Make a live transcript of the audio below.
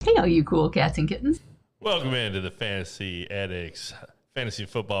know you cool cats and kittens. Welcome into the Fantasy Addicts Fantasy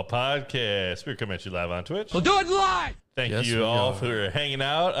Football Podcast. We're coming at you live on Twitch. We'll do it live! Thank you all for hanging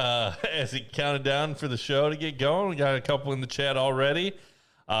out as it counted down for the show to get going. We got a couple in the chat already.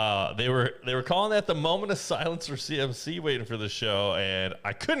 They were calling that the moment of silence for CMC, waiting for the show, and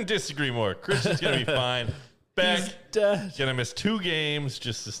I couldn't disagree more. Christian's gonna be fine. Back, gonna miss 2 games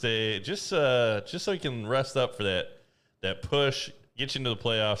just to stay, just so he can rest up for that push, get you into the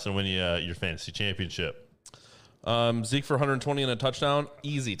playoffs, and win you your fantasy championship. Zeke for 120 and a touchdown,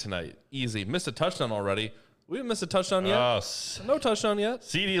 easy tonight, easy. Missed a touchdown already. We didn't miss a touchdown yet. No touchdown yet.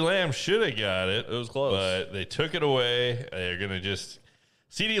 CeeDee Lamb should have got it. It was close, but they took it away. They're gonna just.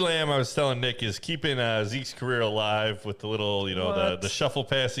 CeeDee Lamb, I was telling Nick, is keeping Zeke's career alive with the little, the shuffle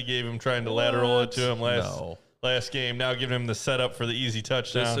pass he gave him, trying to lateral it to him last game. Now giving him the setup for the easy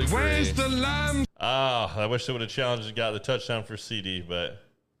touchdown. Where's the lamb? I wish they would have challenged and got the touchdown for CD, but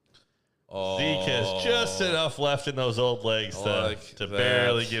Zeke has just enough left in those old legs to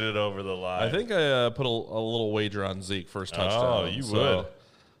barely get it over the line. I think I put a little wager on Zeke first touchdown. Oh, you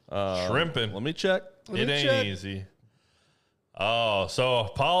would. Shrimping. Let me check. It ain't easy. Oh, so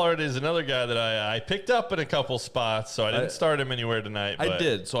Pollard is another guy that I picked up in a couple spots, so I didn't start him anywhere tonight. I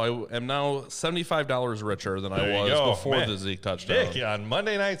did, so I am now $75 richer than I was before the Zeke touchdown. Nick, on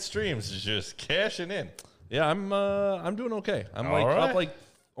Monday night streams is just cashing in. Yeah, I'm doing okay. I'm up like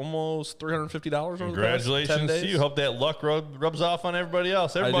almost $350 over Congratulations the past 10 days. to you. Hope that luck rubs off on everybody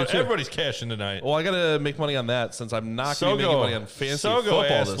else. Everybody's cashing tonight. Well, I got to make money on that since I'm not going to be making money on fantasy football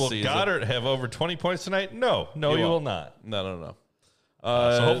this season. Will Goddard have over 20 points tonight? No, he will not. No.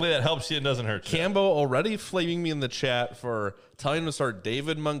 So hopefully that helps you and doesn't hurt you. Cambo already flaming me in the chat for telling him to start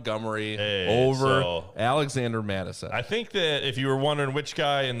David Montgomery over Alexander Madison. I think that if you were wondering which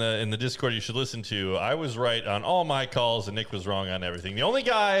guy in the Discord you should listen to, I was right on all my calls and Nick was wrong on everything. The only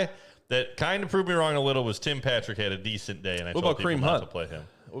guy that kind of proved me wrong a little was Tim Patrick. Had a decent day, and I told people not to play him.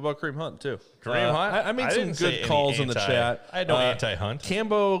 What about Kareem Hunt, too? Kareem Hunt? I made some good calls in the chat. I had no anti-Hunt.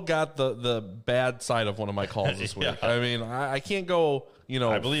 Cambo got the bad side of one of my calls this week. I mean, I can't go,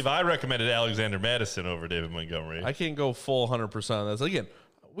 I believe I recommended Alexander Madison over David Montgomery. I can't go full 100% on this. Again,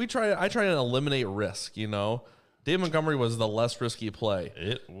 I try to eliminate risk, David Montgomery was the less risky play.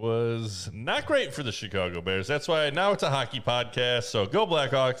 It was not great for the Chicago Bears. That's why now it's a hockey podcast, so go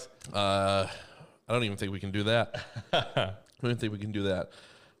Blackhawks. I don't even think we can do that. I don't think we can do that.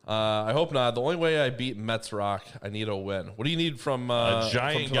 I hope not. The only way I beat Mets Rock, I need a win. What do you need from a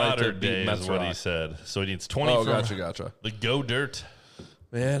giant from Goddard day Mets is what Rock? he said. So he needs 20 from gotcha. The Go Dirt.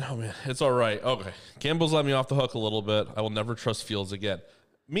 Man, it's all right. Okay. Campbell's let me off the hook a little bit. I will never trust Fields again.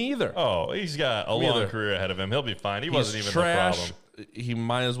 Me either. Oh, he's got a long career ahead of him. He'll be fine. He wasn't even trash. the problem. He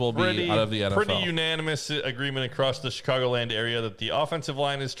might as well be out of the NFL. Pretty unanimous agreement across the Chicagoland area that the offensive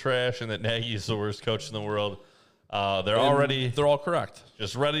line is trash and that Nagy is the worst coach in the world. They're all correct.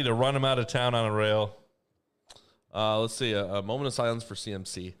 Just ready to run him out of town on a rail. Let's see. A moment of silence for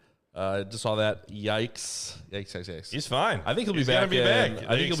CMC. Just saw that. Yikes. He's fine. I think he'll be back.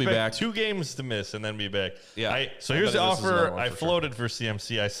 I think he'll be back. 2 games to miss and then be back. Yeah. So here's the offer I floated for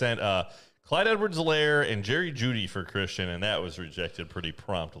CMC. I sent Clyde Edwards-Helaire and Jerry Jeudy for Christian, and that was rejected pretty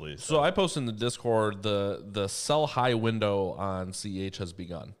promptly. So I posted in the Discord the sell high window on CH has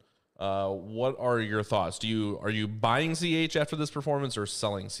begun. What are your thoughts? Are you buying CH after this performance or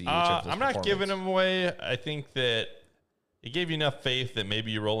selling CH after this I'm not giving him away. I think that it gave you enough faith that maybe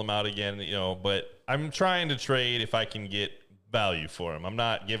you roll him out again, but I'm trying to trade if I can get value for him. I'm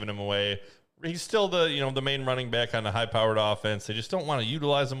not giving him away. He's still the main running back on the high-powered offense. They just don't want to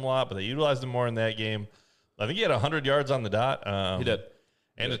utilize him a lot, but they utilized him more in that game. I think he had 100 yards on the dot. He did.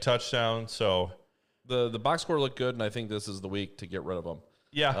 And a touchdown. So the box score looked good, and I think this is the week to get rid of him.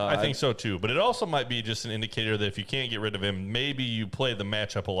 Yeah, I think so too. But it also might be just an indicator that if you can't get rid of him, maybe you play the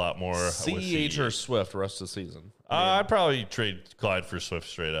matchup a lot more. CEH or Swift rest of the season. I'd probably trade Clyde for Swift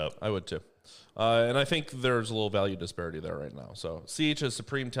straight up. I would too. And I think there's a little value disparity there right now. So CH is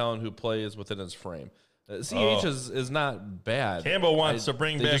supreme talent who plays within his frame. CH is not bad. Campbell wants to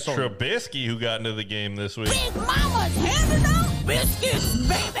bring back Trubisky, who got into the game this week. Big Mama's handing out biscuits,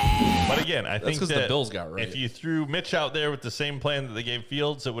 baby. But again, I think that the Bills got right. If you threw Mitch out there with the same plan that they gave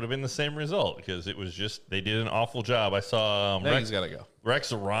Fields, it would have been the same result because it was just they did an awful job. I saw Nagy's got to go.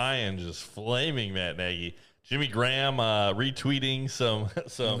 Rex Ryan just flaming Matt Nagy. Jimmy Graham retweeting some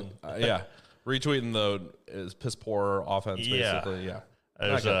retweeting is piss poor offense basically. Yeah.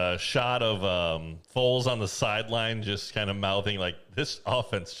 There's a shot of Foles on the sideline just kind of mouthing like, this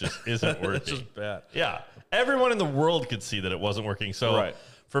offense just isn't working. It's just bad. Yeah. Everyone in the world could see that it wasn't working. So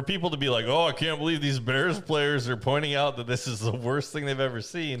for people to be like, oh, I can't believe these Bears players are pointing out that this is the worst thing they've ever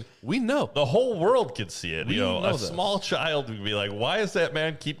seen. We know. The whole world could see it. We You know, know a this. small child would be like, why is that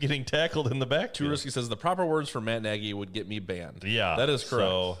man keep getting tackled in the back? Too Risky says the proper words for Matt Nagy would get me banned. Yeah, that is correct.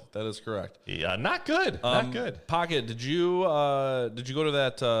 so- that is correct. Yeah, not good. Not good. Pocket, did you go to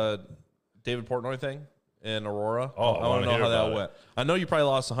that David Portnoy thing in Aurora? Oh, I want to know hear how that about it. went. I know you probably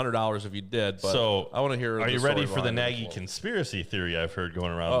lost $100 if you did, but So I want to hear. Are the you ready story for the behind it. Nagy conspiracy theory I've heard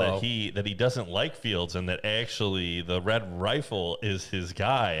going around Uh-oh. that he doesn't like Fields and that actually the red rifle is his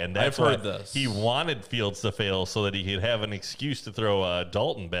guy and that's I've heard why this. he wanted Fields to fail so that he could have an excuse to throw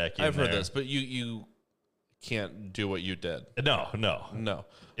Dalton back in I've heard there. this, but you can't do what you did. No. No.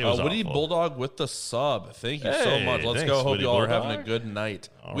 It was Woody awful. Bulldog with the sub. Thank you so Hey, much. Let's thanks, go. Hope Woody you all are Bulldog. having a good night.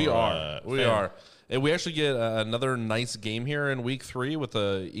 All We right. are. Fan- And we actually get another nice game here in week 3 with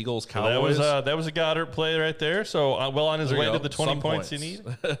the Eagles Cowboys. That was a Goddard play right there. So well on his There we way go. to the 20 Some points you need.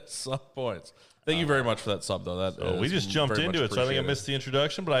 Some points. Thank you very much for that sub, though. That We is just jumped very into much it, so I think I appreciated. missed the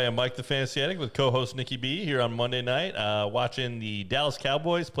introduction, but I am Mike the Fantasy Addict with co-host Nikki B here on Monday night, watching the Dallas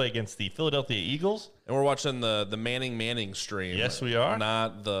Cowboys play against the Philadelphia Eagles. And we're watching the Manning stream. Yes, we are.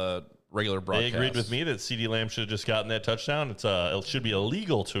 Not the regular They broadcast. agreed with me that CeeDee Lamb should have just gotten that touchdown. It should be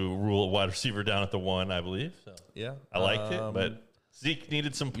illegal to rule a wide receiver down at the 1, I believe. So Yeah. I liked it, but Zeke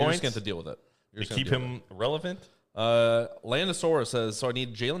needed some you're points just going to have to deal with it. You're to just gonna keep deal with him relevant. Landosaurus says, so I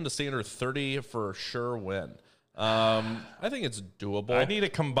need Jalen to stay under 30 for a sure win. I think it's doable. I need a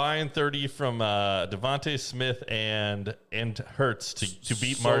combined 30 from Devontae Smith and Hurts to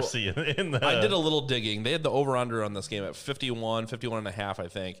beat So, Marcy in the. I did a little digging. They had the over-under on this game at 51 and a half, I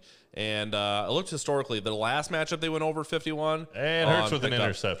think. And I looked historically. The last matchup, they went over 51. And Hurts on with an pickup.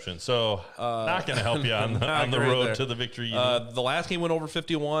 interception. So not going to help you on not the great road there. to the victory. either. The last game went over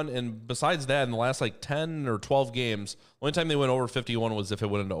 51, and besides that, in the last like 10 or 12 games, the only time they went over 51 was if it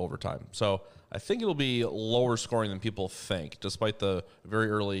went into overtime. So I think it'll be lower scoring than people think, despite the very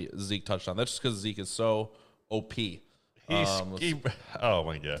early Zeke touchdown. That's just because Zeke is so OP. Oh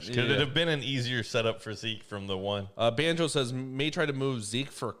my gosh. Could Yeah. it have been an easier setup for Zeke from the 1? Banjo says, may try to move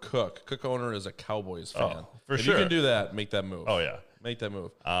Zeke for Cook. Cook owner is a Cowboys fan. Oh, for if sure. you can do that, make that move. Oh, yeah. Make that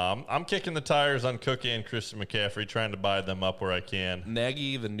move. I'm kicking the tires on Cook and Christian McCaffrey, trying to buy them up where I can.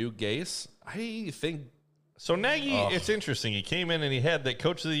 Nagy, the new Gase, I think So Nagy, it's interesting. He came in and he had that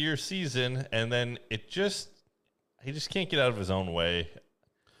Coach of the Year season, and then he just can't get out of his own way.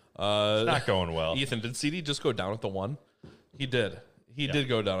 It's not going well. Ethan, did CD just go down at the 1? He did. He did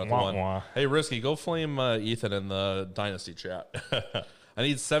go down at the Wah, 1. wah. Hey, Risky, go flame Ethan in the Dynasty chat. I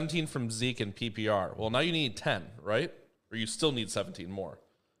need 17 from Zeke and PPR. Well, now you need 10, right? Or you still need 17 more.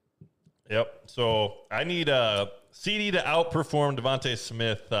 Yep. So I need CD to outperform Devontae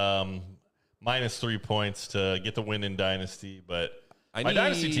Smith minus 3 points to get the win in Dynasty. But my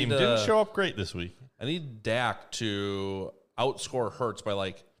Dynasty team didn't show up great this week. I need Dak to outscore Hurts by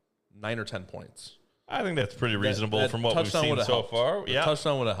like 9 or 10 points. I think that's pretty reasonable That from what we've touchdown seen would've so helped. far. The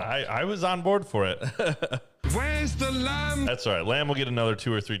touchdown would have helped. I was on board for it. Where's the lamb? That's all right. Lamb will get another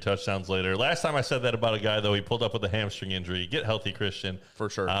 2 or 3 touchdowns later. Last time I said that about a guy, though, he pulled up with a hamstring injury. Get healthy, Christian. For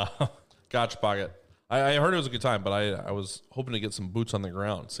sure. Gotcha, Pocket. I heard it was a good time, but I was hoping to get some boots on the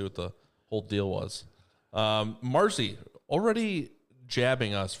ground, see what the whole deal was. Marcy, already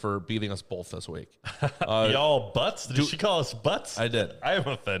jabbing us for beating us both this week. Y'all butts? Did she call us butts? I did. I am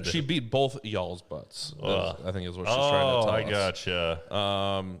offended. She beat both y'all's butts. I think is what she's oh, trying to tell I us.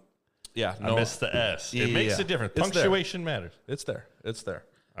 gotcha. Yeah, I missed the S. Yeah, It makes yeah. a difference. It's there. Punctuation matters. It's there. It's there.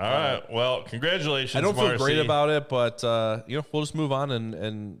 All right. Well, congratulations, I don't feel Marcy. great about it, but we'll just move on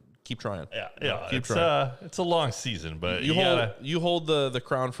and keep trying. Yeah. Keep trying. It's a long season, but You hold the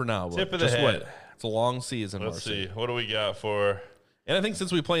crown for now. But Tip of the just head. wait. It's a long season. Let's Marcy. see. What do we got for? And I think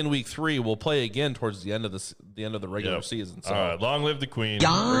since we play in week 3, we'll play again towards the end of the regular Yep. season. So All right. Long live the Queen. bring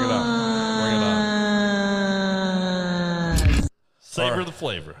it on. Bring it on. Savor All right. the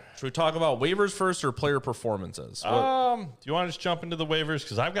flavor. Should we talk about waivers first or player performances? Do you want to just jump into the waivers?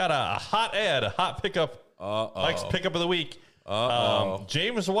 Because I've got a hot pickup. Mike's pickup of the week.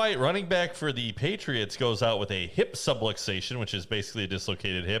 James White, running back for the Patriots, goes out with a hip subluxation, which is basically a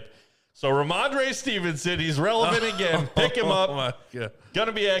dislocated hip. So Ramondre Stevenson, he's relevant again. Pick him up. Oh my God.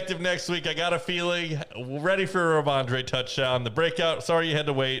 Gonna be active next week. I got a feeling. Ready for a Ramondre touchdown. The breakout. Sorry you had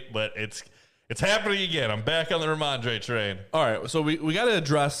to wait, but it's happening again. I'm back on the Ramondre train. All right, so we got to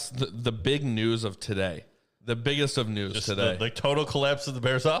address the big news of today. The biggest of news Just today. the total collapse of the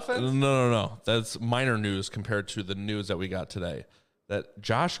Bears offense. No. That's minor news compared to the news that we got today. that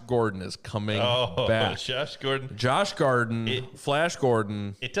Josh Gordon is coming Oh, back. Josh Gordon. Josh Gordon, Flash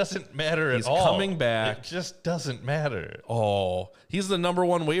Gordon. It doesn't matter He's at all. coming back. It just doesn't matter. Oh, he's the number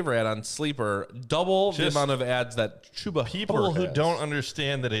one waiver ad on Sleeper. Double the Just amount of ads that Chuba People Hubbard who has. don't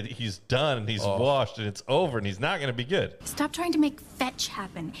understand that he's done and he's washed and it's over and he's not going to be good. Stop trying to make fetch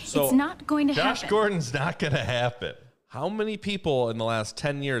happen. So, it's not going to Josh happen. Gordon's not going to happen. How many people in the last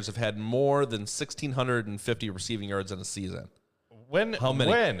 10 years have had more than 1,650 receiving yards in a season? How many?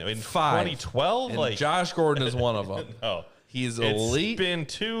 When? In 5. 2012? And Josh Gordon is one of them. No. He's elite. It's been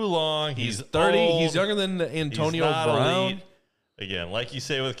too long. He's 30. Old. He's younger than Antonio He's not Brown. elite. Again, like you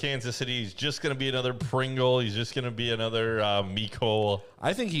say with Kansas City, he's just going to be another Pringle. He's just going to be another Mecole.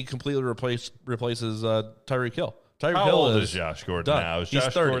 I think he completely replaces Tyreek Hill. Tyreek How Hill old is Josh Gordon done. now? Is He's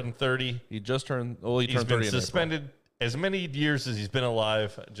Josh 30. Gordon 30? He just turned. Well, he He's turned been 30 in April. suspended as many years as he's been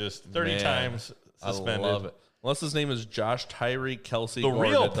alive. Just 30 Man, times suspended. I love it. Unless his name is Josh Tyreek Kelsey. The Gordon,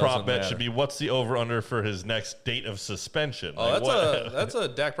 real it prop doesn't bet matter. should be what's the over under for his next date of suspension. Oh, Like, that's a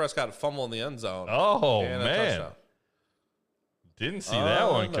Dak Prescott fumble in the end zone. Oh And a man, touchdown. didn't see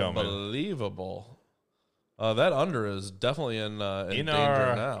that one coming. Unbelievable. That under is definitely in danger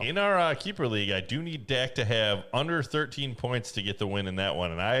now. In our keeper league, I do need Dak to have under 13 points to get the win in that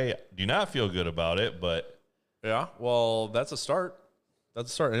one, and I do not feel good about it. But Yeah. Well, that's a start. That's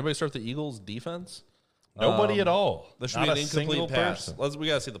a start. Anybody start the Eagles defense? nobody at all. There should Not be an a single incomplete pass. person. We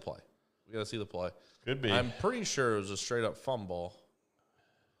gotta see the play. We gotta see the play. Could be. I'm pretty sure it was a straight up fumble.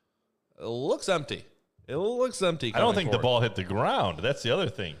 It looks empty. It looks empty. I don't coming think the forward. ball hit the ground. That's the other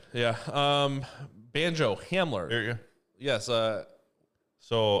thing. Yeah. Banjo Hamler. Here- Yes. So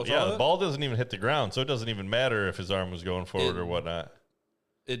What's wrong yeah, with the it? ball doesn't even hit the ground, so it doesn't even matter if his arm was going forward or whatnot.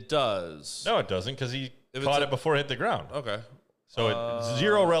 It does. No, it doesn't because he If caught it's it before it hit the ground. Okay. So it's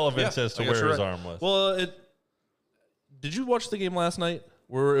zero relevance as to I guess where you're his right. arm was. Well, did you watch the game last night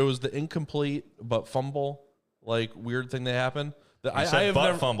where it was the incomplete but fumble like weird thing that happened? I said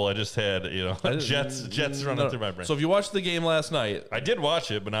butt fumble. I just had jets running No. through my brain. So if you watched the game last night, I did watch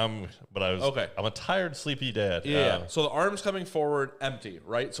it, but I was Okay. I'm a tired, sleepy dad. yeah. So the arm's coming forward, empty,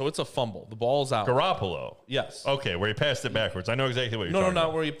 right? So it's a fumble. The ball's out. Garoppolo. Yes. Okay, where he passed it backwards. I know exactly what you're No, talking not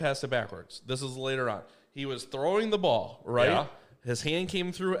about. where he passed it backwards. This is later on. He was throwing the ball, right? Yeah. His hand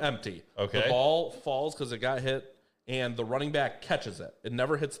came through empty. Okay. The ball falls because it got hit, and the running back catches it. It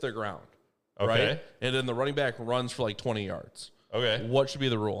never hits the ground. Okay. Right? And then the running back runs for like 20 yards. Okay, What should be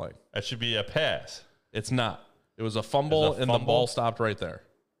the ruling? that should be a pass. It's not. It was a fumble, and the fumble? ball stopped right there.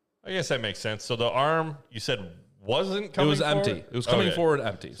 I guess that makes sense. So the arm you said wasn't It coming. was empty. forward? It was coming Okay. forward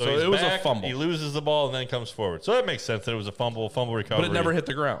empty. So he's it was back, a fumble. He loses the ball and then comes forward. So that makes sense that it was a fumble recovery. But it never hit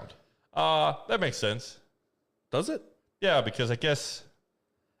the ground. That makes sense. Does it? Yeah, because I guess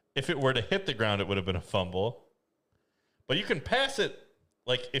if it were to hit the ground, it would have been a fumble. But you can pass it.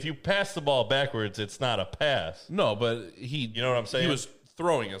 Like, if you pass the ball backwards, it's not a pass. No, but You know what I'm saying? He was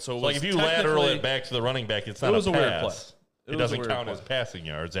throwing it. So it Like, was if you lateral technically- it back to the running back, it's not was a a pass. weird play. It was a doesn't weird count play. as passing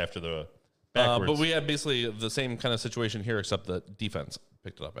yards after the backwards. But we had basically the same kind of situation here, except the defense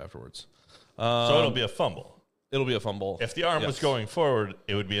picked it up afterwards. So it'll be a fumble. It'll be a fumble. If the arm was Yes. going forward,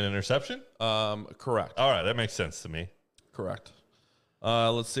 it would be an interception? Correct. All right, that makes sense to me. Correct.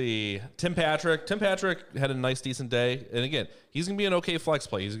 Let's see. Tim Patrick. Tim Patrick had a nice, decent day. And again, he's going to be an okay flex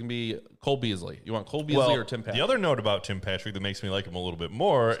play. He's going to be Cole Beasley. You want Cole Beasley or Tim Patrick? The other note about Tim Patrick that makes me like him a little bit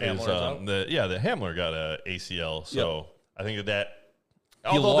more is Hamler's out? the Hamler got a ACL. So I think that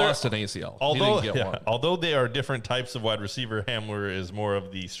he although they're- lost an ACL. Although, he didn't get one. although they are different types of wide receiver, Hamler is more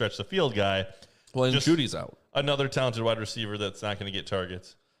of the stretch the field guy. Well, and just- Judy's out. Another talented wide receiver that's not going to get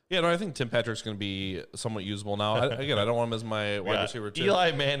targets. Yeah, no, I think Tim Patrick's going to be somewhat usable now. I don't want him as my wide Yeah, receiver too.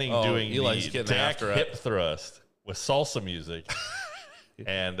 Eli Manning Oh, doing Eli's the getting Dak after it. hip thrust with salsa music.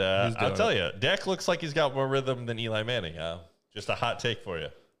 And doing I'll tell you, Dak looks like he's got more rhythm than Eli Manning. Just a hot take for you.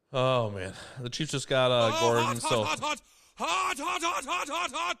 Oh man, the Chiefs just got Gordon.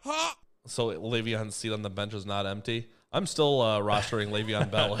 So Le'Veon's seat on the bench is not empty. I'm still rostering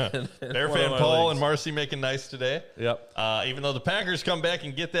Le'Veon Bell. Bear fan Paul and Marcy making nice today. Yep. Even though the Packers come back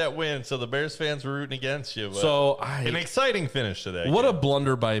and get that win, so the Bears fans were rooting against you. But So an exciting finish to that. what a game.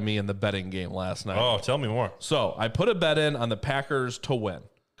 blunder by me in the betting game last night. Oh, tell me more. So I put a bet in on the Packers to win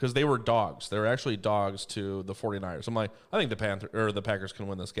because they were dogs. They were actually dogs to the 49ers. I'm like, I think the Packers can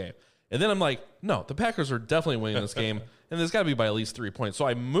win this game. And then I'm like, no, the Packers are definitely winning this game, and there's got to be by at least 3 points. So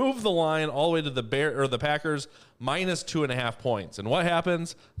I moved the line all the way to the Packers minus 2.5 points. And what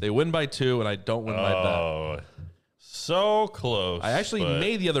happens? They win by 2, and I don't win my bet. Oh, so close. I actually but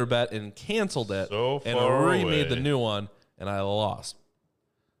made the other bet and canceled it, So and far remade the away. new one, and I lost.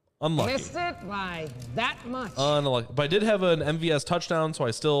 Unlucky. Missed it by that much. Unlucky. But I did have an MVS touchdown, so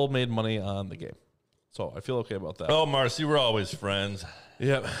I still made money on the game. So I feel okay about that. Oh, Marcy, we're always friends.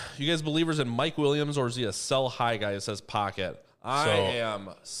 Yeah. You guys believers in Mike Williams, or is he a sell high guy that says pocket? I am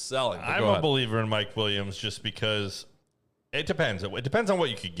selling. I'm a believer in Mike Williams just because it depends. It depends on what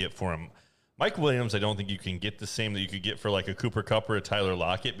you could get for him. Mike Williams, I don't think you can get the same that you could get for like a Cooper Kupp or a Tyler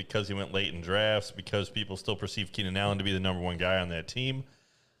Lockett because he went late in drafts, because people still perceive Keenan Allen to be the number one guy on that team.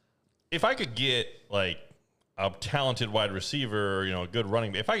 If I could get like a talented wide receiver or, a good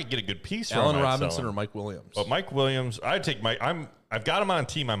running, if I could get a good piece Allen from Robinson or Mike Williams. But Mike Williams, I'd take I've got him on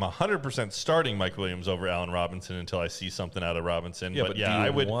team. I'm 100% starting Mike Williams over Allen Robinson until I see something out of Robinson. Yeah, but do you I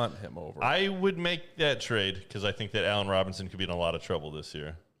would want him over. I would make that trade because I think that Allen Robinson could be in a lot of trouble this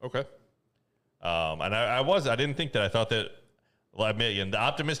year. Okay. And I didn't think that. I thought that, well, I admit, the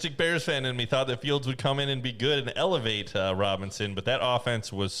optimistic Bears fan in me thought that Fields would come in and be good and elevate Robinson, but that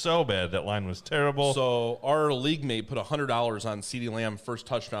offense was so bad. That line was terrible. So our league mate put $100 on CeeDee Lamb first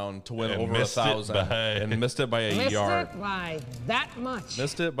touchdown to win And over missed it 1,000 and missed it by a Missed yard. it by that much.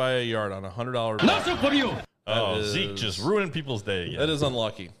 Missed it by a yard on $100. Nothing for you. Zeke just ruining people's day again. That is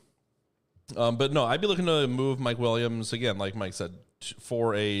unlucky. But no, I'd be looking to move Mike Williams, again, like Mike said,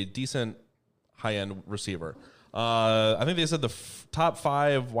 for a decent high-end receiver. I think they said the top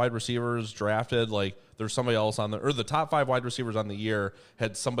 5 wide receivers drafted, like there's somebody else on or the top 5 wide receivers on the year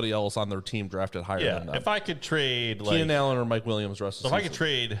had somebody else on their team drafted higher than them. If I could trade Keenan Allen or Mike Williams rest of the if season. I could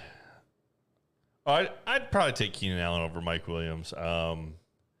trade, I'd probably take Keenan Allen over Mike Williams. I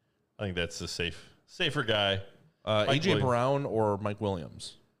think that's the safer guy. A.J. Brown or Mike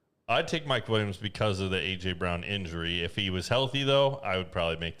Williams? I'd take Mike Williams because of the A.J. Brown injury. If he was healthy, though, I would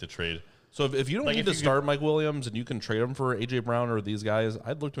probably make the trade. So if you don't need to start Mike Williams and you can trade him for A.J. Brown or these guys,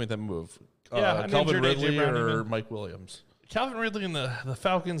 I'd look to make that move. Calvin Ridley or Mike Williams. Calvin Ridley and the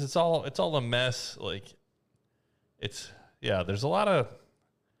Falcons, it's all a mess. Like, there's a lot of,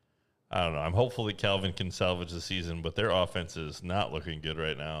 I don't know. I'm hopeful that Calvin can salvage the season, but their offense is not looking good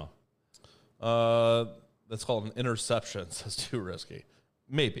right now. That's called an interception. That's too risky.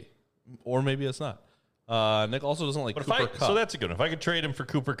 Maybe. Or maybe it's not. Nick also doesn't like Cooper Kupp. So that's a good one. If I could trade him for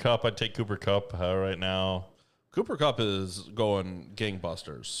Cooper Kupp, I'd take Cooper Kupp right now. Cooper Kupp is going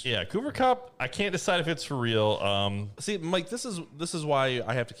gangbusters. Yeah, Cooper Kupp, I can't decide if it's for real. See, Mike, this is why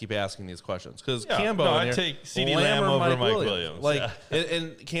I have to keep asking these questions. Because Cambo, I'd take CeeDee Lamb over Mike Williams. Like,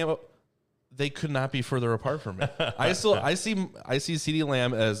 and Cambo, they could not be further apart from me. I see CeeDee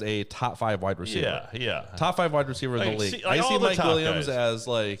Lamb as a top 5 wide receiver. Yeah. Top 5 wide receiver in the league. I see Mike Williams as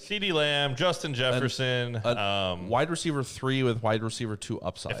like CeeDee Lamb, Justin Jefferson, wide receiver 3 with wide receiver 2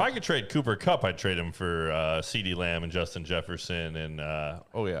 upside. If I could trade Cooper Kupp, I'd trade him for CeeDee Lamb and Justin Jefferson and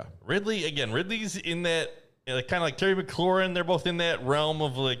Ridley. Again, Ridley's in that kind of like Terry McLaurin. They're both in that realm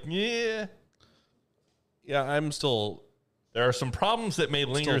of like I'm still. There are some problems that may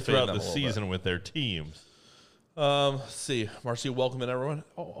linger throughout the season with their teams. See, Marcy, welcoming everyone.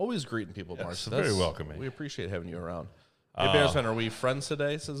 Always greeting people, Yes, Marcy. very welcoming. We appreciate having you around. Hey, Bears fan, are we friends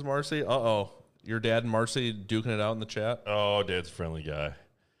today? Says Marcy. Your dad and Marcy duking it out in the chat. Oh, Dad's a friendly guy.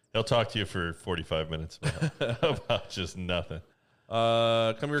 He'll talk to you for 45 minutes about just nothing.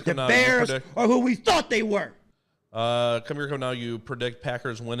 Come here, come The now. Bears are who we thought they were. Come here, come now. You predict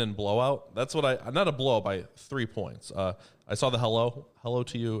Packers win and blowout. That's what not a blowout by 3 points. I saw the hello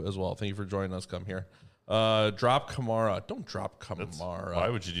to you as well. Thank you for joining us. Come here. Drop Kamara. Don't drop Kamara. Why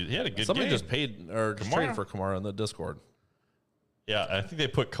would you do that? He had a good Somebody game. just paid or just traded for Kamara in the Discord. Yeah, I think they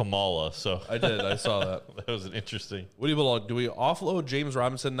put Kamala. So I did. I saw that. That was an interesting. What do you belong? Do we offload James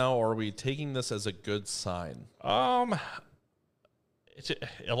Robinson now, or are we taking this as a good sign? A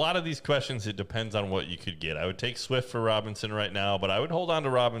lot of these questions, it depends on what you could get. I would take Swift for Robinson right now, but I would hold on to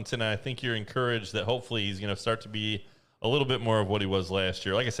Robinson. And I think you're encouraged that hopefully he's going to start to be a little bit more of what he was last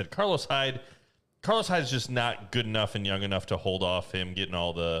year. Like I said, Carlos Hyde's just not good enough and young enough to hold off him getting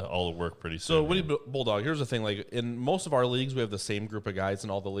all the work pretty soon. So, Woody Bulldog, here's the thing. Like, in most of our leagues, we have the same group of guys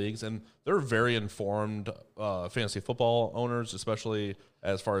in all the leagues, and they're very informed fantasy football owners, especially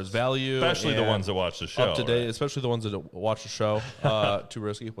as far as value. Especially the ones that watch the show. Up to date, especially the ones that watch the show. Too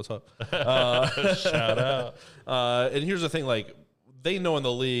risky. What's up? Shout out. And here's the thing. Like, they know in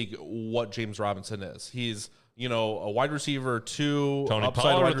the league what James Robinson is. He's a wide receiver 2, Tony upside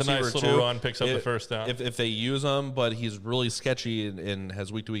Pollard wide with a receiver nice little 2. run, picks up the first down. If they use him, but he's really sketchy and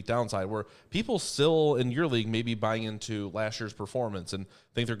has week-to-week downside, where people still in your league may be buying into last year's performance and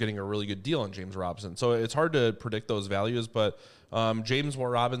think they're getting a really good deal on James Robinson. So it's hard to predict those values, but James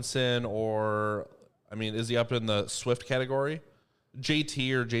Robinson is he up in the Swift category?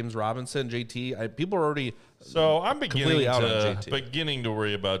 JT or James Robinson. People are already So I'm completely out on JT. beginning to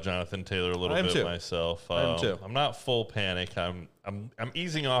worry about Jonathan Taylor a little I am bit too. myself. I am too. I'm not full panic. I'm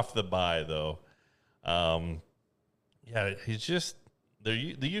easing off the buy though. Yeah, he's just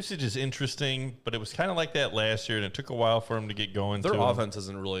the usage is interesting, but it was kind of like that last year, and it took a while for him to get going. Their too. offense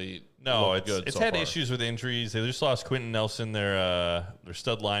isn't really looked good. It's so had far. issues with injuries. They just lost Quentin Nelson, their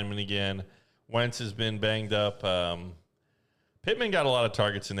stud lineman again. Wentz has been banged up. Pittman got a lot of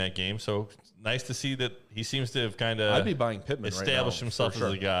targets in that game, so nice to see that he seems to have kind of I'd be buying Pittman established right now, himself for sure.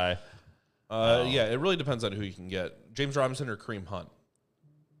 as a guy. Yeah, it really depends on who you can get. James Robinson or Kareem Hunt.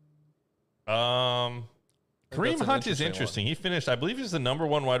 Kareem that's an Hunt is interesting interesting. He finished, I believe, he's the number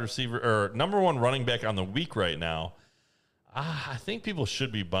one wide receiver or number one running back on the week right now. I think people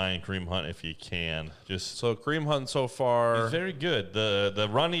should be buying Kareem Hunt if you can. Just So Kareem Hunt so far. he's very good.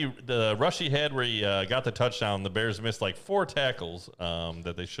 The rush he had where he got the touchdown, the Bears missed like 4 tackles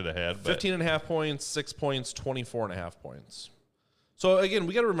that they should have had. But 15.5 points, 6 points, 24.5 points. So again,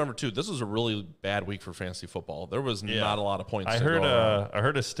 we got to remember too, this was a really bad week for fantasy football. There was not a lot of points. I to heard go around. I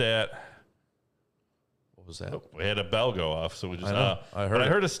heard a stat. What was that? We had a bell go off, so we just. I know. I heard but I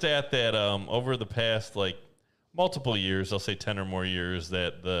it. heard a stat that over the past like multiple years, I'll say 10 or more years,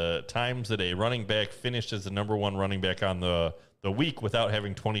 that the times that a running back finished as the number one running back on the week without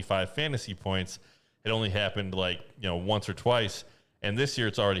having 25 fantasy points, it only happened like once or twice. And this year,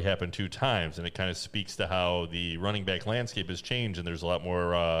 it's already happened 2 times, and it kind of speaks to how the running back landscape has changed, and there's a lot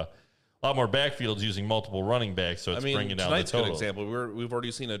more backfields using multiple running backs, so it's bringing down the tonight's a good total. example. We've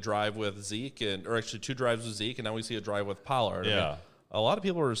already seen a drive with Zeke, or actually 2 drives with Zeke, and now we see a drive with Pollard. Yeah. A lot of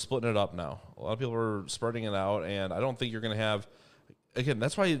people are splitting it up now. A lot of people are spreading it out, and I don't think you're going to have. Again,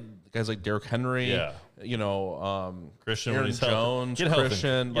 that's why guys like Derrick Henry, Christian, when Aaron he's healthy. Jones, Get healthy.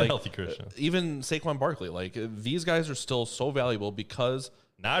 Christian, Get healthy, Christian. even Saquon Barkley. Like these guys are still so valuable because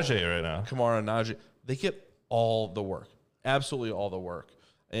Najee right now. Kamara and Najee, they get all the work, absolutely all the work,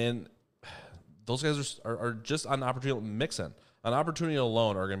 and those guys are just on opportunity. Mixing on opportunity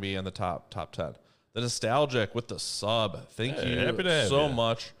alone are going to be in the top 10. The nostalgic with the sub. Thank you happy to have so you.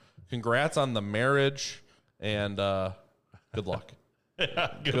 much. Congrats on the marriage, and good luck.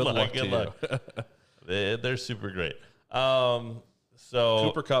 Good luck. to you. They're super great. So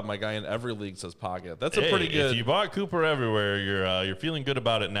Cooper Kupp, my guy in every league, says pocket. That's a pretty good. If you bought Cooper everywhere, you're feeling good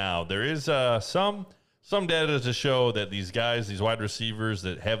about it now. There is some data to show that these guys, these wide receivers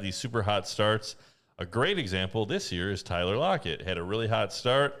that have these super hot starts. A great example this year is Tyler Lockett. Had a really hot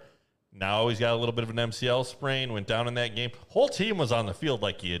start. Now he's got a little bit of an MCL sprain. Went down in that game. Whole team was on the field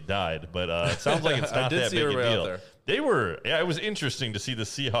like he had died, but it sounds like it's I not did that see big a everybody out deal. there. They were. Yeah, it was interesting to see the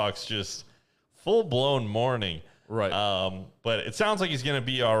Seahawks just full blown mourning. Right. But it sounds like he's going to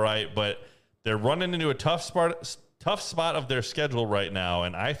be all right. But they're running into a tough spot of their schedule right now,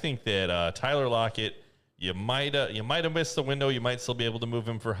 and I think that Tyler Lockett, you might have missed the window. You might still be able to move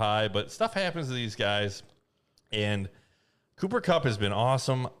him for high, but stuff happens to these guys. And Cooper Kupp has been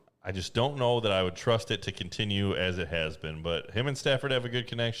awesome. I just don't know that I would trust it to continue as it has been. But him and Stafford have a good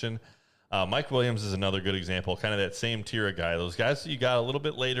connection. Mike Williams is another good example, kind of that same tier of guy. Those guys that you got a little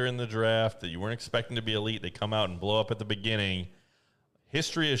bit later in the draft that you weren't expecting to be elite, they come out and blow up at the beginning.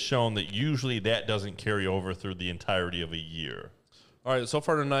 History has shown that usually that doesn't carry over through the entirety of a year. All right, so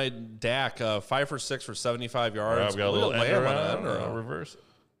far tonight, Dak 5 for 6 for 75 All right, yards. we got a little Lamb end on around, an end around. reverse.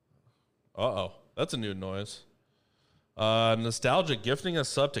 That's a new noise. Nostalgic gifting a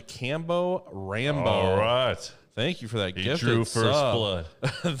sub to Cambo Rambo. All right. Thank you for that He gift. drew first blood.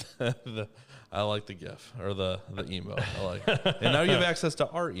 I like the GIF or the emote. I like it. And now you have access to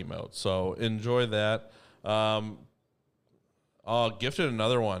our emote, so enjoy that. Gifted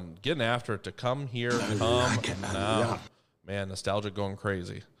another one. Getting after it to come here, come now. Man, nostalgic going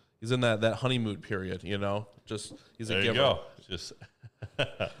crazy. He's in that honeymoon period, Just he's a There giver. you go. Just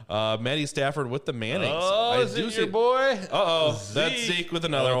Matty Stafford with the Mannings. is it your boy? That's Zeke with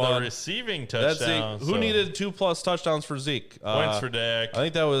another The one. receiving That's touchdown. Zeke. Who needed 2+ touchdowns for Zeke? points for Dak? I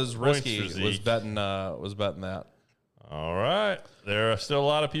think that was Points risky. for Was Zeke. betting that. All right. There are still a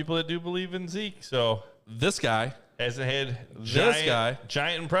lot of people that do believe in Zeke. So This guy, hasn't had This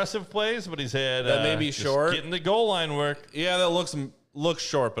giant impressive plays, but he's had That may be just short. getting the goal line work. yeah, that looks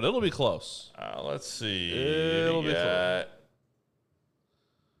short, but it'll be close. Let's see. It'll be close.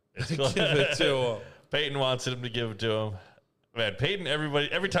 Give it to him. Peyton wants him to give it to him. Man, Peyton,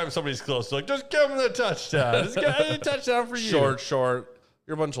 every time somebody's close, they're like, just give him the touchdown. Just give him the touchdown for you. Short.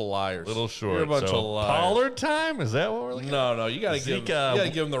 You're a bunch of liars. Little short. You're a bunch So of liars. Pollard time? Is that what we're looking at? No, you got to Zeke,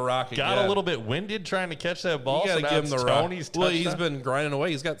 give him the rock again. Got a little bit winded trying to catch that ball. You got to so give him the rock. Tony's Well, touchdown. he's been grinding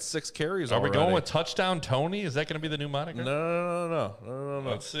away. He's got 6 carries Are already. we going with touchdown Tony? Is that going to be the new moniker? No.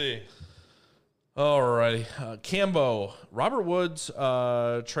 Let's see. All righty. Cambo, Robert Woods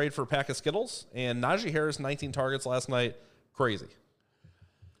trade for a pack of Skittles, and Najee Harris, 19 targets last night. Crazy.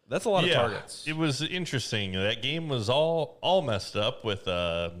 That's a lot of targets. It was interesting. That game was all messed up with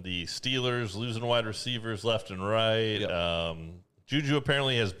the Steelers losing wide receivers left and right. Yep. Juju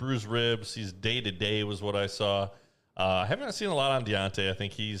apparently has bruised ribs. He's day-to-day was what I saw. I haven't seen a lot on Deontay. I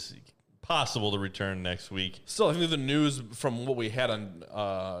think he's possible to return next week. Still, I think the news from what we had on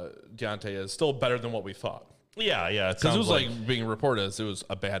Deontay is still better than what we thought. Yeah. Because it was like being reported as it was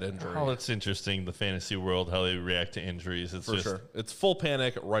a bad injury. Oh, it's interesting, the fantasy world, how they react to injuries. It's for just, sure. It's full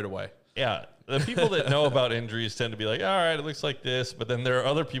panic right away. Yeah. The people that know about injuries tend to be like, all right, it looks like this. But then there are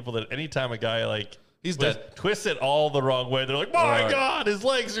other people that anytime a guy he's dead, twists it all the wrong way, they're like, my God, his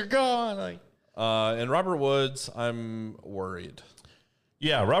legs are gone. Like, and Robert Woods, I'm worried.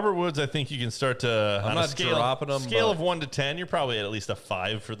 yeah, Robert Woods, I think you can start to, I'm on not a scale dropping him, of 1 to 10, you're probably at least a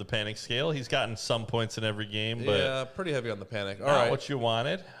 5 for the panic scale. He's gotten some points in every game, but Yeah, pretty heavy on the panic. All not right. what you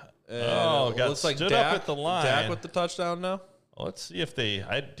wanted. And Got looks like stood Dak, up at the line. Dak with the touchdown now. Well, let's see if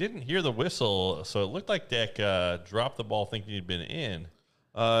I didn't hear the whistle, so it looked like Dak dropped the ball thinking he'd been in.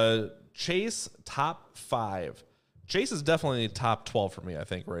 Chase, top 5. Chase is definitely top 12 for me, I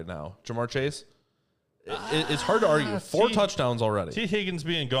think, right now. Jamar Chase. It's hard to argue. 4 touchdowns already. T. Higgins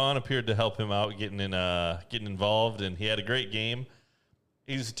being gone appeared to help him out getting involved, and he had a great game.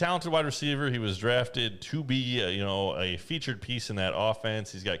 He's a talented wide receiver. He was drafted to be a featured piece in that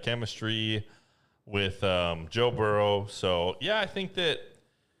offense. He's got chemistry with Joe Burrow. So, yeah, I think that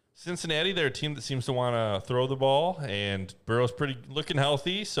Cincinnati, they're a team that seems to want to throw the ball, and Burrow's looking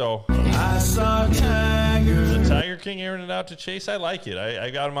healthy. So I saw Tiger. the Tiger King airing it out to Chase. I like it.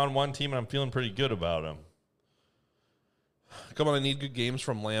 I got him on one team, and I'm feeling pretty good about him. Come on, I need good games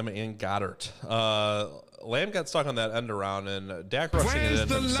from Lamb and Goddard. Lamb got stuck on that end around, and Dak rushing it in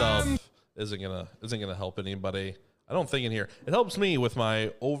himself isn't gonna help anybody. I don't think in here. It helps me with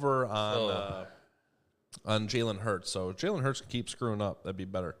my over on Jalen Hurts. So Jalen Hurts can keep screwing up. That'd be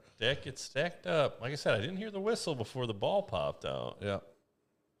better. Dak gets stacked up. Like I said, I didn't hear the whistle before the ball popped out. Yeah.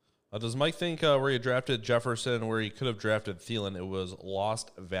 Does Mike think where he drafted Jefferson, where he could have drafted Thielen, it was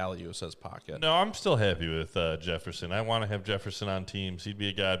lost value, says Pocket? No, I'm still happy with Jefferson. I want to have Jefferson on teams. He'd be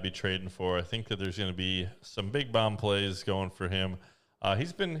a guy I'd be trading for. I think that there's going to be some big bomb plays going for him.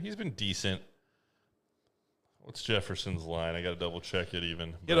 He's been decent. What's Jefferson's line? I got to double check it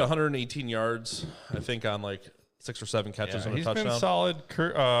even. He had 118 yards, I think, on like 6 or 7 catches and a he's touchdown. been solid.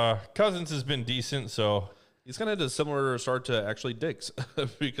 Cousins has been decent, so He's kind of had a similar start to actually Diggs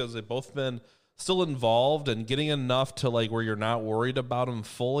because they've both been still involved and getting enough to like where you're not worried about them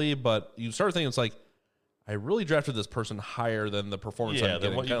fully, but you start thinking it's like, I really drafted this person higher than the performance I'm getting.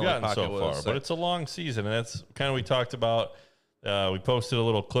 than what you've gotten so far. But it's a long season, and that's kind of we talked about. We posted a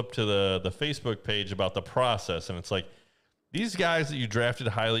little clip to the Facebook page about the process, and it's like these guys that you drafted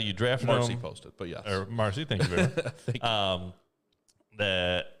highly, you drafted Marcy them, posted, but yes. or Marcy, thank you very much.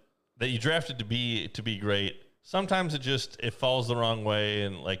 That you drafted to be great. Sometimes it falls the wrong way,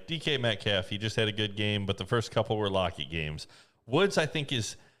 and like DK Metcalf, he just had a good game, but the first couple were Lockett games. Woods, I think,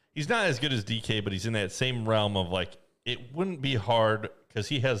 he's not as good as DK, but he's in that same realm of like it wouldn't be hard because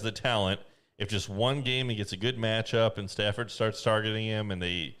he has the talent. If just one game he gets a good matchup and Stafford starts targeting him and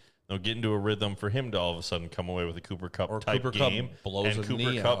they'll get into a rhythm for him to all of a sudden come away with a Cooper Kupp type Cooper game Kupp blows and a Cooper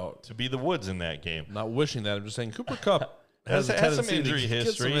knee Kupp out. to be the Woods in that game. Not wishing that. I'm just saying Cooper Kupp Has a some tendency to injury get some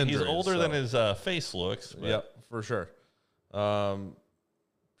history. injuries, He's older so. than his face looks. But. Yep, for sure.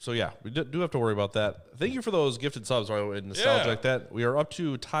 So yeah, we do have to worry about that. Thank you for those gifted subs. Right, in nostalgia like that, we are up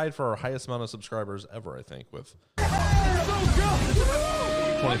to tied for our highest amount of subscribers ever. I think with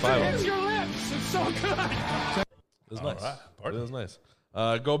 25. It's your lips. It's so good. It was nice. right, pardon. It was nice.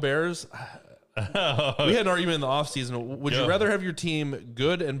 Go Bears. We had an argument in the offseason. Would you rather have your team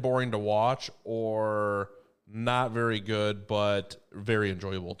good and boring to watch or not very good but very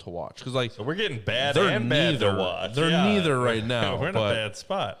enjoyable to watch? Because like So we're getting bad they're and bad neither. to watch. They're Yeah. neither right now. We're in a but bad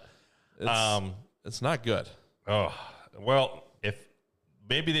spot. It's not good. Oh, well, if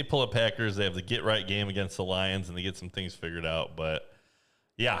maybe they pull a Packers, they have the get right game against the Lions and they get some things figured out. But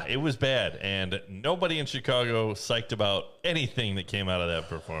Yeah, it was bad, and nobody in Chicago psyched about anything that came out of that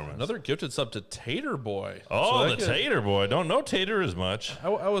performance. Another gifted sub to Tater Boy. Oh, the Tater Boy. Don't know Tater as much. I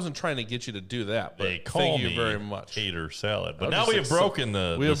wasn't trying to get you to do that, but They call thank me you very much. Tater Salad. But I was now just we have broken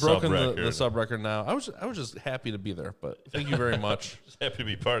the we have sub broken record. the sub record now. I was just happy to be there, but thank you very much. Just happy to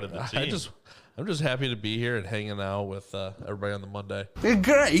be part of the team. I'm just happy to be here and hanging out with everybody on the Monday.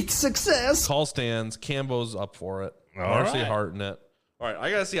 Great success. Call stands. Cambo's up for it. All Marcy right. Hart in it. All right,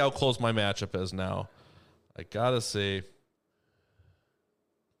 I gotta see how close my matchup is now. I gotta see.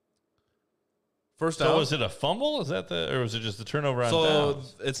 First down. So was it a fumble? Is that or was it just a turnover on So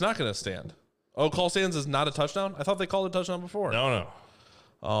downs? it's not gonna stand. Oh, call stands is not a touchdown? I thought they called it a touchdown before. No.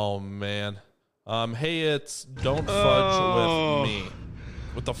 Oh man. Hey, it's don't fudge with me.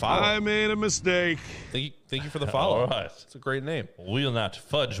 With the follow. I made a mistake. Thank you for the follow. All right. It's a great name. We'll not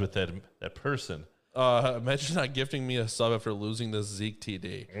fudge with that person. Imagine not gifting me a sub after losing this Zeke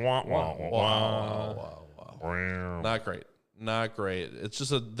TD. Wah, wah, wah. Wow. Not great. Not great. It's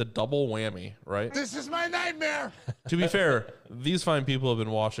just the double whammy, right? This is my nightmare. To be fair, these fine people have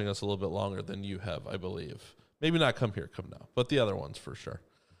been watching us a little bit longer than you have, I believe. Maybe not come here, come now, but the other ones for sure.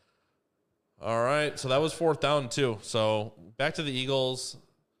 All right, so that was 4th down too. So back to the Eagles.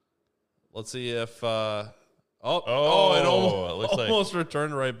 Let's see if it almost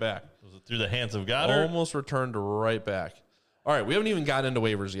returned right back. Was it through the hands of Goddard? Almost returned right back. All right, we haven't even gotten into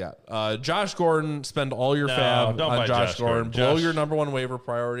waivers yet. Josh Gordon, spend all your fab don't on buy Josh Josh Gordon. Gordon. Blow Josh- your number one waiver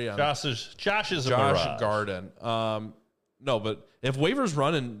priority on Josh is a Josh mirage. Garden. No, but if waivers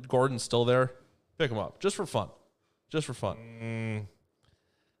run and Gordon's still there, pick him up just for fun. Just for fun.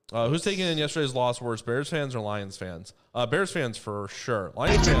 Who's taking in yesterday's loss worse, Bears fans or Lions fans? Bears fans for sure.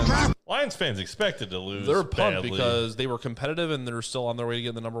 Lions fans expected to lose. They're pumped badly. because they were competitive and they're still on their way to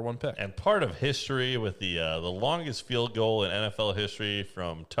get the number one pick. And part of history with the longest field goal in NFL history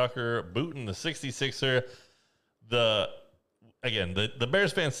from Tucker Booten, the 66er. The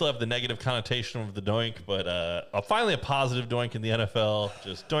Bears fans still have the negative connotation of the doink, but finally a positive doink in the NFL.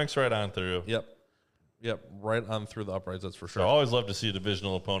 Just doinks right on through. Yep, right on through the uprights, that's for So I sure. always love to see a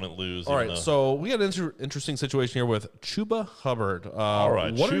divisional opponent lose. All right, so we got an interesting situation here with Chuba Hubbard. All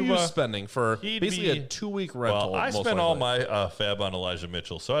right, what are you Chuba, spending for he'd basically be- a 2-week rental? Well, I most spent all likely? my fab on Elijah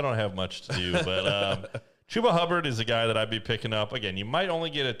Mitchell, so I don't have much to do. But Chuba Hubbard is a guy that I'd be picking up. Again, you might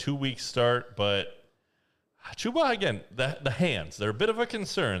only get a 2-week start, but Chuba, again, the hands, they're a bit of a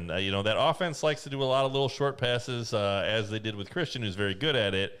concern. That offense likes to do a lot of little short passes, as they did with Christian, who's very good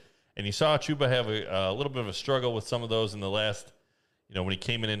at it. And you saw Chuba have a little bit of a struggle with some of those in the last, when he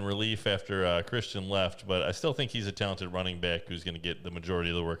came in relief after Christian left. But I still think he's a talented running back who's going to get the majority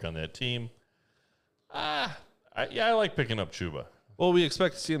of the work on that team. I like picking up Chuba. Well, we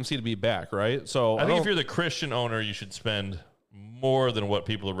expect CMC to be back, right? So I think if you're the Christian owner, you should spend more than what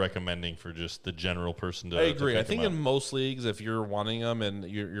people are recommending for just the general person to I agree. to I pick think him in up. most leagues, if you're wanting them and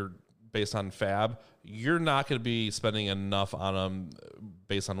you're based on fab, you're not going to be spending enough on them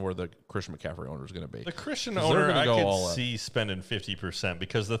based on where the Christian McCaffrey owner is going to be. The Christian 'Cause they're owner, gonna I go could all in. see spending 50%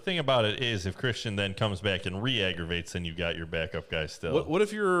 because the thing about it is if Christian then comes back and re-aggravates, then you got your backup guy still. What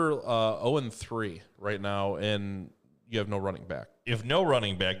if you're 0-3 right now and you have no running back? If no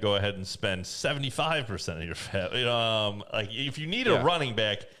running back, go ahead and spend 75% of your fab. If you need Yeah. a running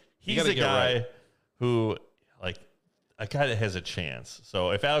back, he's gotta a get guy right. who, a guy that has a chance.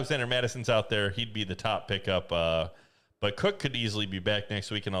 So if Alexander Madison's out there, he'd be the top pickup. But Cook could easily be back next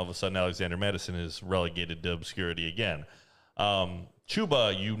week, and all of a sudden Alexander Madison is relegated to obscurity again.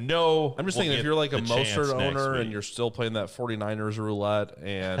 Chuba, I'm just thinking if you're like a Mostert owner and you're you're still playing that 49ers roulette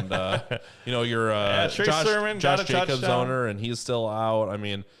and, you're Trey Josh Sermon got a Jacobs touchdown. owner and he's still out. I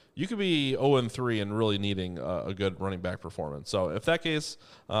mean, you could be 0-3 and really needing a good running back performance. So if that case,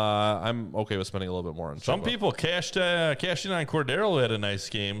 I'm okay with spending a little bit more on Some Chuba. people cashed in on Cordero, who had a nice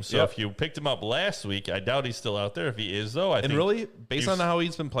game. So Yep. if you picked him up last week, I doubt he's still out there. If he is, though, I And think really, based on he's- how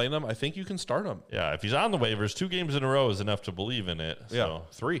he's been playing them, I think you can start him. yeah, if he's on the waivers, 2 games in a row is enough to believe in it. Yeah, So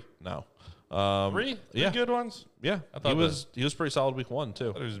 3 now. 3 yeah. good ones. Yeah, I thought he was pretty solid week 1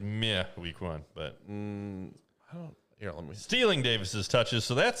 too. It was meh week 1, but Here, let me. stealing Davis's touches.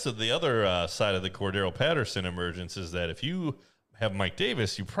 So that's the other side of the Cordero Patterson emergence is that if you have Mike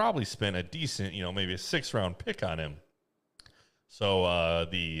Davis, you probably spent a decent, maybe a 6th-round pick on him. So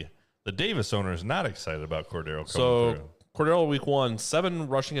the Davis owner is not excited about Cordero coming So through. Cordero week 1, 7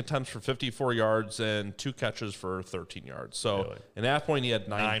 rushing attempts for 54 yards and 2 catches for 13 yards. So Really? in half point, he had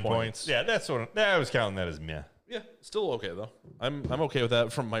 9 points. Yeah, that's what I was counting that as meh. Yeah, still okay though. I'm okay with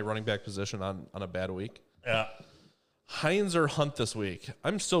that from my running back position on a bad week. Yeah. Hines or Hunt this week?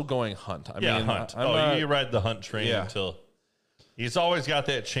 I'm still going Hunt. I mean, Hunt. I'm not- you ride the Hunt train Yeah. until He's always got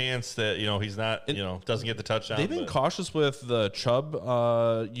that chance that, he's not, doesn't get the touchdown. They've been cautious with the Chubb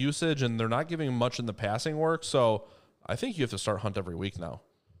usage, and they're not giving much in the passing work. So I think you have to start Hunt every week now.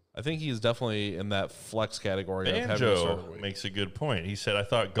 I think he's definitely in that flex category. Banjo makes a good point. He said, I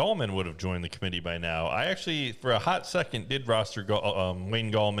thought Gallman would have joined the committee by now. I actually, for a hot second, did roster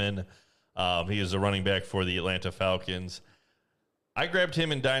Wayne Gallman. He is a running back for the Atlanta Falcons. I grabbed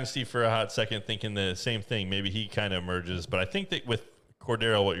him in Dynasty for a hot second, thinking the same thing. Maybe he kind of emerges. But I think that with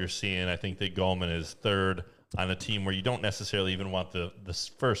Cordero, what you're seeing, I think that Gallman is third on a team where you don't necessarily even want the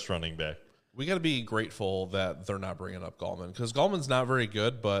first running back. We got to be grateful that they're not bringing up Gallman, because Gallman's not very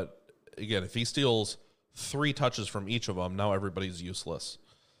good. But again, if he steals 3 touches from each of them, now everybody's useless.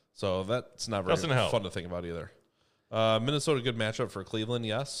 So that's not very fun to think about either. Minnesota, good matchup for Cleveland,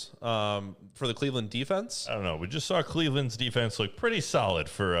 yes. For the Cleveland defense, I don't know. We just saw Cleveland's defense look pretty solid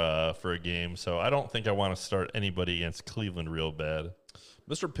for a game, so I don't think I want to start anybody against Cleveland real bad.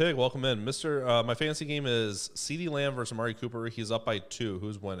 Mr. Pig, welcome in. My fantasy game is CeeDee Lamb versus Amari Cooper. He's up by 2.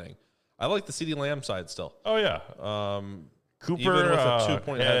 Who's winning? I like the CeeDee Lamb side still. Oh, yeah. Cooper even with a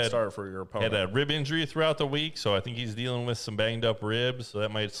 2-point head start for your opponent. Had a rib injury throughout the week, so I think he's dealing with some banged up ribs, so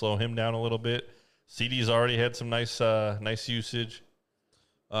that might slow him down a little bit. CD's already had some nice usage.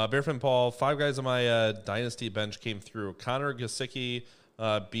 Bearfin Paul, 5 guys on my Dynasty bench came through. Connor Gesicki,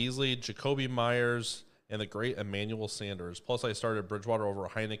 Beasley, Jacoby Myers, and the great Emmanuel Sanders. Plus, I started Bridgewater over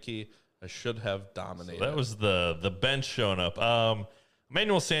Heineke. I should have dominated. So that was the bench showing up.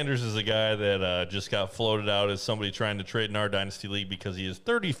 Emmanuel Sanders is a guy that just got floated out as somebody trying to trade in our Dynasty League because he is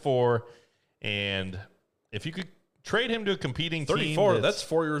 34, and if you could trade him to a competing 34, team. That's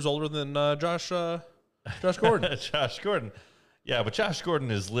 4 years older than Josh Gordon. Josh Gordon. Yeah, but Josh Gordon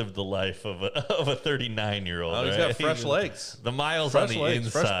has lived the life of a 39-year-old. Oh, he's got fresh legs. The miles fresh on the legs,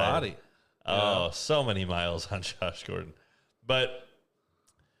 inside. Fresh body. Oh, so many miles on Josh Gordon. But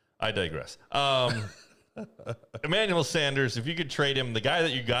I digress. Emmanuel Sanders, if you could trade him, the guy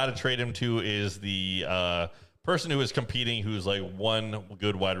that you got to trade him to is the person who is competing, who's like one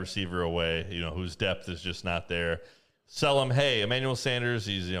good wide receiver away, whose depth is just not there. Sell him, hey, Emmanuel Sanders,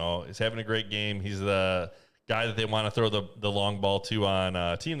 he's having a great game. He's the guy that they want to throw the long ball to on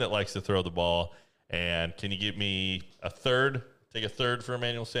a team that likes to throw the ball. And can you give me a third? Take a third for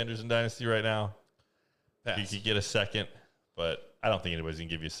Emmanuel Sanders in Dynasty right now? Pass. You could get a second, but I don't think anybody's going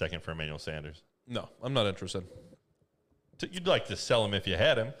to give you a second for Emmanuel Sanders. No, I'm not interested. You'd like to sell him if you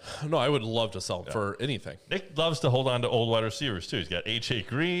had him. No, I would love to sell him for anything. Nick loves to hold on to old wide receivers, too. He's got H.A.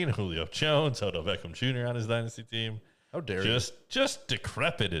 Green, Julio Jones, Odell Beckham Jr. on his Dynasty team. How dare you? Just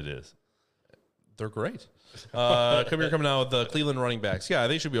decrepit it is. They're great. Coming out with the Cleveland running backs. Yeah,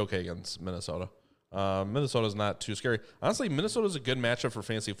 they should be okay against Minnesota. Minnesota's not too scary. Honestly, Minnesota's a good matchup for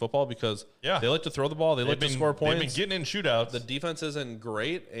fantasy football because they like to throw the ball. They like to score points. They've been getting in shootouts. The defense isn't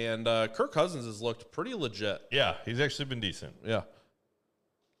great, and Kirk Cousins has looked pretty legit. Yeah, he's actually been decent. Yeah.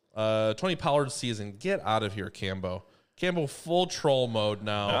 Tony Pollard season. Get out of here, Cambo. Cambo full troll mode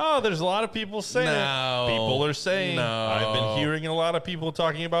now. Oh, there's a lot of people saying it. People are saying. No. I've been hearing a lot of people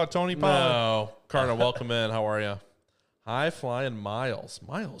talking about Tony Pollard. No. Carna, welcome in. How are you? High flying Miles.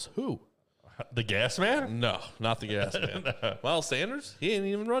 Miles, who? The gas man? No, not the gas man. Miles Sanders? He ain't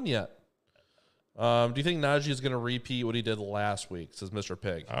even run yet. Do you think Najee is going to repeat what he did last week, says Mr.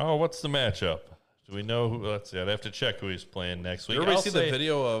 Pig? Oh, what's the matchup? Do we know who? Let's see. I'd have to check who he's playing next week. Everybody see the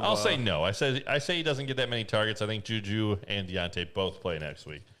video of... I'll say no. I say he doesn't get that many targets. I think Juju and Deontay both play next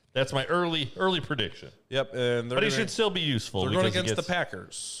week. That's my early prediction. Yep. But he should still be useful. They're going against the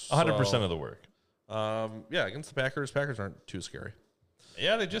Packers. 100% of the work. Yeah, against the Packers. Packers aren't too scary.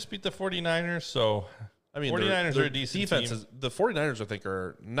 Yeah, they just beat the 49ers, so... I mean, 49ers are a decent defense. The 49ers, I think,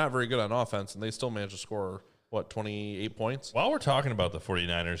 are not very good on offense, and they still managed to score, 28 points? While we're talking about the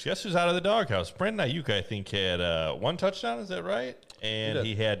 49ers, guess who's out of the doghouse? Brandon Ayuk, I think, had 1 touchdown. Is that right? And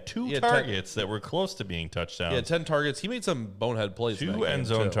he had 2 targets that were close to being touchdowns. He had 10 targets. He made some bonehead plays. 2 end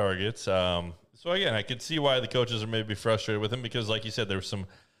zone targets. So, again, I could see why the coaches are maybe frustrated with him because, like you said, there were some...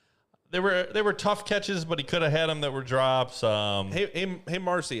 They were tough catches, but he could have had them that were drops. Hey,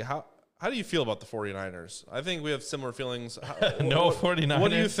 Marcy, how do you feel about the 49ers? I think we have similar feelings. 49ers.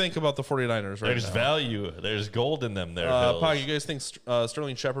 What do you think about the 49ers right There's now? value. There's gold in them there. Pog, you guys think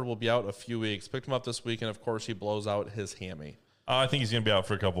Sterling Shepard will be out a few weeks? Picked him up this week, and, of course, he blows out his hammy. I think he's going to be out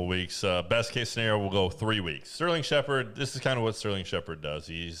for a couple of weeks. Best case scenario, we'll go 3 weeks. Sterling Shepard, this is kind of what Sterling Shepard does.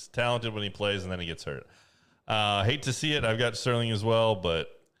 He's talented when he plays, and then he gets hurt. Hate to see it. I've got Sterling as well,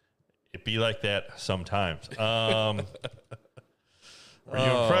 but it be like that sometimes. Were you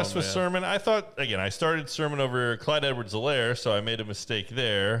impressed with Sermon? I thought, again, I started Sermon over Clyde Edwards-Helaire, so I made a mistake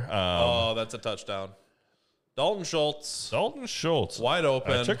there. That's a touchdown. Dalton Schultz, wide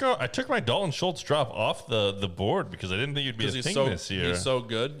open. I took my Dalton Schultz drop off the board because I didn't think he'd be a thing this year. He's so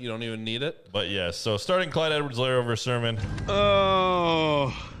good, you don't even need it. But yeah, so starting Clyde Edwards-Helaire over Sermon.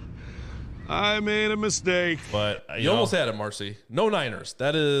 Oh, I made a mistake. But you almost had it, Marcy. No Niners.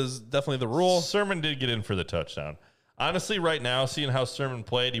 That is definitely the rule. Sermon did get in for the touchdown. Honestly, right now, seeing how Sermon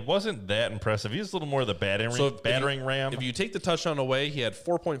played, he wasn't that impressive. He's a little more of the battering ram. If you take the touchdown away, he had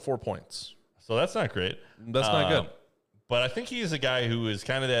 4.4 points. So that's not great. That's not good. But I think he's a guy who is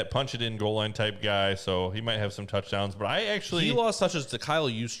kind of that punch it in goal line type guy, so he might have some touchdowns. But he lost touches to Kyle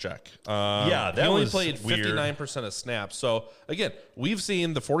Juszczyk. That he only was played weird. 59% of snaps. So again, we've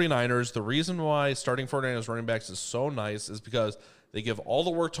seen the 49ers. The reason why starting 49ers running backs is so nice is because they give all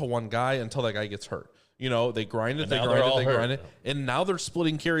the work to one guy until that guy gets hurt. You know, they grind it, and now they're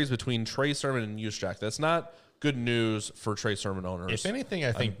splitting carries between Trey Sermon and Juszczyk. That's not good news for Trey Sermon owners. If anything,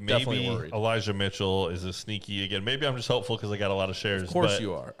 I think maybe Elijah Mitchell is a sneaky again. Maybe I'm just hopeful because I got a lot of shares. Of course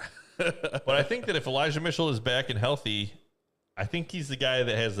you are. But I think that if Elijah Mitchell is back and healthy, I think he's the guy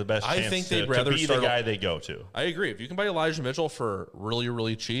that has the best chance to be the guy they go to. I agree. If you can buy Elijah Mitchell for really,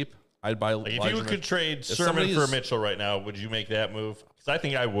 really cheap, I'd buy Elijah Mitchell. If you could trade Sermon for Mitchell right now, would you make that move? Because I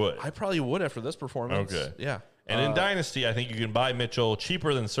think I would. I probably would after this performance. Okay. Yeah. And in Dynasty, I think you can buy Mitchell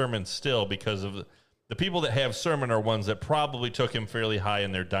cheaper than Sermon still because of the people that have Sermon are ones that probably took him fairly high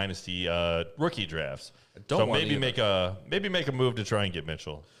in their Dynasty rookie drafts. Maybe make a move to try and get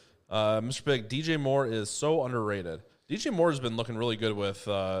Mitchell. Mr. Big, DJ Moore is so underrated. DJ Moore has been looking really good with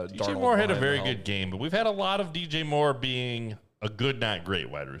DJ Moore had a very good game, but we've had a lot of DJ Moore being a good, not great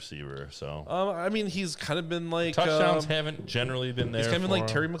wide receiver. So I mean, he's kind of been like touchdowns haven't generally been there. He's kind of been like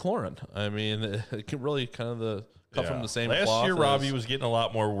Terry McLaurin. I mean, it can really kind of cut from the same cloth. Last year, Robbie was getting a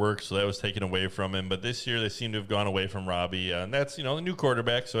lot more work, so that was taken away from him. But this year, they seem to have gone away from Robbie, and that's the new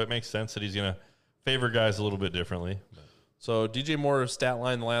quarterback, so it makes sense that he's going to favor guys a little bit differently. So DJ Moore's stat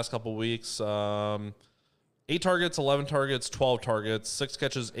line the last couple of weeks: 8 targets, 11 targets, 12 targets, 6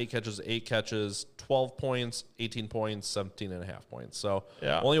 catches, 8 catches, 8 catches, 12 points, 18 points, 17.5 points. So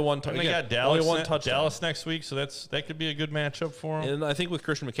only one touchdown. They got Dallas next week, so that could be a good matchup for him. And I think with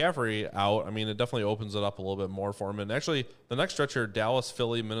Christian McCaffrey out, I mean, it definitely opens it up a little bit more for him. And actually, the next stretch here: Dallas,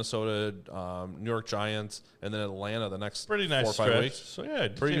 Philly, Minnesota, New York Giants, and then Atlanta. The next pretty nice 4 or 5 weeks. So yeah,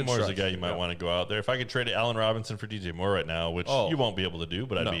 DJ Moore's a guy you might want to go out there. If I could trade Allen Robinson for DJ Moore right now, which you won't be able to do,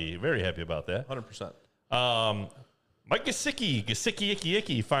 but I'd be very happy about that. 100%. Mike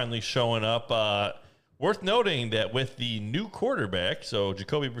Gesicki finally showing up. Worth noting that with the new quarterback, so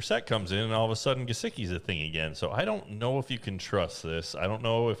Jacoby Brissett comes in, and all of a sudden Gesicki's a thing again. So I don't know if you can trust this. I don't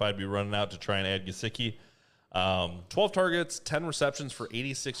know if I'd be running out to try and add Gesicki. 12 targets, 10 receptions for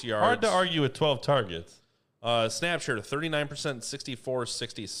 86 yards. Hard to argue with 12 targets. Snap share to 39%,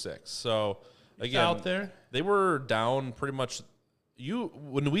 64-66. So again, out there, they were down pretty much.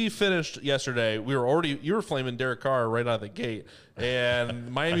 When we finished yesterday, you were flaming Derek Carr right out of the gate,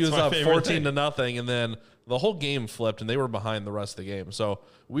 and Miami was up 14-0, and then the whole game flipped, and they were behind the rest of the game. So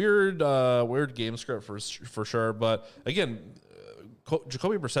weird game script for sure. But again,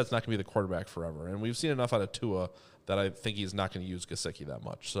 Jacoby Brissett's not going to be the quarterback forever, and we've seen enough out of Tua that I think he's not going to use Gesicki that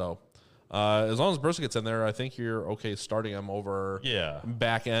much. So as long as Brissett gets in there, I think you're okay starting him over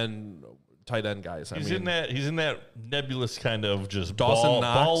back end tight end guys. He's in that nebulous kind of just Dawson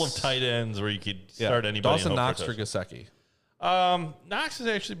ball of tight ends where you could start anybody. Dawson Knox for Gesicki. Knox has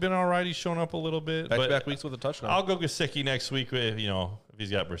actually been all right. He's shown up a little bit. Back-to-back weeks with a touchdown. I'll go Gesicki next week if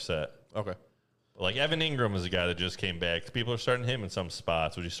he's got Brissett. Okay. Like Evan Ingram is a guy that just came back. People are starting him in some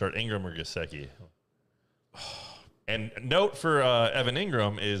spots. Would you start Ingram or Gesicki? And note for Evan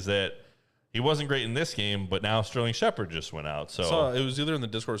Ingram is that he wasn't great in this game, but now Sterling Shepard just went out. So it was either in the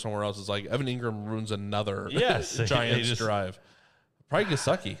Discord or somewhere else. It's like Evan Ingram ruins another Giants drive. Probably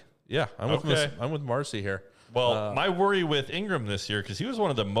Gesicki. Yeah, I'm with Marcy here. Well, my worry with Ingram this year, because he was one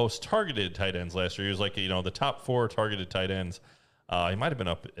of the most targeted tight ends last year. He was like the top 4 targeted tight ends. He might have been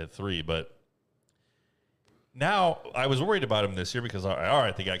up at 3, but now I was worried about him this year because all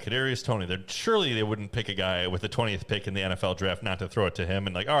right, they got Kadarius Toney. Surely they wouldn't pick a guy with the 20th pick in the NFL draft not to throw it to him.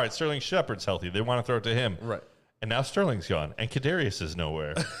 And all right, Sterling Shepard's healthy. They want to throw it to him. Right. And now Sterling's gone, and Kadarius is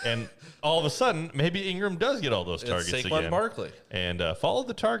nowhere. And all of a sudden, maybe Ingram does get all those targets Saquon again. Barkley. And follow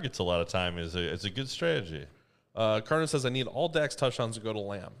the targets a lot of time is a good strategy. Carter says, I need all Dak's touchdowns to go to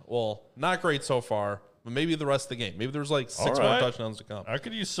Lamb. Well, not great so far, but maybe the rest of the game. Maybe there's like 6 more touchdowns to come. I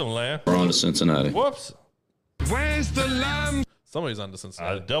could use some Lamb. We're on to Cincinnati. Whoops. Where's the lamb? Somebody's on to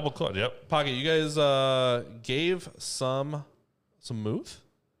Cincinnati. Double clutch, yep. Pocket, you guys gave some move?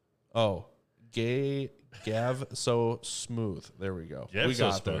 Oh, Gav so smooth. There we go. Yeah, we so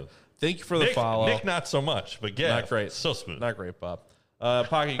got smooth. there. Thank you for the follow. Nick, not so much, but yeah, Not great. So smooth. Not great, Bob.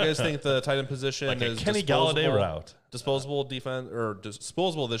 Pocket, you guys think the tight end position Like a is Kenny Galladay route. disposable defense or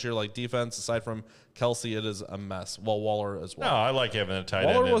disposable this year? Like defense, aside from Kelsey, it is a mess. Well, Waller as well. No, I like having a tight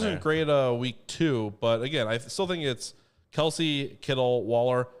end. Waller in wasn't there. great week 2, but again, I still think it's Kelsey, Kittle,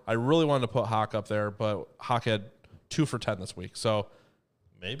 Waller. I really wanted to put Hawk up there, but Hawk had 2 for 10 this week, so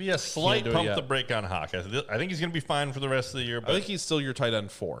Maybe a slight do it pump yet. the brake on Hawk. I think he's going to be fine for the rest of the year. But I think he's still your tight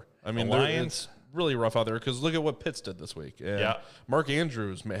end 4. I mean, The they're- Lions- it's really rough out there because look at what Pitts did this week. And Yeah. Mark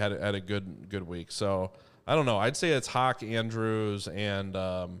Andrews had a good week. So I don't know. I'd say it's Hawk, Andrews, and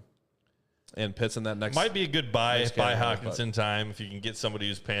Pitts in that next. might be a good buy next by category, Hawkinson time if you can get somebody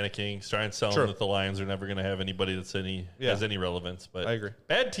who's panicking. Try and sell Sure. them that the Lions are never going to have anybody that's has any relevance. But I agree.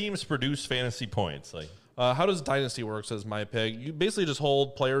 Bad teams produce fantasy points. Like How does Dynasty work, says my pig? You basically just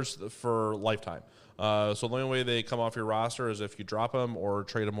hold players for lifetime. So the only way they come off your roster is if you drop them or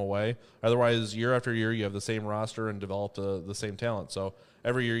trade them away. Otherwise, year after year, you have the same roster and develop the same talent. So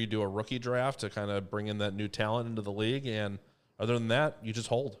every year you do a rookie draft to kind of bring in that new talent into the league. And other than that, you just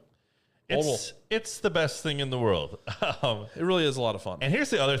hold. it's the best thing in the world. It really is a lot of fun. And here's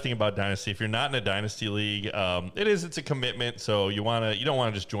the other thing about Dynasty. If you're not in a Dynasty league, it's a commitment. So you don't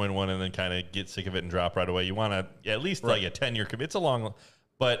want to just join one and then kind of get sick of it and drop right away. You want to at least like a 10-year commit. It's a long,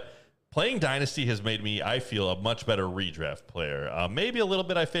 but playing Dynasty has made me, I feel, a much better redraft player. Maybe a little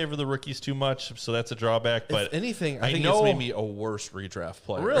bit I favor the rookies too much, so that's a drawback. But if anything, I think it's made me a worse redraft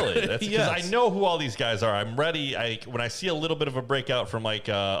player. Really? That's because Yes. I know who all these guys are. I'm ready. When I see a little bit of a breakout from like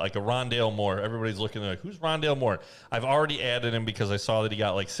a Rondale Moore, everybody's looking like, who's Rondale Moore? I've already added him because I saw that he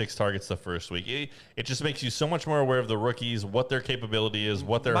got like 6 targets the first week. It just makes you so much more aware of the rookies, what their capability is,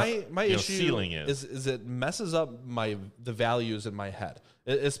 what their my issue ceiling is. is it messes up the values in my head,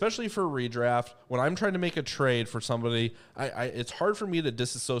 especially for redraft. When I'm trying to make a trade for somebody, it's hard for me to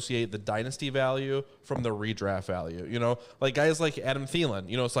disassociate the dynasty value from the redraft value. You know, like guys like Adam Thielen.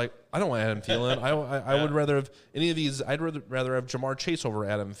 You know, it's like I don't want Adam Thielen. I would rather have any of these. I'd rather have Jamar Chase over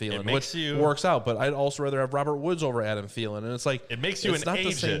Adam Thielen, makes which you- works out. But I'd also rather have Robert Woods over Adam Thielen, and it's like It makes you it's an not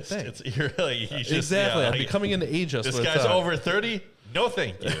the same ageist. thing. You're like, you just, Exactly, yeah, I'm like, becoming an ageist. This with guy's time. over 30. No,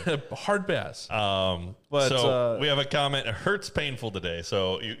 thank you. Hard pass. But so, we have a comment. It hurts painful today.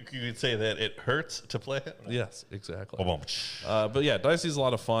 So you could say that it hurts to play it. Yes, exactly. Boom, boom. But yeah, Dynasty is a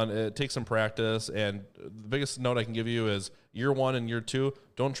lot of fun. It takes some practice, and the biggest note I can give you is year 1 and year 2,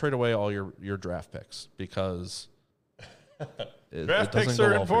 don't trade away all your draft picks because Draft picks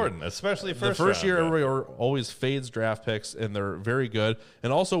are important, especially The first year, everybody always fades draft picks, and they're very good.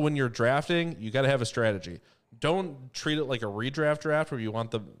 And also, when you're drafting, you got to have a strategy. Don't treat it like a redraft draft where you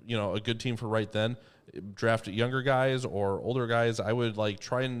want a good team for right then. Draft younger guys or older guys. I would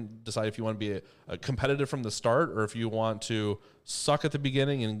try and decide if you want to be a competitive from the start or if you want to suck at the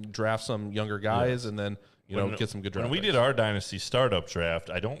beginning and draft some younger guys and then get some good draft. When we picks. did our dynasty startup draft,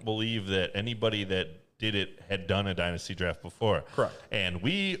 I don't believe that anybody that did it had done a dynasty draft before. Correct. And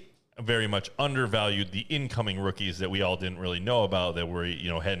we very much undervalued the incoming rookies that we all didn't really know about that were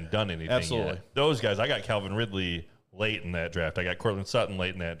hadn't done anything Absolutely. yet. Those guys, I got Calvin Ridley late in that draft. I got Cortland Sutton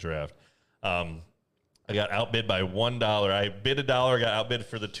late in that draft. I got outbid by $1. I bid $1, got outbid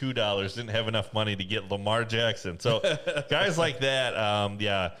for the $2. Didn't have enough money to get Lamar Jackson. So guys like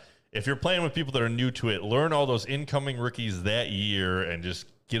that, if you're playing with people that are new to it, learn all those incoming rookies that year and just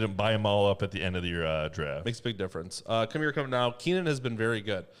buy them all up at the end of your draft. Makes a big difference. Come now. Keenan has been very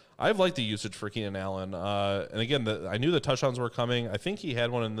good. I've liked the usage for Keenan Allen. And again, I knew the touchdowns were coming. I think he had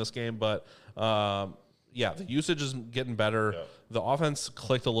one in this game, but the usage is getting better. Yeah. The offense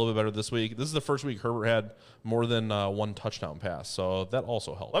clicked a little bit better this week. This is the first week Herbert had more than one touchdown pass, so that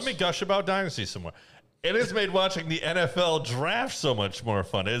also helps. Let me gush about Dynasty some more. It has made watching the NFL draft so much more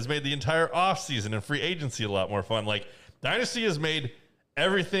fun. It has made the entire offseason and free agency a lot more fun. Like, Dynasty has made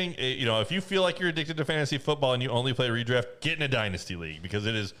everything, if you feel like you're addicted to fantasy football and you only play redraft, get in a Dynasty league because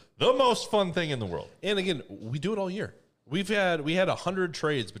it is the most fun thing in the world. And again, we do it all year. We had 100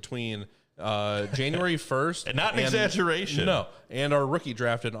 trades between January 1st And not an exaggeration. No, and our rookie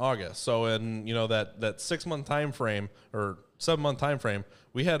draft in August. So in that 6-month time frame or 7-month time frame,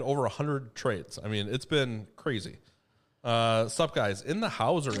 we had over 100 trades. I mean, it's been crazy. Sup guys, in the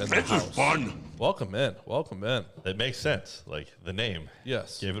house or in the house? Fun. Welcome in. That makes sense. Like the name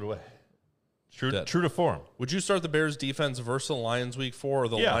Yes. gave it away. True Dead. to form. Would you start the Bears defense versus the Lions week 4 or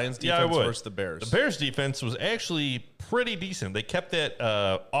the Lions I defense would. versus the Bears? The Bears defense was actually pretty decent. They kept that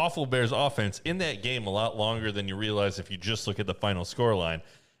awful Bears offense in that game a lot longer than you realize if you just look at the final score line.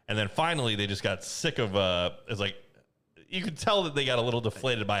 And then finally, they just got sick of it's like you could tell that they got a little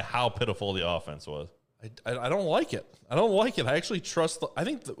deflated by how pitiful the offense was. I don't like it. I don't like it. I actually trust. I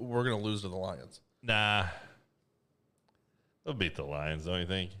think that we're going to lose to the Lions. Nah. They'll beat the Lions, don't you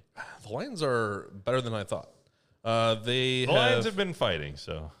think? The Lions are better than I thought. The Lions have been fighting,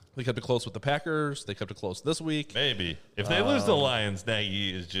 so they kept it close with the Packers. They kept it close this week. maybe. If they lose the Lions,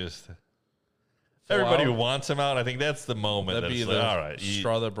 Nagy is just everybody out. wants him out. I think that's the moment. That'd That's be like, the all right,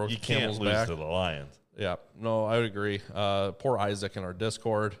 straw that broke you the can't camel's lose back. to the Lions. Yeah, no, I would agree. Poor Isaac in our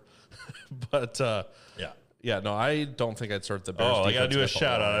Discord, but yeah, no, I don't think I'd start the Bears. Oh, I got to defense do a against the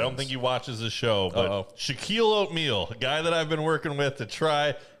shout out. I don't Lions. think he watches the show, but Uh-oh. Shaquille O'Neal, a guy that I've been working with to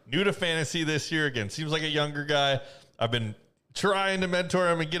try, new to fantasy this year again. Seems like a younger guy. I've been trying to mentor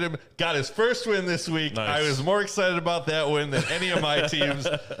him and get him. Got his first win this week. Nice. I was more excited about that win than any of my teams.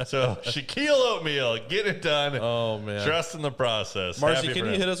 So Shaquille O'Neal, get it done. Oh man, Trust in the process. Marcy, Happy can for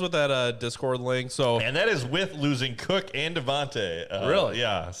you him. hit us with that Discord link? So And that is with losing Cook and Devontae. Really?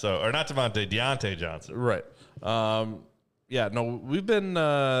 Yeah. So, or not Devontae, Deontay Johnson. right, yeah, no, we've been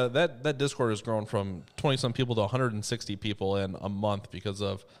that Discord has grown from 20-some people to 160 people in a month because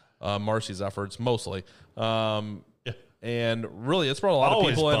of Marcy's efforts, mostly. And really, it's brought a lot Always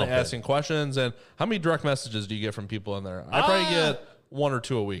of people in bumping. asking questions. And how many direct messages do you get from people in there? I probably get 1 or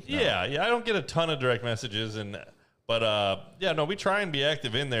 2 a week now. Yeah, I don't get a ton of direct messages, but we try and be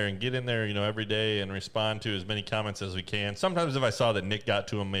active in there and get in there, every day and respond to as many comments as we can. Sometimes if I saw that Nick got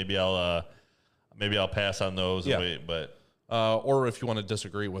to them, maybe I'll pass on those. Yeah. And wait, but Or if you want to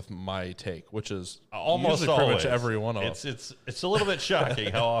disagree with my take, which is almost usually pretty always much every one of them. It's a little bit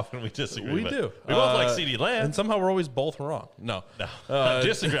shocking how often we disagree. We but do. We both like CeeDee Lamb. And somehow we're always both wrong. No. I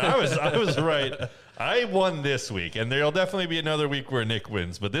disagree. I was right. I won this week, and there'll definitely be another week where Nick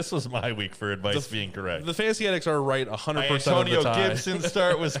wins. But this was my week for advice being correct. The Fantasy Addicts are right 100% My of Antonio the time. Gibson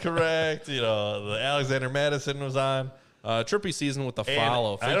start was correct. The Alexander Madison was on. Trippy season with the And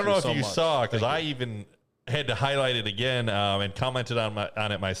follow. I don't know if so you much. saw, because Thank I you. even had to highlight it again and commented on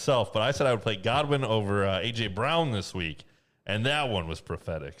it myself. But I said I would play Godwin over AJ Brown this week, and that one was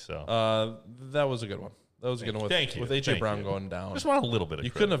prophetic. So That was a good one. That was a good one with, Thank you. with AJ Thank Brown you. going down. just want a little bit of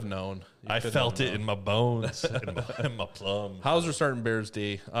You credit. couldn't have known. I felt it in my bones, in my plums. How's our starting Bears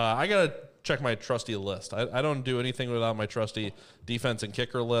D? I got to check my trusty list. I don't do anything without my trusty defense and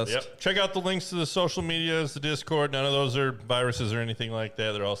kicker list. Yep. Check out the links to the social medias, the Discord. None of those are viruses or anything like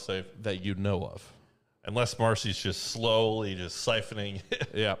that. They're all safe. That you know of. Unless Marcy's just slowly just siphoning.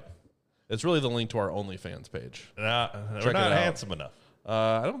 Yeah. It's really the link to our OnlyFans page. We're Check not it out. handsome enough.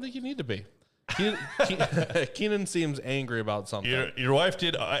 I don't think you need to be. Keenan seems angry about something. Your wife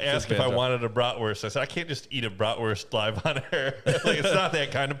did ask if I banjo. wanted a bratwurst. I said, I can't just eat a bratwurst live on air. Like, it's not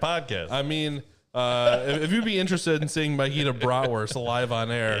that kind of podcast. I mean, if you'd be interested in seeing Mike eat a bratwurst live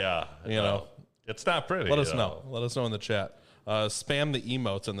on air, Yeah. you know, It's not pretty. let us you know. Let us know in the chat. Spam the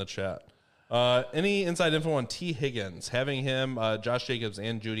emotes in the chat. Any inside info on T. Higgins? Having him, Josh Jacobs,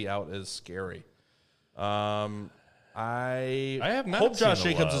 and Judy out is scary. I have not hope Josh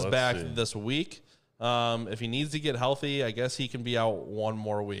seen a Jacobs lot. is Let's back see. this week. If he needs to get healthy, I guess he can be out one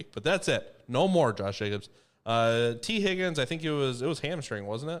more week. But that's it. No more Josh Jacobs. T. Higgins, I think it was hamstring,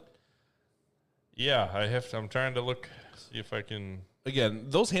 wasn't it? Yeah, I'm trying to look, see if I can. Again,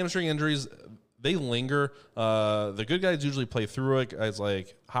 those hamstring injuries, they linger. The good guys usually play through it. Guys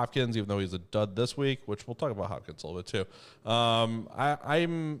like Hopkins, even though he's a dud this week, which we'll talk about Hopkins a little bit too.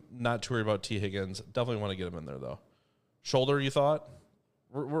 I'm not too worried about T. Higgins. Definitely want to get him in there though. Shoulder, you thought?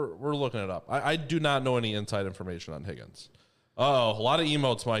 We're looking it up. I do not know any inside information on Higgins. Oh, a lot of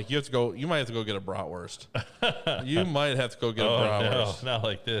emotes, Mike. You might have to go get a bratwurst. You might have to go get a No, bratwurst. not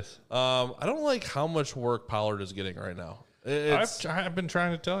like this. I don't like how much work Pollard is getting right now. I've been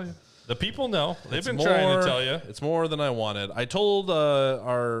trying to tell you. The people know. They've It's been trying to tell you. It's more than I wanted. I told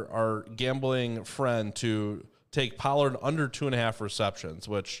our gambling friend to take Pollard under 2.5 receptions,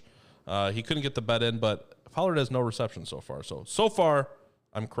 which he couldn't get the bet in, but Pollard has no receptions so far. So far,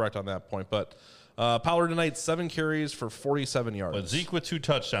 I'm correct on that point. But Pollard tonight, 7 carries for 47 yards. But Zeke with 2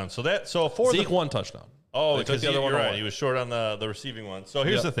 touchdowns. So for Zeke the 1 touchdown. Oh, They took because the other one you're right. away. He was short on the receiving one. So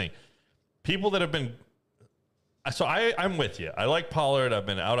here's Yep. the thing. People that have been – so I'm with you. I like Pollard. I've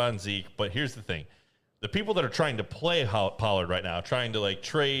been out on Zeke. But here's the thing. The people that are trying to play Pollard right now, trying to like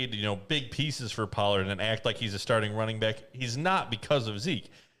trade, big pieces for Pollard and act like he's a starting running back, he's not because of Zeke.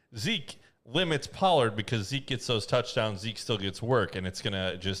 Zeke limits Pollard because Zeke gets those touchdowns. Zeke still gets work, and it's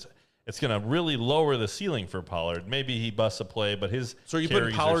gonna really lower the ceiling for Pollard. Maybe he busts a play, but his So you put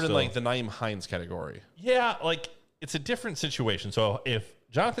carries are Pollard in still- like the Naeem Hines category. Yeah, like it's a different situation. So if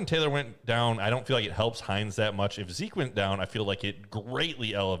Jonathan Taylor went down, I don't feel like it helps Hines that much. If Zeke went down, I feel like it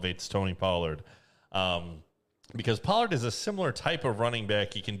greatly elevates Tony Pollard. because Pollard is a similar type of running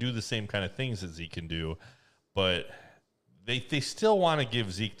back. He can do the same kind of things as Zeke can do, but they still want to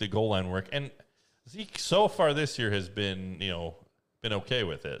give Zeke the goal line work. And Zeke so far this year has been, been okay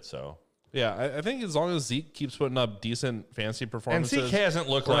with it. So Yeah, I think as long as Zeke keeps putting up decent fantasy and performances. Zeke hasn't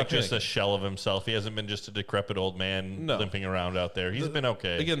looked we're like not just a panicking. shell of himself. He hasn't been just a decrepit old man limping around out there. He's been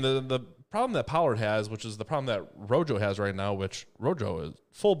okay. Again, the problem that Pollard has, which is the problem that Rojo has right now, which Rojo is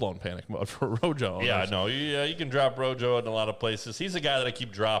full-blown panic mode for Rojo. Yeah, no, you can drop Rojo in a lot of places. He's a guy that I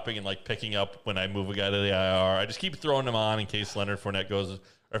keep dropping and picking up when I move a guy to the IR. I just keep throwing him on in case Leonard Fournette goes, or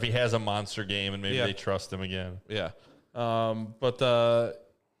if he has a monster game and maybe they trust him again. Yeah.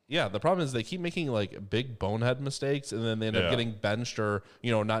 The problem is they keep making big bonehead mistakes and then they end up getting benched or,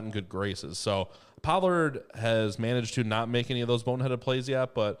 not in good graces. So Pollard has managed to not make any of those boneheaded plays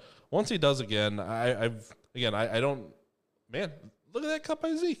yet, but once he does again, I don't, man, look at that cut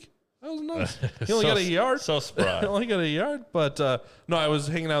by Zeke. That was nice. He only got a yard. So spry. He only got a yard, but no, I was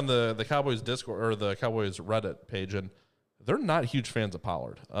hanging out on the Cowboys Discord or the Cowboys Reddit page, and they're not huge fans of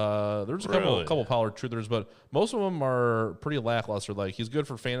Pollard. There's a couple Pollard truthers, but most of them are pretty lackluster. Like, he's good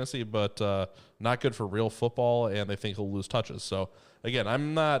for fantasy, but not good for real football, and they think he'll lose touches. So again,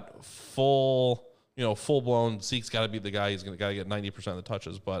 I'm not full blown. Zeke's got to be the guy. He's got to get 90% of the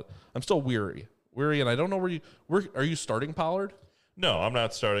touches, but I'm still weary, and I don't know where are you starting Pollard? No, I'm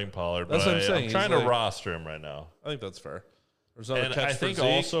not starting Pollard. That's but what I'm saying. I'm trying He's to roster him right now. I think that's fair. There's another And catch I for think Zeke.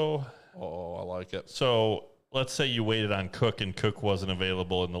 also, I like it. so let's say you waited on Cook and Cook wasn't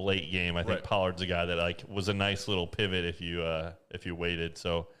available in the late game. I think Right. Pollard's a guy that was a nice little pivot if you waited.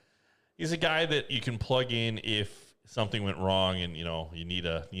 So he's a guy that you can plug in if something went wrong and you need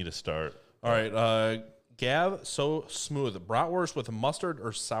a start. All right, Gav, so smooth. Bratwurst with mustard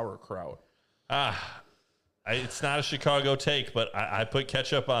or sauerkraut? It's not a Chicago take, but I put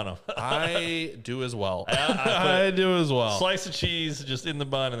ketchup on him. I do as well. I do as well. Slice of cheese just in the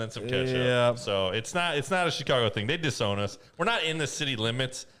bun and then some ketchup. Yeah. So it's not a Chicago thing. They disown us. We're not in the city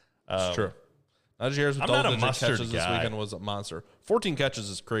limits. It's true. Najee Harris with I'm not a double-digit mustard catches this guy. weekend was a monster. 14 catches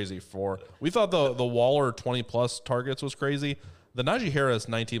is crazy. We thought the Waller 20-plus targets was crazy. The Najee Harris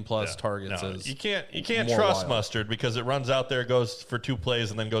 19-plus targets is you can't more trust wild. mustard because it runs out there, goes for 2 plays,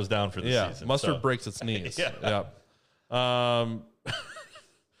 and then goes down for the season. Mustard So, breaks its knees. Yeah.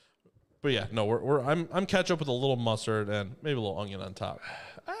 But yeah, no, I'm ketchup with a little mustard and maybe a little onion on top.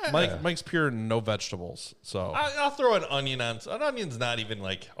 Mike's pure no vegetables, so I'll throw an onion on. An onion's not even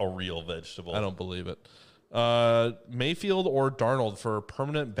a real vegetable. I don't believe it. Mayfield or Darnold for a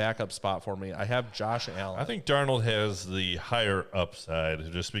permanent backup spot for me. I have Josh Allen. I think Darnold has the higher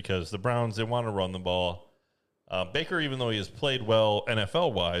upside just because the Browns, they want to run the ball. Baker, even though he has played well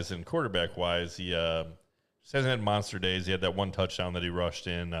NFL-wise and quarterback-wise, he just hasn't had monster days. He had that one touchdown that he rushed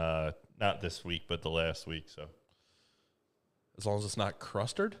in, not this week, but the last week. So As long as it's not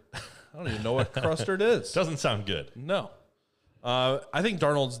crustard. I don't even know what crustard is. doesn't sound good. No. I think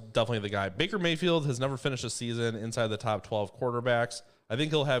Darnold's definitely the guy. Baker Mayfield has never finished a season inside the top 12 quarterbacks. I think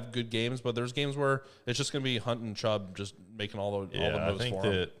he'll have good games, but there's games where it's just going to be Hunt and Chubb just making all the I moves think for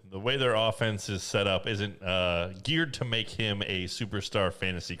him. that the way their offense is set up isn't geared to make him a superstar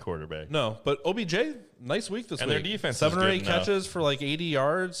fantasy quarterback. No, but OBJ, nice week this And week. their defense is 7 or good 8 enough. catches for 80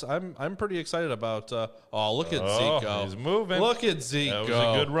 yards. I'm pretty excited about. Look at Oh, Zeke go. he's moving. Look at Zeke That was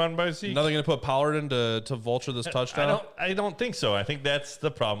go. a good run by Zeke. Now they're going to put Pollard in to vulture this touchdown. I don't think so. I think that's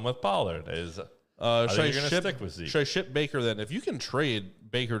the problem with Pollard is Should I think you're gonna ship, stick with Zeke. Should I ship Baker then? If you can trade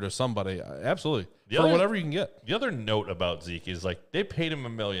Baker to somebody, absolutely. The For other- whatever you can get. the other note about Zeke is they paid him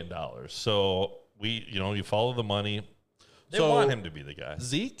 $1 million. So you follow the money. They So- want him to be the guy.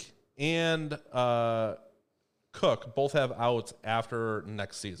 Zeke and Cook both have outs after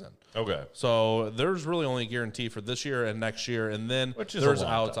next season. Okay. So there's really only a guarantee for this year and next year, and then Which is a there's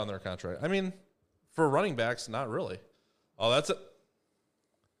long outs time. on their contract. I mean, for running backs, not really. Oh, that's it.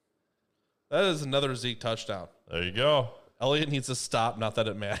 That is another Zeke touchdown. There you go. Elliott needs to stop. Not that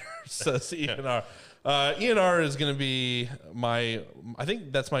it matters, says ENR. ENR is going to be I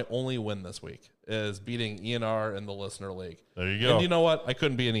think that's my only win this week, is beating ENR in the listener league. There you go. And you know what? I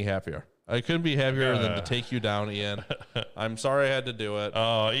couldn't be any happier. I couldn't be happier than to take you down, Ian. I'm sorry I had to do it.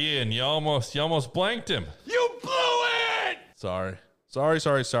 Oh, Ian, you almost blanked him. You blew it! Sorry.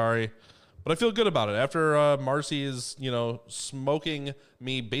 But I feel good about it. After Marcy is, smoking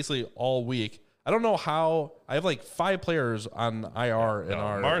me basically all week. I don't know how. I have 5 players on IR in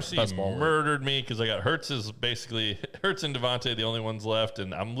our Marcy best ball league. murdered me because I got Hurts and Devontae, the only ones left,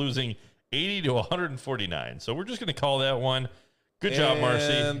 and I'm losing 80 to 149. So we're just going to call that one. Good job,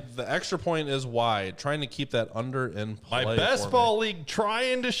 Marcy. And the extra point is wide, trying to keep that under in play. My best ball league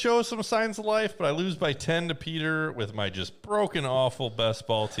trying to show some signs of life, but I lose by 10 to Peter with my just broken, awful best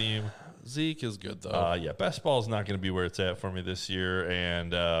ball team. Zeke is good, though. Yeah, best ball is not going to be where it's at for me this year.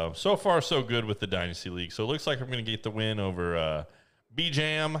 And so far, so good with the Dynasty League. So it looks like I'm going to get the win over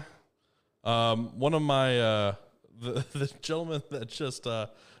B-Jam. One of my, the gentleman that just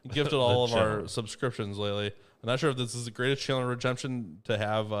gifted all of our subscriptions lately. I'm not sure if this is the greatest channel redemption to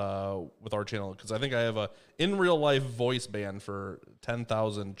have with our channel, because I think I have a in real life voice ban for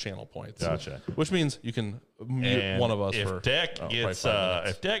 10,000 channel points. Gotcha. Which means you can mute one of us if for Dak gets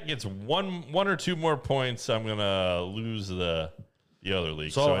if Dak gets one or two more points, I'm gonna lose the other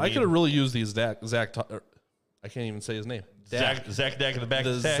league. So I could have really used these Zach. I can't even say his name. Zach Dak in the back.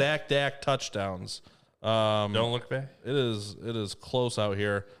 The of the Zach Dak touchdowns. Don't look back. It is close out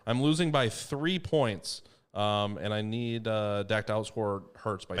here. I'm losing by 3 points. And I need Dak to outscore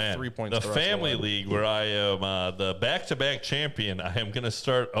Hurts by 3 points. The family league where I am the back-to-back champion, I am going to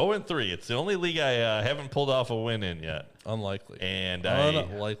start 0-3. It's the only league I haven't pulled off a win in yet. Unlikely. And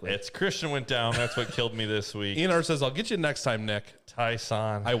unlikely. It's Christian went down. That's what killed me this week. Ian R says, I'll get you next time, Nick.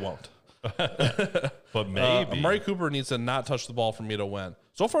 Tyson. I won't. But maybe. Amari Cooper needs to not touch the ball for me to win.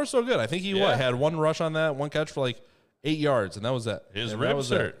 So far, so good. I think he had one rush on that, one catch for like 8 yards, and that was it. His ribs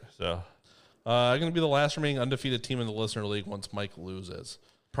hurt. So. I'm going to be the last remaining undefeated team in the listener league once Mike loses.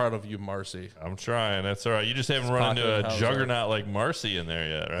 Proud of you, Marcy. I'm trying. That's all right. You just haven't run into a juggernaut like Marcy in there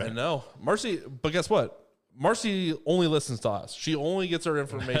yet, right? I know. Marcy, but guess what? Marcy only listens to us. She only gets her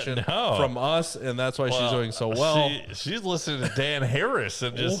information from us, and that's why she's doing so well. She's listening to Dan Harris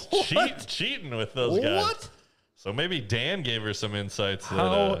and just cheating with those guys. What? So maybe Dan gave her some insights.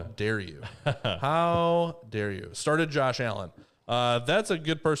 How dare you? How dare you? Started Josh Allen. That's a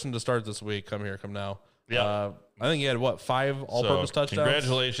good person to start this week. Come here, come now. Yeah. I think he had, 5 all-purpose touchdowns?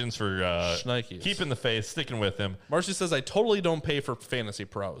 Congratulations for keeping the faith, sticking with him. Marcy says, I totally don't pay for Fantasy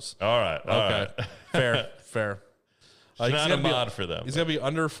Pros. All right. Okay. Fair. He's not a mod for them. He's going to be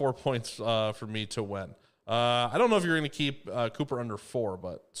under 4 points for me to win. I don't know if you're going to keep Cooper under 4,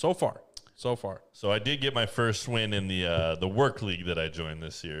 but so far. So I did get my first win in the work league that I joined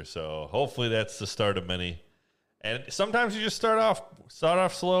this year. So hopefully that's the start of many. And sometimes you just start off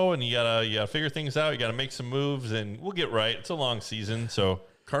slow, and you gotta figure things out. You gotta make some moves, and we'll get right. It's a long season, so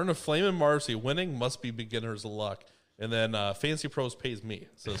Karna Flame and Marcy winning must be beginner's luck. And then Fancy Pros pays me,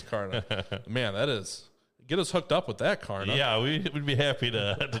 says Karna. Man, that is get us hooked up with that, Karna. Yeah, we'd be happy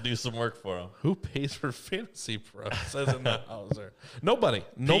to do some work for them. Who pays for Fantasy Pros? Says in the Hauser. Nobody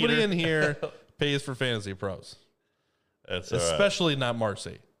in here pays for Fantasy Pros. That's especially not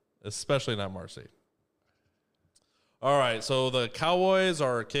Marcy. All right, so the Cowboys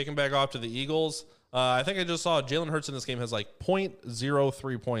are kicking back off to the Eagles. I think I just saw Jalen Hurts in this game has like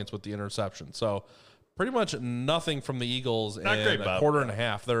 0.03 points with the interception. So pretty much nothing from the Eagles in a quarter and a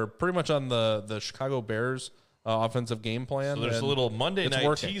half. They're pretty much on the Chicago Bears offensive game plan. So there's a little Monday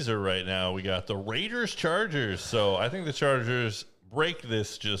night teaser right now. We got the Raiders-Chargers. So I think the Chargers break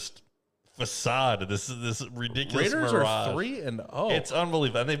this just facade. This ridiculous Raiders mirage. Are 3-0. It's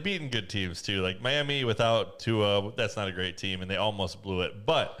unbelievable. And they've beaten good teams too. Like Miami without Tua, that's not a great team, and they almost blew it.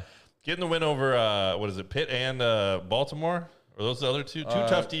 But getting the win over Pitt and Baltimore? Or those the other two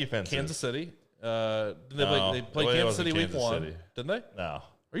tough defenses? Kansas City. Did they play Kansas City week 1? Didn't they? No.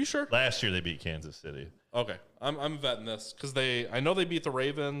 Are you sure? Last year they beat Kansas City. Okay. I'm vetting this because I know they beat the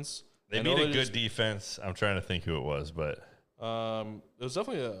Ravens. They beat a good defense. I'm trying to think who it was, but it was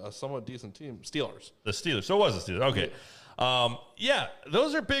definitely a somewhat decent team. Steelers. The Steelers. So it was the Steelers. Okay. Yeah,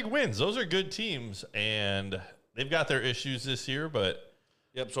 those are big wins. Those are good teams, and they've got their issues this year, but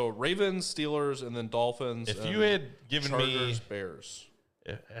yep. So Ravens, Steelers, and then Dolphins. If you had given Chargers, Bears.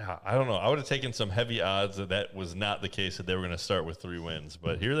 Yeah, I don't know. I would have taken some heavy odds that was not the case, that they were going to start with 3 wins.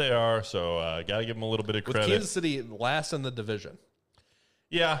 But here they are, so got to give them a little bit of credit. With Kansas City last in the division.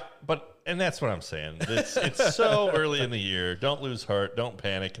 Yeah, and that's what I'm saying. It's so early in the year. Don't lose heart. Don't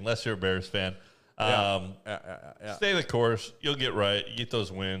panic unless you're a Bears fan. Stay the course. You'll get right. You get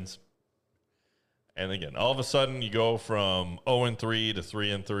those wins. And again, all of a sudden you go from 0-3 to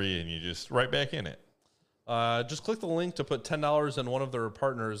 3-3, and you're just right back in it. Just click the link to put $10 in one of their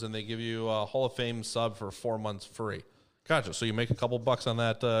partners, and they give you a Hall of Fame sub for 4 months free. Gotcha. So you make a couple bucks on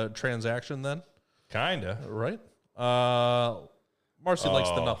that transaction then? Kinda. Right? Marcy likes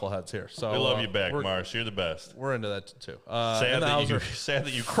the knuckleheads here. So we love you back, Marcy. You're the best. We're into that too. Sad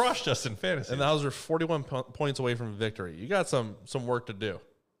that you crushed us in fantasy. And the Hauser 41 points away from victory. You got some work to do.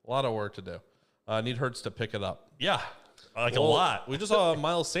 A lot of work to do. Need Hurts to pick it up. Yeah. Like a lot. We just saw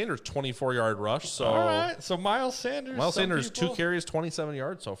Miles Sanders 24-yard rush. So All right. So Miles Sanders. Miles some Sanders people- 2 carries, 27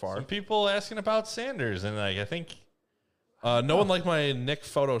 yards so far. Some people asking about Sanders, and like I think No one liked my Nick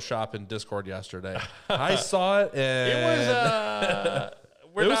Photoshop in Discord yesterday. I saw it, and it was.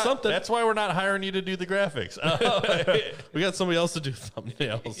 It was something. That's why we're not hiring you to do the graphics. we got somebody else to do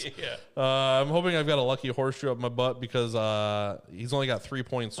thumbnails. Yeah. I'm hoping I've got a lucky horseshoe up my butt because he's only got 3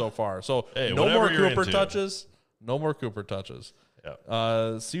 points so far. So Hey, no whatever more you're Cooper into. touches. No more Cooper touches. Yeah.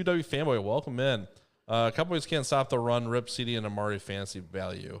 CUW fanboy, welcome in. Cowboys can't stop the run. Rip CD and Amari fantasy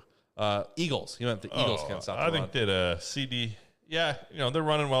value. Eagles. He meant the Eagles can't stop the I run. think that CD. Yeah, they're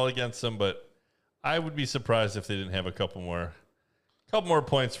running well against them, but I would be surprised if they didn't have a couple more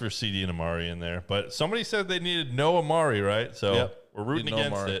points for CD and Amari in there. But somebody said they needed no Amari, right? So Yep. we're rooting Need no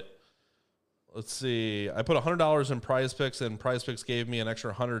against Amari. it. Let's see. I put $100 in Prize Picks, and Prize Picks gave me an extra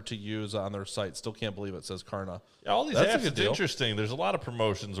 100 to use on their site. Still can't believe it, says Karna. Yeah, all these That's a apps, good it's deal. interesting. There's a lot of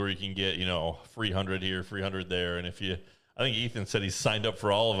promotions where you can get, free 100 here, free 100 there. And I think Ethan said he's signed up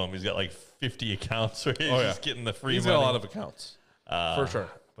for all of them. He's got like 50 accounts where he's just getting the free He's money. got a lot of accounts, for sure.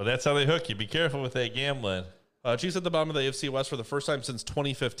 But that's how they hook you. Be careful with that gambling. Chiefs at the bottom of the AFC West for the first time since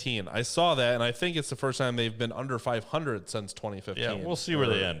 2015. I saw that, and I think it's the first time they've been under 500 since 2015. Yeah, we'll see where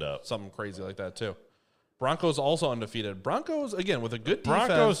or they end up. Something crazy like that, too. Broncos also undefeated. Broncos, again, with a good defense.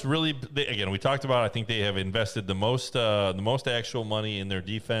 Broncos really, we talked about, I think they have invested the most actual money in their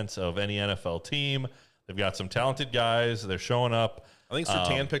defense of any NFL team. They've got some talented guys. They're showing up. I think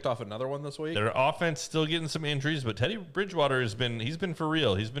Surtain picked off another one this week. Their offense still getting some injuries, but Teddy Bridgewater he's been for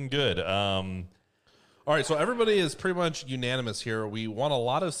real. He's been good. All right, so everybody is pretty much unanimous here. We want a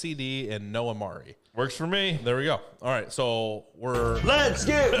lot of CD and no Amari. Works for me. There we go. All right, so Let's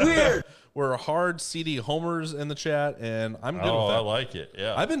get weird. we're hard CD homers in the chat, and I'm good Oh, with that. I like it.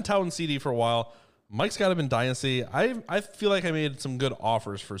 Yeah. I've been touting CD for a while. Mike's got him in Dynasty. I feel like I made some good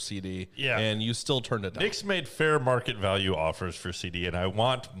offers for CD, and you still turned it down. Nick's made fair market value offers for CD, and I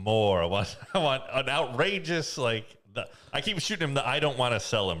want more. I want an outrageous, I keep shooting him the I don't want to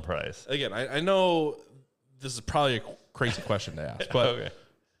sell him price. Again, I know this is probably a crazy question to ask, but Okay.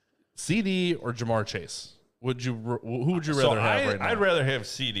 CD or Jamar Chase? Who would you rather have right now? I'd rather have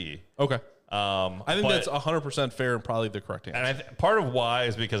CD. Okay. I think but- that's 100% fair and probably the correct answer. And part of why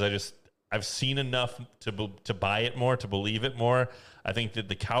is because I've seen enough to buy it more, to believe it more. I think that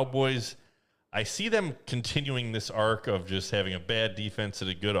the Cowboys, I see them continuing this arc of just having a bad defense and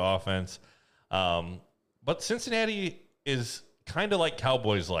a good offense. But Cincinnati is kind of like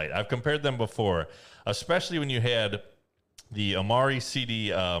Cowboys light. I've compared them before, especially when you had the Amari, CD,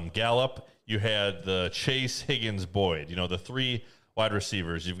 Gallup. You had the Chase, Higgins, Boyd. The 3 wide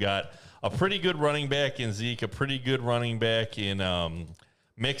receivers. You've got a pretty good running back in Zeke, a pretty good running back in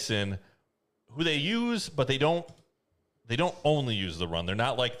Mixon, who they use, but they don't only use the run. They're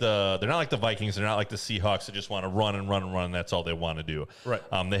not like the Vikings. They're not like the Seahawks that just want to run and run and run. And that's all they want to do. Right.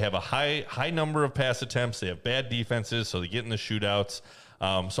 They have a high number of pass attempts. They have bad defenses, so they get in the shootouts.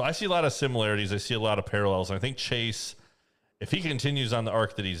 So I see a lot of similarities. I see a lot of parallels. And I think Chase, if he continues on the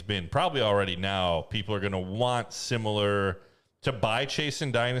arc that he's been, probably already now, people are going to want similar to buy Chase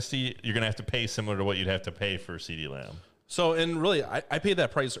in Dynasty. You're going to have to pay similar to what you'd have to pay for CeeDee Lamb. So, and really, I paid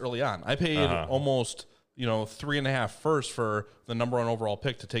that price early on. I paid almost 3.5 first for the number 1 overall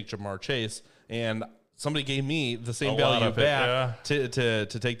pick to take Jamar Chase, and somebody gave me the same A lot value of it, back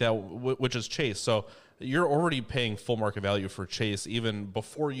to take that, which is Chase. So you're already paying full market value for Chase even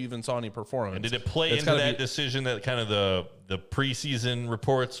before you even saw any performance. And did it play It's into gotta that be- decision that kind of the preseason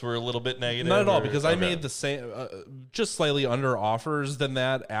reports were a little bit negative? Not at all, or- because I okay. made the same, just slightly under offers than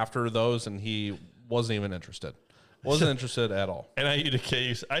that after those, and he wasn't even interested. Wasn't interested at all. NIU to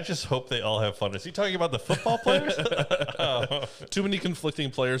KU. I just hope they all have fun. Is he talking about the football players? Too many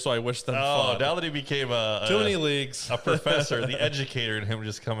conflicting players, so I wish them Oh, fun. now that he became Too many leagues. a professor, the educator, and him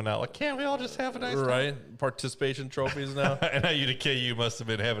just coming out like, can't we all just have a nice time? Right? Participation trophies now. NIU to KU must have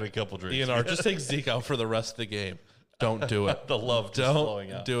been having a couple drinks. ENR, just take Zeke out for the rest of the game. Don't do it. The love just flowing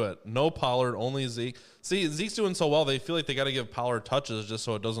Don't out. do it. No Pollard, only Zeke. See, Zeke's doing so well, they feel like they got to give Pollard touches just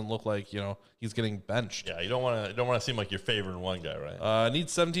so it doesn't look like, he's getting benched. Yeah, you don't want to seem like you're favoring one guy, right? Need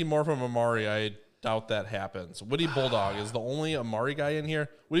 17 more from Amari. I doubt that happens. Woody Bulldog is the only Amari guy in here.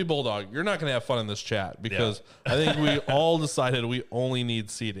 Woody Bulldog, you're not going to have fun in this chat because I think we all decided we only need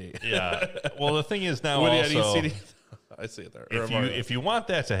CD. Yeah. Well, the thing is now Woody, also, I need CD. I see it there. Or Amari. if you want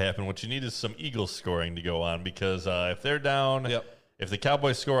that to happen, what you need is some Eagles scoring to go on because if they're down, Yep. if the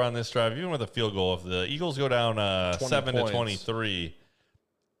Cowboys score on this drive, even with a field goal, if the Eagles go down 7 points. to 23,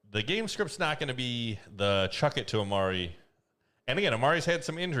 the game script's not going to be the chuck it to Amari. And again, Amari's had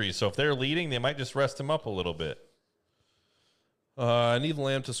some injuries, so if they're leading, they might just rest him up a little bit. I need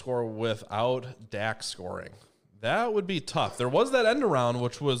Lamb to score without Dak scoring. That would be tough. There was that end around,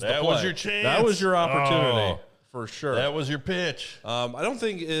 which was That the play. was your chance. That was your opportunity Oh. for sure. That was your pitch. I don't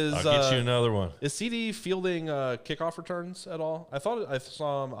think I'll get you another one. is CD fielding kickoff returns at all? I thought I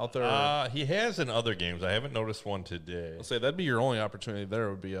saw him out there. He has in other games. I haven't noticed one today. I'll say that'd be your only opportunity.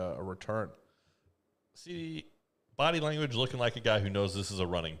 There would be a return. See, body language looking like a guy who knows this is a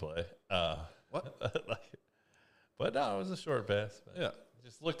running play. What? But no, it was a short pass. Yeah, It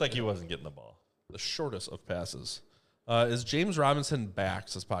just looked like he wasn't getting the ball. the shortest of passes. Is James Robinson back?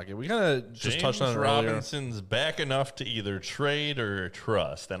 Says Pocket. We kind of just touched on it earlier. Robinson's back enough to either trade or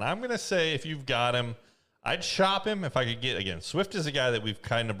trust. And I'm going to say if you've got him, I'd shop him if I could get, again, Swift is a guy that we've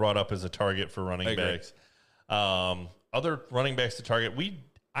kind of brought up as a target for running backs. Other running backs to target,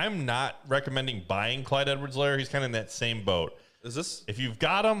 I'm not recommending buying Clyde Edwards-Helaire. He's kind of in that same boat. Is this? If you've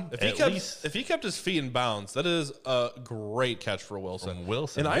got him, If he kept his feet in bounds, that is a great catch for Wilson. From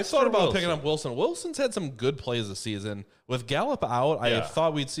Wilson. And I Mr. thought about Wilson. picking up Wilson. Wilson's had some good plays this season. With Gallup out, I Yeah.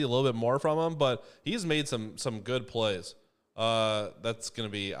 thought we'd see a little bit more from him, but he's made some good plays. That's going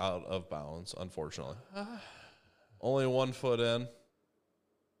to be out of bounds, unfortunately. Only 1 foot in.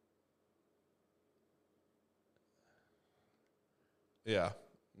 Yeah.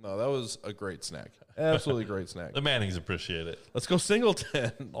 No, that was a great snack. Absolutely great snack. the Mannings appreciate it. Let's go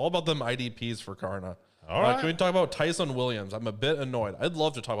Singleton. All about them IDPs for Karna. All right. Can we talk about Tyson Williams? I'm a bit annoyed. I'd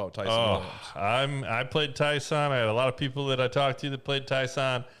love to talk about Tyson Williams. I played Tyson. I had a lot of people that I talked to that played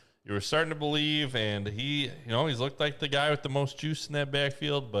Tyson. You were starting to believe, and he's looked like the guy with the most juice in that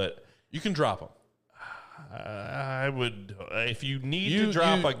backfield. But You can drop him. I would, if you need to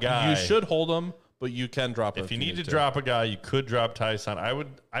drop a guy, You should hold him, but you can drop him. If you need to drop a guy, you could drop Tyson. I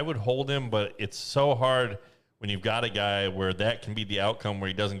would hold him, but it's so hard when you've got a guy where that can be the outcome where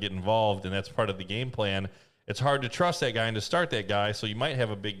he doesn't get involved, and that's part of the game plan. It's hard to trust that guy and to start that guy, so you might have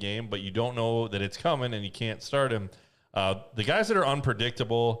a big game, but you don't know that it's coming, and you can't start him. The guys that are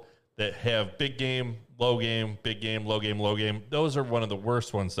unpredictable, that have big game, low game, big game, low game, low game, those are one of the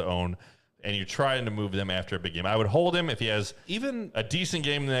worst ones to own, and you're trying to move them after a big game. I would hold him if he has Even a decent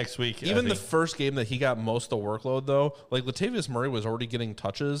game the next week. Even the first game that he got most of the workload, though, like Latavius Murray was already getting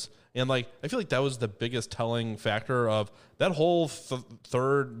touches, and like I feel like that was the biggest telling factor of that whole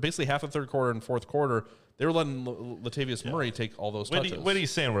basically half of third quarter and fourth quarter. They were letting Latavius Murray take all those touches.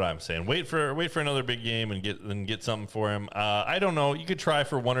 Whitty's saying what I'm saying. Wait for another big game and get something for him. I don't know. You could try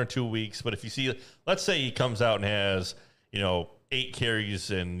for 1 or 2 weeks, but if you see, let's say he comes out and has 8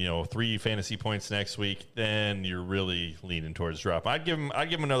 carries and 3 fantasy points next week, then you're really leaning towards drop. I'd give him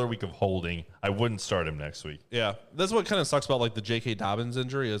another week of holding. I wouldn't start him next week. Yeah, that's what kind of sucks about like the J.K. Dobbins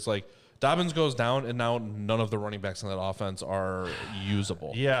injury is like Dobbins goes down and now none of the running backs in that offense are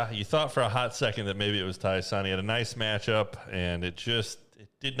usable. Yeah, you thought for a hot second that maybe it was Tyson. He had a nice matchup, and it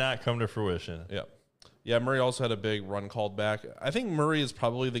did not come to fruition. Yeah. Yeah, Murray also had a big run called back. I think Murray is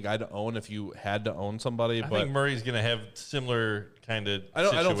probably the guy to own if you had to own somebody. I but think Murray's going to have similar kind of. I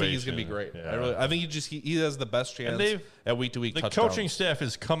don't think he's going to be great. Yeah. I think he has the best chance at week to week. The touchdowns. coaching staff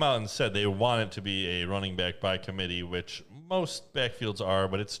has come out and said they want it to be a running back by committee, which most backfields are,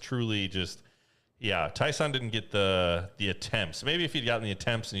 but it's truly just. Yeah, Tyson didn't get the attempts. Maybe if he'd gotten the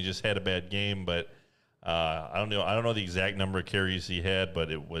attempts and he just had a bad game, but I don't know the exact number of carries he had,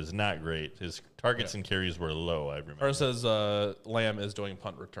 but it was not great. His targets and carries were low, I remember. Or says Lamb is doing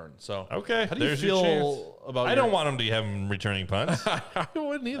punt return. So okay, how do you there's your feel chance. about? I don't want him to have him returning punts. I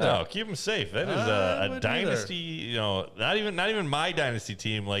wouldn't either. No, keep him safe. That is a wouldn't dynasty. Not even my dynasty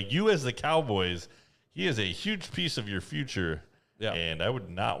team. Like you as the Cowboys, he is a huge piece of your future. Yeah. And I would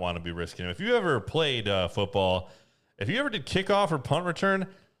not want to be risking him. If you ever played football, if you ever did kickoff or punt return,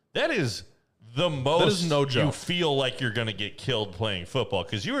 that is the most That is no joke. you feel like you're going to get killed playing football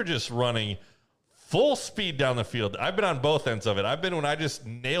because you were just running full speed down the field. I've been on both ends of it. I've been when I just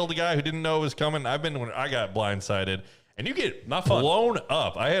nailed a guy who didn't know it was coming. I've been when I got blindsided. And you get Not fun. blown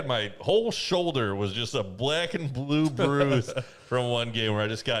up. I had my whole shoulder was just a black and blue bruise from one game where I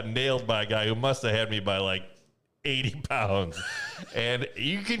just got nailed by a guy who must have had me by like 80 pounds. And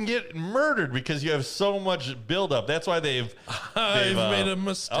you can get murdered because you have so much buildup. That's why they've made a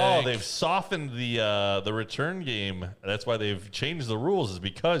mistake. Oh, they've softened the return game. That's why they've changed the rules, is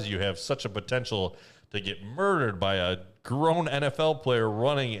because you have such a potential to get murdered by a grown NFL player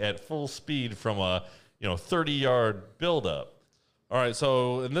running at full speed from a 30-yard buildup. All right,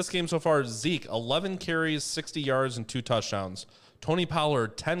 so in this game so far, Zeke, 11 carries, 60 yards, and 2 touchdowns. Tony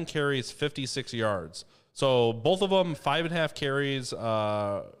Pollard, 10 carries, 56 yards. So both of them, 5.5 carries,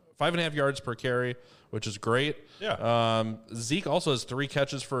 5.5 yards per carry. which is great. Yeah. Zeke also has 3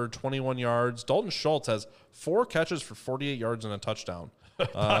 catches for 21 yards. Dalton Schultz has 4 catches for 48 yards and a touchdown.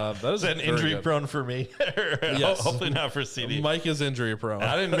 That is an very injury good. prone for me. Yes. Hopefully not for CD. Mike is injury prone.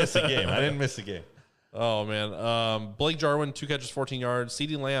 I didn't miss a game. Oh, man. Blake Jarwin, 2 catches, 14 yards.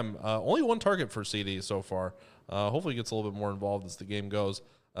 CeeDee Lamb, only 1 target for CD so far. Hopefully he gets a little bit more involved as the game goes.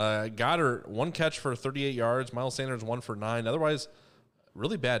 Goddard, 1 catch for 38 yards. Miles Sanders, 1 for 9. Otherwise,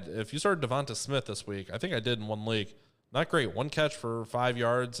 really bad. If you started Devonta Smith this week, I think I did in 1 league. Not great. 1 catch for 5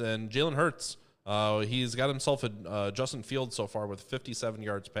 yards. And Jalen Hurts, he's got himself a Justin Fields so far with 57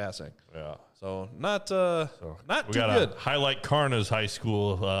 yards passing. Yeah. So not We too got good. to highlight Karna's high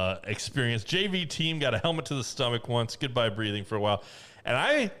school experience. JV team got a helmet to the stomach once. Goodbye breathing for a while.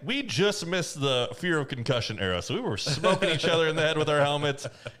 And we just missed the fear of concussion era. So we were smoking each other in the head with our helmets.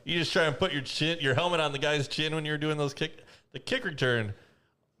 You just try and put your helmet on the guy's chin when you were doing the kick return.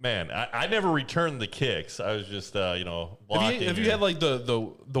 Man, I never returned the kicks. I was just blocking. Have you had like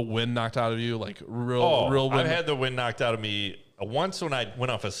the wind knocked out of you, like real wind? I've had the wind knocked out of me once when I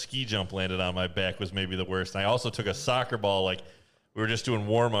went off a ski jump, landed on my back was maybe the worst. And I also took a soccer ball, like we were just doing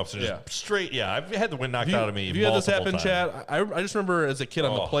warm ups and just straight. Yeah, I've had the wind knocked out of me. Have you had this happen, times. Chad? I just remember as a kid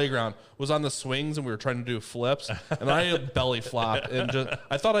on the playground, was on the swings and we were trying to do flips, and I belly flopped and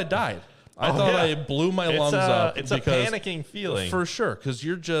I thought I died. I thought I blew my lungs up. It's a panicking feeling. For sure, because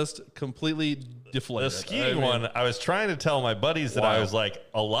you're just completely deflated. The skiing one, I was trying to tell my buddies that I was like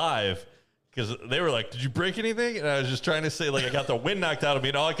alive because they were like, "Did you break anything?" And I was just trying to say like I got the wind knocked out of me,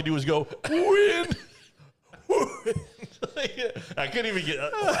 and all I could do was go wind. I couldn't even get.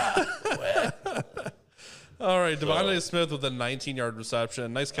 All right, Devontae Smith with a 19-yard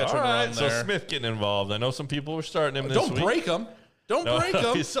reception. Nice catch and run so there. Smith getting involved. I know some people were starting him this Don't week. break him. Don't break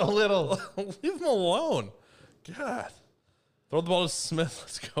him. He's so little. Leave him alone. God. Throw the ball to Smith.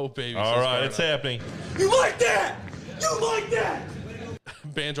 Let's go, baby. All right, it's happening. You like that? You like that?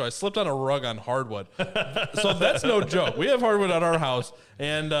 Banjo, I slipped on a rug on hardwood. So that's no joke. We have hardwood at our house,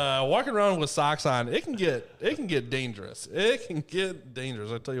 and walking around with socks on, it can get dangerous. It can get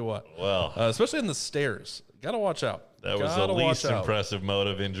dangerous, I tell you what. Well, especially in the stairs. Got to watch out. that was the least impressive mode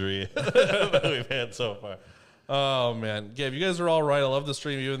of injury that we've had so far. Oh, man. Gabe, you guys are all right. I love the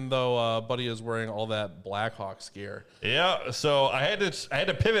stream, even though Buddy is wearing all that Blackhawks gear. Yeah, so I had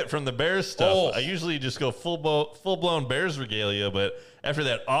to pivot from the Bears stuff. I usually just go full-blown Bears regalia, but after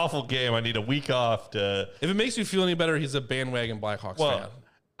that awful game, I need a week off to... If it makes you feel any better, he's a bandwagon Blackhawks fan.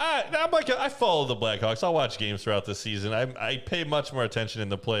 I follow the Blackhawks. I'll watch games throughout the season. I pay much more attention in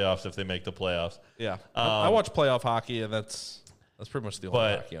the playoffs if they make the playoffs. Yeah. I watch playoff hockey, and that's pretty much the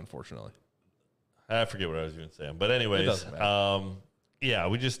only hockey, unfortunately. I forget what I was even saying. But anyways, It doesn't matter. yeah,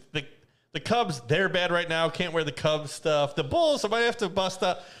 we just the Cubs, they're bad right now. Can't wear the Cubs stuff. The Bulls, I might have to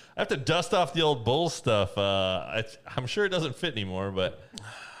dust off the old Bulls stuff. I'm sure it doesn't fit anymore, but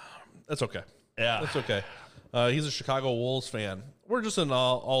That's okay. yeah. That's okay. He's a Chicago Wolves fan. We're just an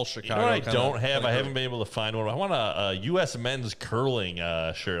all Chicago. You know what I don't have? I haven't been able to find one. I want a U.S. men's curling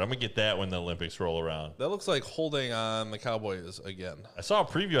shirt. I'm going to get that when the Olympics roll around. That looks like holding on the Cowboys again. I saw a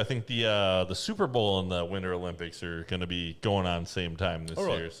preview. I think the Super Bowl and the Winter Olympics are going to be going on same time this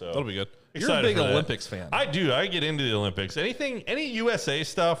year. So that'll be good. You're a excited big for that. Olympics fan. I do. I get into the Olympics. Any USA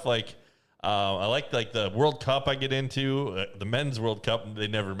stuff like I like the World Cup. I get into the men's World Cup. They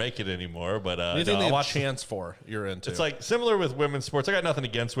never make it anymore. But anything they I have watch a chance for, you're into. It's like similar with women's sports. I got nothing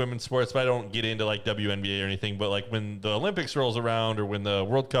against women's sports, but I don't get into like WNBA or anything. But like when the Olympics rolls around or when the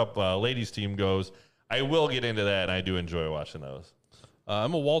World Cup ladies team goes, I will get into that, and I do enjoy watching those.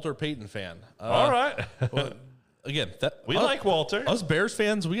 I'm a Walter Payton fan. All right. Well, again, We like Walter. Us Bears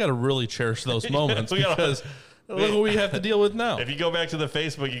fans, we got to really cherish those moments We gotta- because look what we have to deal with now. If you go back to the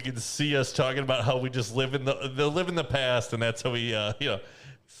Facebook, you can see us talking about how we just live in the past, and that's how we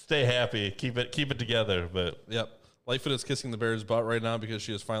stay happy, keep it together. But Yep. Lightfoot is kissing the Bears' butt right now because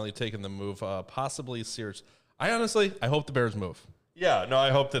she has finally taken the move, possibly serious. I hope the Bears move. yeah, no, I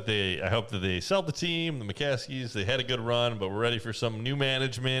hope that they sell the team, the McCaskies. They had a good run, but we're ready for some new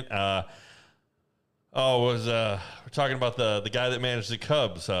management. We're talking about the guy that managed the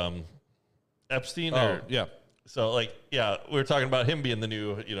Cubs, Epstein. Yeah. So we were talking about him being the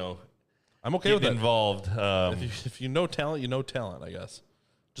new, I'm okay with getting that. involved. If you know talent, you know talent, I guess.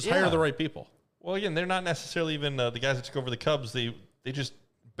 Just Yeah. hire the right people. Well, again, they're not necessarily even the guys that took over the Cubs. They just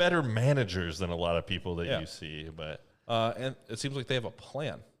better managers than a lot of people that you see. But And it seems like they have a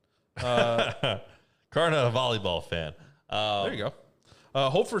plan. Karna, a volleyball fan. There you go.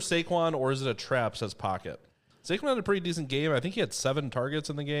 Hope for Saquon, or is it a trap, says Pocket. Saquon had a pretty decent game. I think he had 7 targets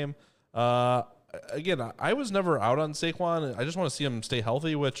in the game. Again, I was never out on Saquon. I just want to see him stay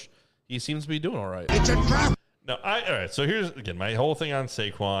healthy, which he seems to be doing all right. No, all right. So here's again my whole thing on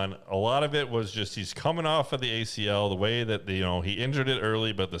Saquon. A lot of it was just he's coming off of the ACL. The way that he injured it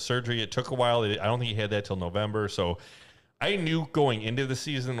early, but the surgery it took a while. I don't think he had that till November. So I knew going into the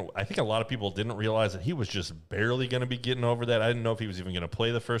season. I think a lot of people didn't realize that he was just barely going to be getting over that. I didn't know if he was even going to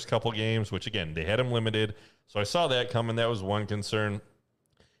play the first couple games. Which again, they had him limited. So I saw that coming. That was one concern.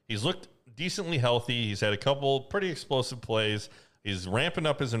 He's looked decently healthy. He's had a couple pretty explosive plays. He's ramping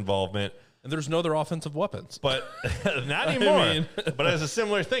up his involvement. And there's no other offensive weapons. But not anymore. But as a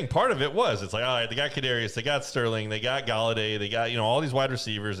similar thing, part of it was, it's like, all right, they got Kadarius, they got Sterling, they got Galladay, they got, all these wide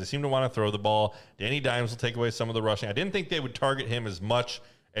receivers. They seem to want to throw the ball. Danny Dimes will take away some of the rushing. I didn't think they would target him as much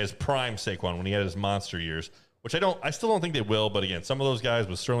as prime Saquon when he had his monster years, which I still don't think they will. But again, some of those guys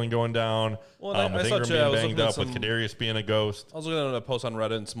with Sterling going down, Well, with Ingram being banged up, with Kadarius being a ghost. I was looking at a post on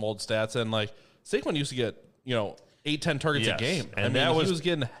Reddit and some old stats, and like Saquon used to get, 8-10 targets a game. And he was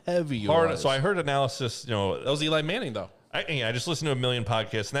getting heavy. So I heard analysis, that was Eli Manning, though. I just listened to a million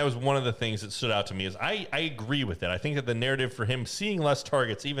podcasts, and that was one of the things that stood out to me. Is I agree with that. I think that the narrative for him seeing less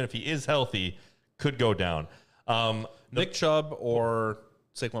targets, even if he is healthy, could go down. Nick Chubb or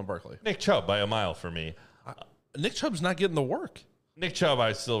Saquon Barkley? Nick Chubb by a mile for me. Nick Chubb's not getting the work. Nick Chubb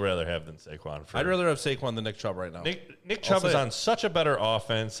I'd still rather have than Saquon. I'd rather have Saquon than Nick Chubb right now. Nick Chubb is on such a better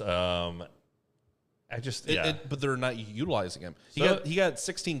offense. But they're not utilizing him. He got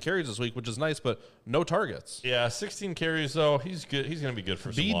 16 carries this week, which is nice, but no targets. Yeah, 16 carries though. He's good. He's going to be good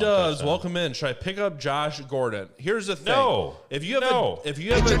for some long B-Dubs, touchdowns. welcome in. Should I pick up Josh Gordon? Here's the thing. No. If you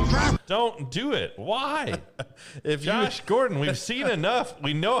have don't do it. Why? Josh Gordon, we've seen enough.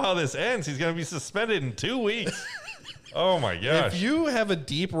 We know how this ends. He's going to be suspended in 2 weeks. Oh my gosh. If you have a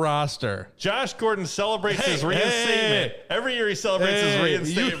deep roster, Josh Gordon celebrates his reinstatement. Every year he celebrates his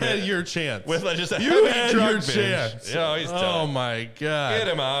reinstatement. You had your chance. With just a you heavy had drug your binge. chance. Yeah, he's done. Oh my god. Get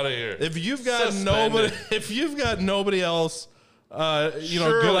him out of here. If you've got nobody else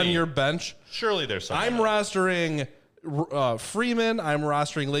good on your bench, surely there's something. I'm rostering Freeman. I'm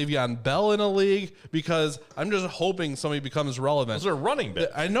rostering Le'Veon Bell in a league because I'm just hoping somebody becomes relevant. Those are running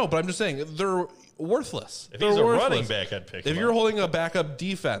backs. I know, but I'm just saying they're worthless. If he's a running back, I'd pick him If you're holding a backup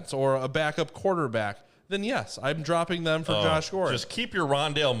defense or a backup quarterback, then yes, I'm dropping them for Josh Gordon. Just keep your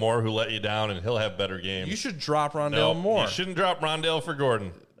Rondale Moore, who let you down, and he'll have better games. You should drop Rondale Moore. You shouldn't drop Rondale for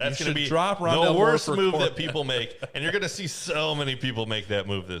Gordon. That's going to be the worst move that people make, and you're going to see so many people make that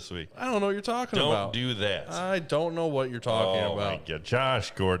move this week. I don't know what you're talking about. Don't do that. I don't know what you're talking about. My God. Josh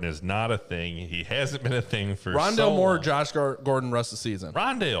Gordon is not a thing. He hasn't been a thing for Rondale Moore, Josh Gordon rest of the season.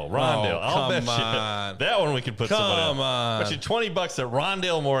 Rondale. I'll bet you. That one we can put somebody on. Come on. Bet you $20 that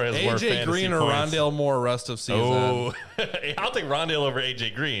Rondale Moore has more fantasy AJ Green or points. Rondale Moore rest of season. Oh, I'll take Rondale over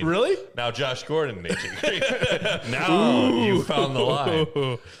AJ Green. Really? Now Josh Gordon and AJ Green. Now you found the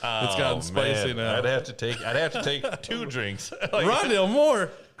line. It's gotten spicy now. I'd have to take 2 drinks. Rondale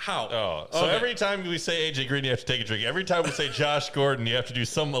Moore. How? Oh, so every time we say AJ Green, you have to take a drink. Every time we say Josh Gordon, you have to do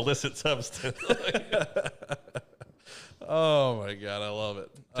some illicit substance. Oh my God, I love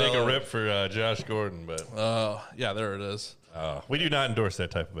it. Take a rip for Josh Gordon, but yeah, there it is. we do not endorse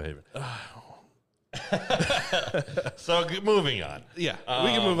that type of behavior. So moving on. Yeah, we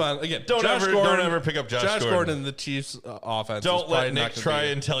can move on again. Don't ever pick up Josh Gordon in the Chiefs' offense. Don't let Nick try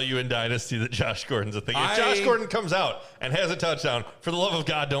and tell you in Dynasty that Josh Gordon's a thing. If Josh Gordon comes out and has a touchdown, for the love of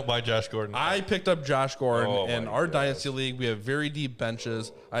God, don't buy Josh Gordon. I picked up Josh Gordon in our Dynasty League. We have very deep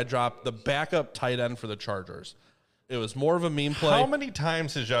benches. I dropped the backup tight end for the Chargers. It was more of a meme play. How many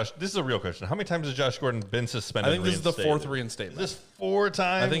times has this is a real question. How many times has Josh Gordon been suspended? I think this is the 4th reinstatement. Is this 4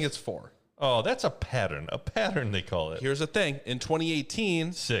 times? I think it's 4. Oh, that's a pattern. A pattern, they call it. Here's the thing. In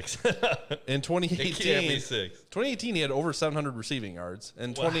 2018... 6. In 2018... It can't be 6. 2018, he had over 700 receiving yards.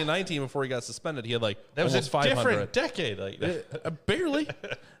 In 2019, before he got suspended, he had that almost was a 500. different decade. Barely.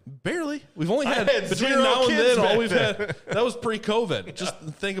 We've only had between 0 now and kids then, all back we've then. had... That was pre-COVID. Just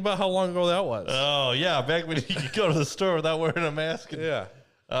think about how long ago that was. Oh, yeah. Back when you could go to the store without wearing a mask. Yeah.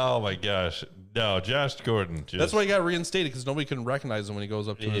 Oh, my gosh. No, Josh Gordon. That's why he got reinstated, because nobody can recognize him when he goes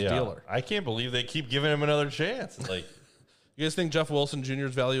up to his dealer. I can't believe they keep giving him another chance. You guys think Jeff Wilson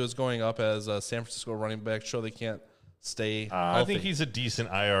Jr.'s value is going up as San Francisco running back show they can't stay healthy? I think he's a decent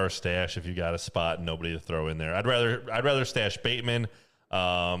IR stash if you got a spot and nobody to throw in there. I'd rather stash Bateman.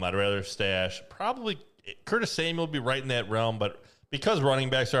 I'd rather stash probably Curtis Samuel would be right in that realm, but because running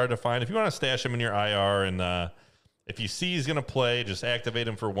backs are hard to find, if you want to stash him in your IR and if you see he's going to play, just activate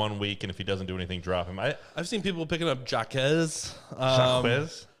him for 1 week, and if he doesn't do anything, drop him. I've seen people picking up Jaquez.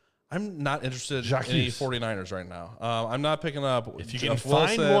 Jaquez? I'm not interested Jacques in any Hughes. 49ers right now. I'm not picking up. If you can Jeff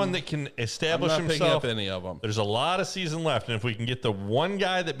find Wilson. one that can I'm establish not picking himself, up any of them. there's a lot of season left. And if we can get the one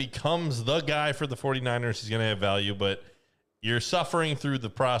guy that becomes the guy for the 49ers, he's going to have value. But you're suffering through the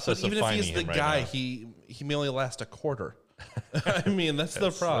process But even of if finding he's the him right guy, now. he may only last a quarter. I mean, that's the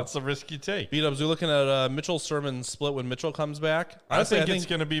problem. That's a risk you take. Beat-ups, you're looking at Mitchell Sermon split when Mitchell comes back. Honestly, I think it's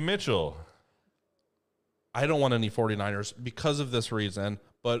going to be Mitchell. I don't want any 49ers because of this reason.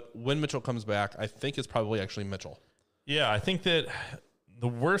 But when Mitchell comes back, I think it's probably actually Mitchell. Yeah, I think that the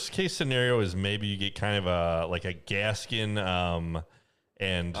worst case scenario is maybe you get kind of a Gaskin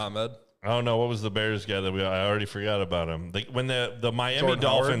and Ahmed. I don't know what was the Bears guy that I already forgot about him. When the Miami Jordan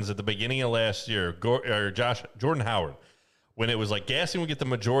Dolphins Howard? at the beginning of last year, Jordan Howard, when it was like Gaskin would get the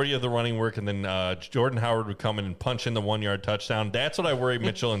majority of the running work, and then Jordan Howard would come in and punch in the 1 yard touchdown. That's what I worry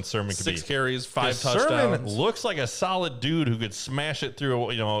Mitchell and Sermon could be. 6 carries, 5 'Cause touchdowns. Sermon looks like a solid dude who could smash it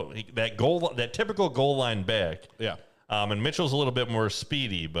through. That typical goal line back. Yeah. And Mitchell's a little bit more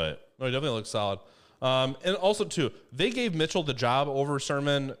speedy, but No, he definitely looks solid. And also, too, they gave Mitchell the job over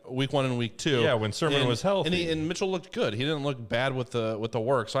Sermon week 1 and week 2. Yeah, when Sermon And- was healthy. and Mitchell looked good. He didn't look bad with the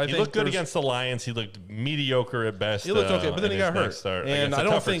work. So I he think looked good there's- against the Lions. He looked mediocre at best. He looked okay, but then in he his got hurt. next start And against I a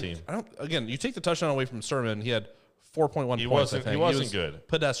don't tougher think team. again, you take the touchdown away from Sermon, he had 4.1 He points. wasn't- I he think. wasn't was good.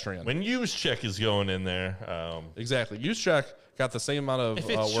 Pedestrian. When Juszczyk is going in there, Exactly. Juszczyk got the same amount of if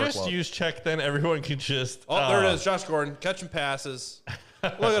it's just workload. Juszczyk, then everyone can just. Oh, there it is. Josh Gordon catching passes.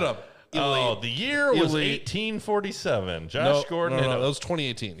 Look at him. Oh, Elite. the year was Elite. 1847. Josh No, Gordon, no, had no, a- that was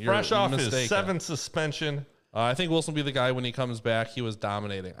 2018. You're fresh off his mistaken. 7th suspension. I think Wilson will be the guy when he comes back. He was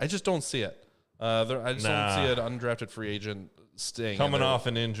dominating. I just don't see it. I just Nah. don't see an undrafted free agent staying in Coming there. off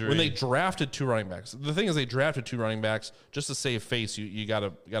an injury. When they drafted 2 running backs, the thing is they drafted 2 running backs just to save face. You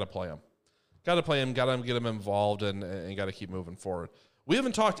gotta play him. Got to play him. Got to get him involved, and got to keep moving forward. We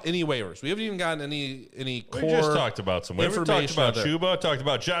haven't talked any waivers. We haven't even gotten any core. We just talked about some. We talked information about out there. Chuba. Talked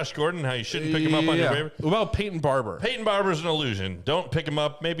about Josh Gordon. How you shouldn't pick him up on your waiver. What about Peyton Barber? Peyton Barber's an illusion. Don't pick him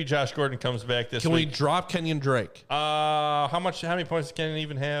up. Maybe Josh Gordon comes back this Can we week. drop Kenyon Drake? How many points does Kenyon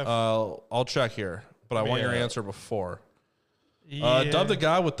even have? I'll check here, but I want your Yeah. answer before. Yeah. Dub the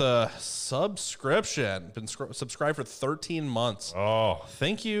guy with the subscription. Been subscribed for 13 months. Oh,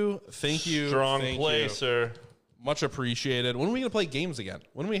 Thank you. strong thank play, you. sir. Much appreciated. When are we going to play games again?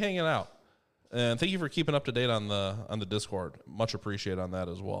 When are we hanging out? And thank you for keeping up to date on the Discord. Much appreciated on that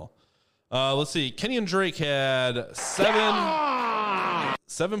as well. Let's see. Kenyon Drake had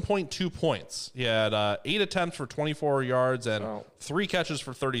 7.2 points. He had 8 attempts for 24 yards and 3 catches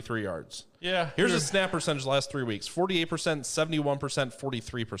for 33 yards. Yeah. Here's his snap percentage the last 3 weeks: 48%, 71%,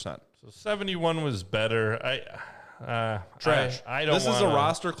 43%. So 71 was better. Trash. I don't. This is a wanna-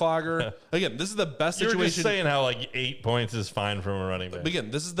 roster clogger. Again, this is the best You're situation. just saying how 8 points is fine from a running back. But again,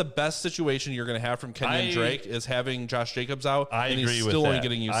 this is the best situation you're going to have from Kenyon Drake is having Josh Jacobs out. I and agree he's with still that. only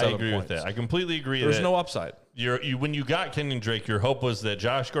getting you 7 I agree points. with that. I completely agree. There's that no upside. when you got Kenyon Drake, your hope was that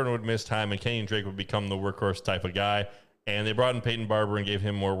Josh Gordon would miss time and Kenyon Drake would become the workhorse type of guy. And they brought in Peyton Barber and gave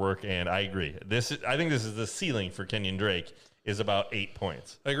him more work. And I agree. I think this is the ceiling for Kenyon Drake is about 8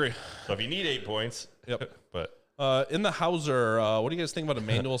 points. I agree. So if you need 8 points, Yep. But In the Hauser, what do you guys think about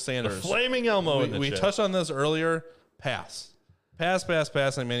Emmanuel Sanders? Flaming Elmo. in the we chat. touched on this earlier. Pass on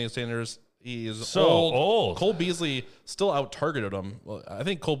Emmanuel Sanders. He is So old. Cole Beasley still out-targeted him. Well, I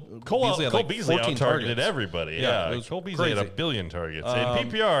think Cole Beasley had Cole like Beasley 14 out-targeted targets. everybody. Yeah, Yeah, it was Cole Beasley had crazy. 1 billion targets. In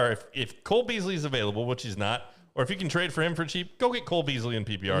PPR, if Cole Beasley's available, which he's not, or if you can trade for him for cheap, go get Cole Beasley in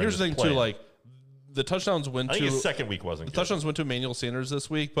PPR. and Here's the just thing, play too. him. Like, the touchdowns went I think to his second week wasn't the good. touchdowns went to Emmanuel Sanders this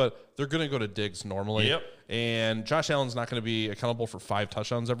week, but they're going to go to Diggs normally. Yep. And Josh Allen's not going to be accountable for 5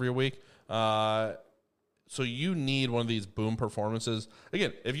 touchdowns every week. So you need one of these boom performances.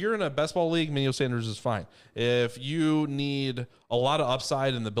 Again, if you're in a best ball league, Emmanuel Sanders is fine. If you need a lot of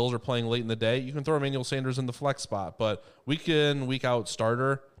upside and the Bills are playing late in the day, you can throw Emmanuel Sanders in the flex spot. But week in, week out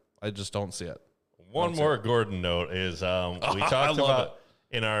starter, I just don't see it. One more Gordon note is we talked about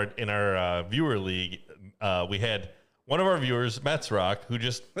in our viewer league, we had one of our viewers, Mets Rock, who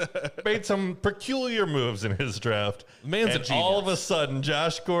just made some peculiar moves in his draft. Man's a and genius. all of a sudden,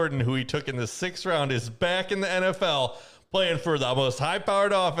 Josh Gordon, who he took in the 6th round, is back in the NFL playing for the most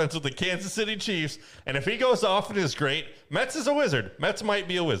high-powered offense with the Kansas City Chiefs. And if he goes off and is great, Mets is a wizard. Mets might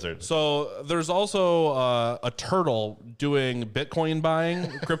be a wizard. So there's also a turtle doing Bitcoin buying,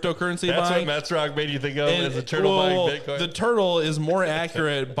 cryptocurrency That's buying. what Mets Rock made you think of And- as a turtle well, buying Bitcoin. The turtle is more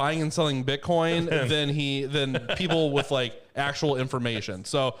accurate buying and selling Bitcoin than people with like actual information.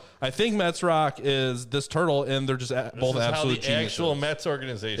 So I think Mets Rock is this turtle, and they're just both This is absolute how the geniuses. actual Mets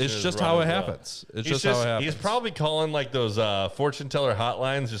organization. It's is just run how it as well. happens. It's just how it happens. He's probably calling like those fortune teller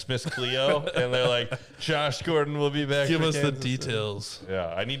hotlines, just Miss Cleo, and they're like, Josh Gordon will be back. Give for us the Kansas City." details. Yeah,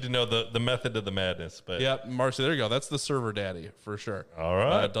 I need to know the method of the madness. But Yep, Marcy, there you go. That's the server daddy for sure. All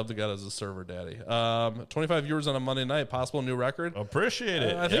right. I've dubbed the guy as a server daddy. 25 viewers on a Monday night, possible new record. appreciate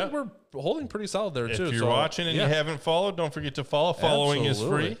it. I think Yeah. we're holding pretty solid there, If too. you're So, watching and yeah. you haven't followed, don't forget to follow. Following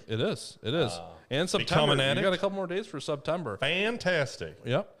Absolutely. is free. It is. It is. And become September. an You addict. got a couple more days for September. Fantastic.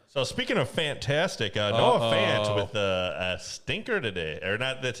 Yep. So speaking of fantastic, Noah Fant with a stinker today, or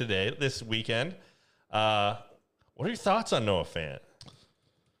not that today, this weekend. What are your thoughts on Noah Fant?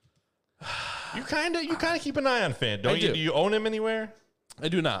 You kind of keep an eye on Fant, don't I you? do. Do you own him anywhere? I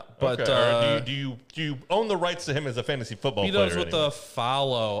do not. But Okay. Or do you own the rights to him as a fantasy football he player? does with anywhere? the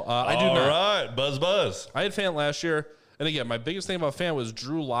follow. I do All not. right, buzz. I had Fant last year. And again, my biggest thing about Fant was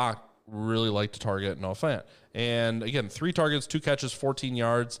Drew Lock really liked to target Noah Fant. And again, 3 targets, 2 catches, 14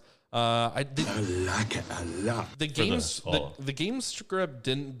 yards. I like it a lot. The game script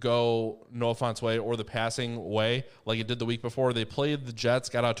didn't go Noah Fant's way or the passing way like it did the week before. They played the Jets,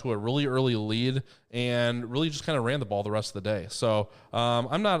 got out to a really early lead, and really just kind of ran the ball the rest of the day. So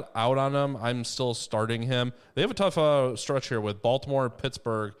I'm not out on him. I'm still starting him. They have a tough stretch here with Baltimore,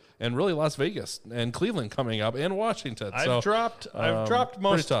 Pittsburgh, and really Las Vegas and Cleveland coming up, and Washington. I've dropped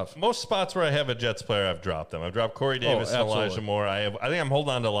most tough. most spots where I have a Jets player. I've dropped them. I've dropped Corey Davis and absolutely. Elijah Moore. I think I'm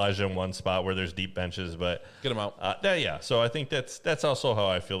holding on to Elijah in one spot where there's deep benches, but Get him out. yeah. So I think that's also how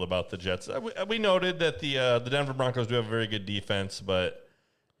I feel about the Jets. We noted that the Denver Broncos do have a very good defense, but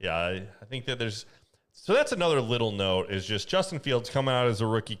yeah, I think that there's. So that's another little note is just Justin Fields coming out as a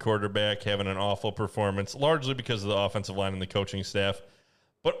rookie quarterback, having an awful performance, largely because of the offensive line and the coaching staff.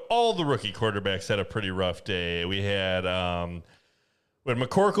 But all the rookie quarterbacks had a pretty rough day. We had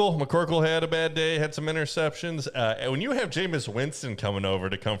McCorkle. McCorkle had a bad day, had some interceptions. And when you have Jameis Winston coming over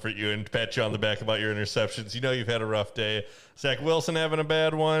to comfort you and pat you on the back about your interceptions, you know you've had a rough day. Zach Wilson having a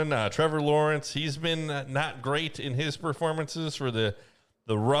bad one. Trevor Lawrence, he's been not great in his performances for the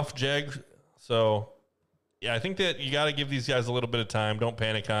rough Jags. So, yeah, I think that you got to give these guys a little bit of time. Don't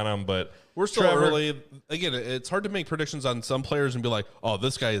panic on them, but We're still Trevor- early. Again, it's hard to make predictions on some players and be like, oh,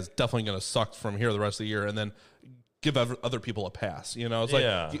 this guy is definitely going to suck from here the rest of the year, and then give other people a pass. You know, it's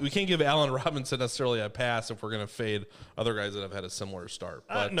Yeah. like we can't give Allen Robinson necessarily a pass if we're going to fade other guys that have had a similar start.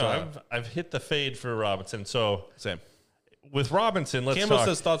 But no, I've hit the fade for Robinson. So same. with Robinson, let's Campbell talk.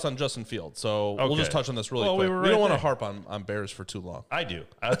 says thoughts on Justin Fields. So we'll Okay. just touch on this really Well, quick. we were We don't right want to there. harp on Bears for too long. I do.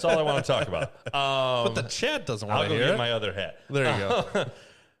 That's all I want to talk about. But the chat doesn't want I'll to go hear get it. my other hat. There you go.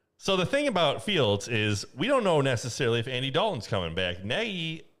 So the thing about Fields is we don't know necessarily if Andy Dalton's coming back.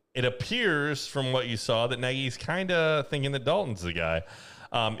 Nagy, it appears from what you saw that Nagy's kind of thinking that Dalton's the guy.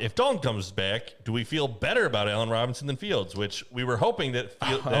 If Dalton comes back, do we feel better about Allen Robinson than Fields, which we were hoping that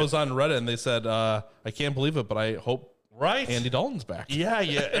Fields... I was on Reddit and they said, I can't believe it, but I hope right? Andy Dalton's back. Yeah.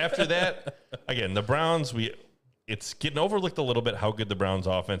 After that, again, the Browns, it's getting overlooked a little bit how good the Browns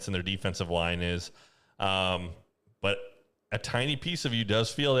offense and their defensive line is. But a tiny piece of you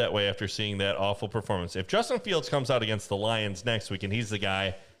does feel that way after seeing that awful performance. If Justin Fields comes out against the Lions next week and he's the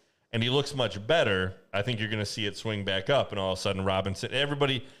guy and he looks much better, I think you're going to see it swing back up. And all of a sudden, Robinson,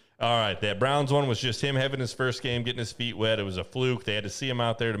 everybody, all right, that Browns one was just him having his first game, getting his feet wet. It was a fluke. They had to see him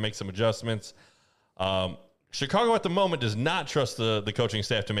out there to make some adjustments. Chicago at the moment does not trust the coaching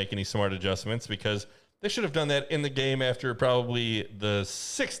staff to make any smart adjustments because they should have done that in the game after probably the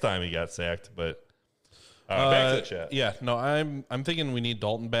 6th time he got sacked. But back to the chat. Yeah, no, I'm thinking we need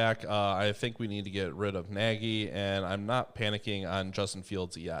Dalton back. I think we need to get rid of Nagy, and I'm not panicking on Justin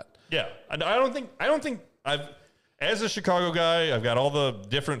Fields yet. Yeah, I don't think I've, as a Chicago guy, I've got all the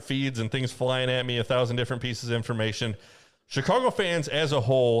different feeds and things flying at me, 1,000 different pieces of information. Chicago fans as a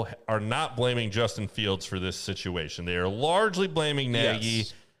whole are not blaming Justin Fields for this situation. They are largely blaming Nagy,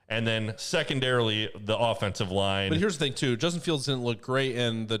 Yes. and then secondarily the offensive line. But here's the thing, too. Justin Fields didn't look great,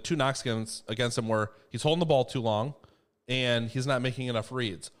 and the 2 knocks against him were he's holding the ball too long, and he's not making enough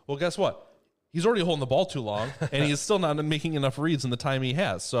reads. Well, guess what? He's already holding the ball too long, and he's still not making enough reads in the time he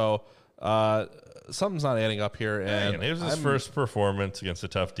has. So something's not adding up here. And it was his first performance against a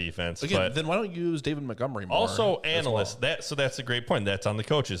tough defense. Again, but then why don't you use David Montgomery more? also as analysts. well? So that's a great point. That's on the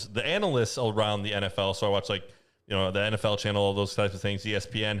coaches. The analysts around the NFL. So I watch the NFL channel, all those types of things,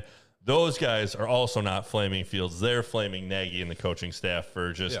 ESPN. Those guys are also not flaming Fields. They're flaming Nagy and the coaching staff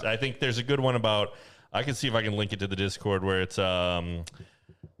for just. Yeah. I think there's a good one about. I can see if I can link it to the Discord where it's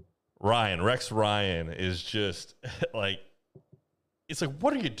Rex Ryan is just like. it's like,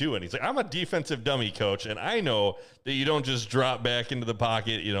 what are you doing? He's like, I'm a defensive dummy coach, and I know that you don't just drop back into the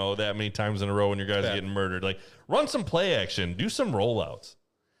pocket, that many times in a row when your guys are getting murdered. Like, run some play action, do some rollouts.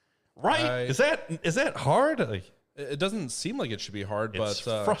 Right? Is that hard? Like, it doesn't seem like it should be hard, it's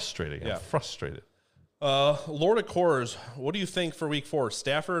but frustrating. I'm frustrated. Lord of Coors, what do you think for week 4,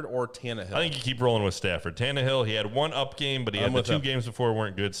 Stafford or Tannehill? I think you keep rolling with Stafford. Tannehill, he had one up game, but he had the 2 games before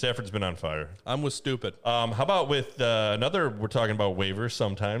weren't good. Stafford's been on fire. I'm with stupid. How about with another, we're talking about waivers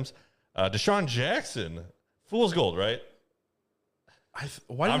sometimes, Deshaun Jackson, fool's gold, right?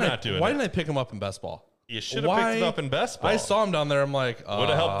 Why didn't I pick him up in best ball? You should have picked him up in best ball. I saw him down there. I'm like, would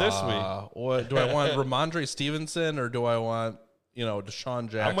have helped this week. What do I want, Ramondre Stevenson, or do I want Deshaun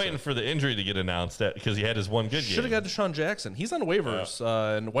Jackson? I'm waiting for the injury to get announced because he had his one good game. Should have got Deshaun Jackson. He's on waivers,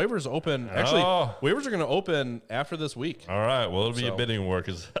 and waivers open. Actually, waivers are going to open after this week. All right. Well, it'll be a bidding war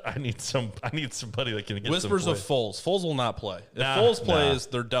because I need somebody that can get whispers some of Foles. Foles will not play. If Foles plays,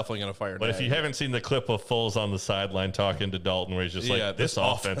 they're definitely going to fire. But if you haven't seen the clip of Foles on the sideline talking to Dalton, where he's just like, "This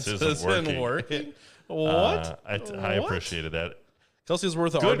offense isn't working." What? I appreciated that. Kelsey's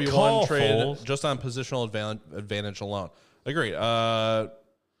worth an RB1 trade Foles. Just on positional advantage alone. Agreed. Well,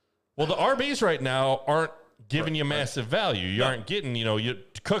 the RBs right now aren't giving you massive value. You aren't getting,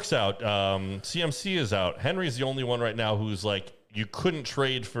 Cook's out. CMC is out. Henry's the only one right now who's like, you couldn't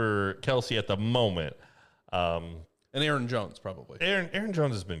trade for Kelsey at the moment. And Aaron Jones, probably. Aaron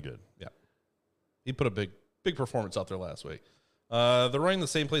Jones has been good. Yeah. He put a big performance out there last week. They're running the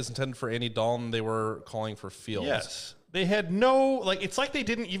same plays intended for Andy Dalton. They were calling for Fields. Yes. They had it's like they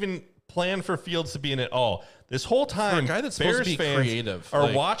didn't even plan for Fields to be in it all. This whole time, for a guy that's supposed Bears to be fans creative,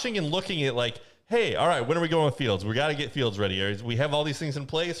 are watching and looking at like, hey, all right, when are we going with Fields? We got to get Fields ready. We have all these things in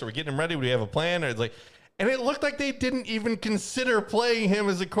place, or we're getting him ready. We have a plan, or it's like, and it looked like they didn't even consider playing him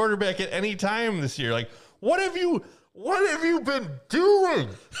as a quarterback at any time this year. Like, what have you been doing?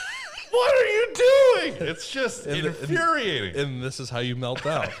 What are you doing? It's just infuriating. And this is how you melt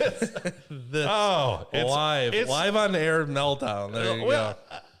down. It's live on air meltdown. There you go.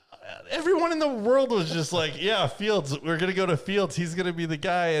 Everyone in the world was just like, yeah, Fields, we're going to go to Fields. He's going to be the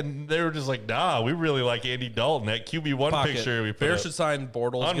guy. And they were just like, nah, we really like Andy Dalton. That QB1 picture we put Bears up. should sign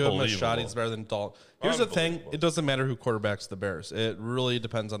Bortles. Give him a shot. He's better than Dalton. Here's the thing. It doesn't matter who quarterbacks the Bears. It really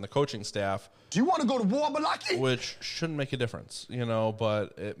depends on the coaching staff. Do you want to go to war, Balaki? Which shouldn't make a difference,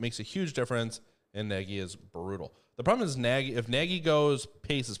 but it makes a huge difference, and Nagy is brutal. The problem is if Nagy goes,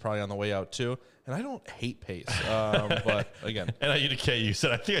 Pace is probably on the way out too. And I don't hate Pace, but again. And you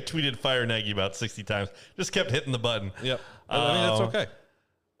said, I think I tweeted fire Nagy about 60 times. Just kept hitting the button. Yep. I mean, it's okay.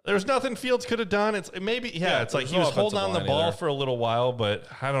 There's nothing Fields could have done. It's like he was holding on the ball for a little while, but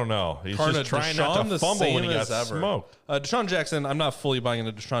I don't know. He's just trying not to fumble when he got smoked. Deshaun Jackson, I'm not fully buying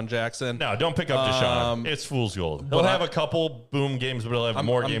into Deshaun Jackson. No, don't pick up Deshaun. It's fool's gold. He'll have a couple boom games, but he'll have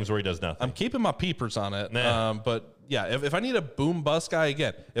more games where he does nothing. I'm keeping my peepers on it. But yeah, if I need a boom bust guy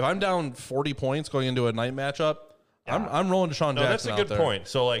again, if I'm down 40 points going into a night matchup, I'm rolling Deshaun Jackson. That's a good point.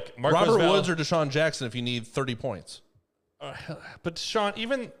 So like Robert Woods or Deshaun Jackson if you need 30 points. But Deshaun,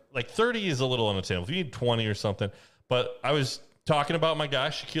 even like 30 is a little unattainable. If you need 20 or something. But I was talking about my guy,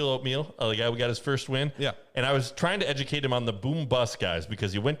 Shaquille O'Neal, the guy who got his first win. Yeah. And I was trying to educate him on the boom bust guys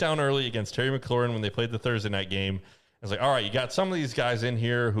because he went down early against Terry McLaurin when they played the Thursday night game. I was like, all right, you got some of these guys in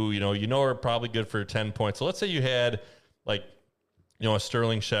here who, are probably good for 10 points. So let's say you had like, a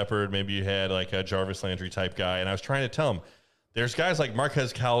Sterling Shepard, maybe you had like a Jarvis Landry type guy. And I was trying to tell him, there's guys like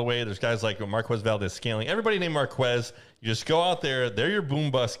Marquez Callaway. There's guys like Marquez Valdez-Scantling. Everybody named Marquez. You just go out there. They're your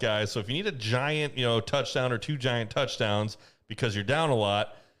boom bust guys. So if you need a giant, touchdown or 2 giant touchdowns because you're down a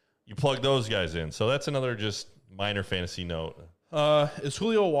lot, you plug those guys in. So that's another just minor fantasy note. Is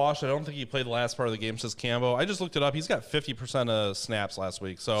Julio washed? I don't think he played the last part of the game, says Cambo. I just looked it up. He's got 50% of snaps last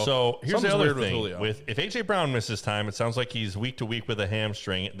week. So here's the other thing. If A.J. Brown misses time, it sounds like he's week to week with a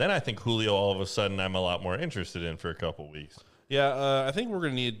hamstring. Then I think Julio all of a sudden I'm a lot more interested in for a couple weeks. Yeah, I think we're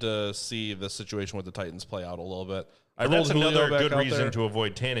going to need to see the situation with the Titans play out a little bit. That's another good reason to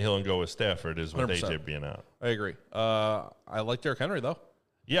avoid Tannehill and go with Stafford is with 100%. AJ being out. I agree. I like Derrick Henry, though.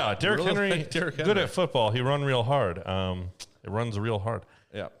 Yeah, Derrick Henry, good at football. He run real hard. It runs real hard.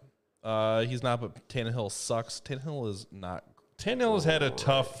 Yeah. He's not, but Tannehill sucks. Tannehill is not. Tannehill has had a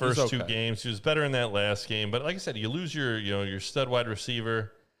tough first 2 games. He was better in that last game. But like I said, you lose your stud wide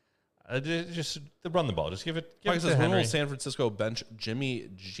receiver. Just run the ball. Just give it to Henry. When will San Francisco bench Jimmy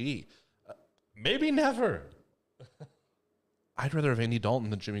G? Maybe never. I'd rather have Andy Dalton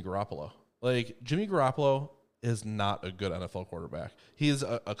than Jimmy Garoppolo. Like, Jimmy Garoppolo is not a good NFL quarterback. He is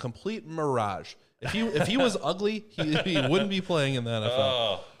a complete mirage. If he was ugly, he wouldn't be playing in the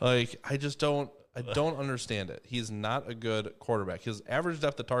NFL. Like, I just don't. I don't understand it. He's not a good quarterback. His average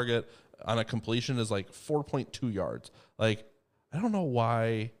depth of target on a completion is like 4.2 yards. Like, I don't know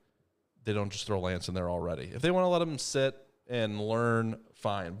why they don't just throw Lance in there already. If they want to let him sit and learn,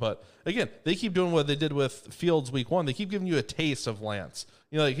 fine. But again, they keep doing what they did with Fields week 1. They keep giving you a taste of Lance.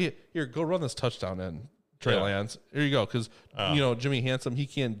 You know, like, here, go run this touchdown in, Trey Lance. Here you go. Because, Jimmy Handsome, he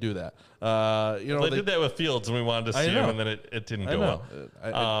can't do that. They did that with Fields, and we wanted to see him, and then it didn't go well.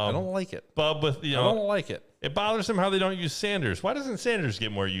 I don't like it. Bub, I don't like it. It bothers him how they don't use Sanders. Why doesn't Sanders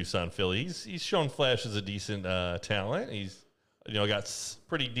get more use on Philly? He's shown flashes of decent talent. He's got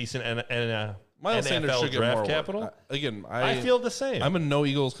pretty decent Miles Sanders should get draft more capital. I feel the same. I'm a no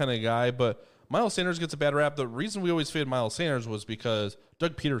Eagles kind of guy, but Miles Sanders gets a bad rap. The reason we always faded Miles Sanders was because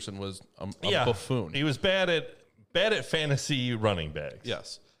Doug Peterson was a buffoon. He was bad at fantasy running backs.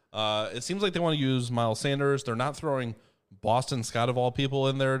 Yes. It seems like they want to use Miles Sanders. They're not throwing Boston Scott of all people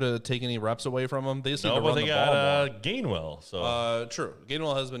in there to take any reps away from him. They just need to run the ball more. Gainwell. So true.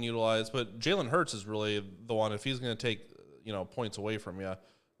 Gainwell has been utilized, but Jalen Hurts is really the one. If he's going to take points away from you,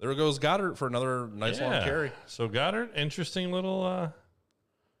 there goes Goddard for another nice long carry. So Goddard, interesting little. I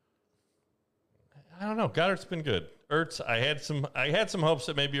don't know. Goddard's been good. Ertz, I had some hopes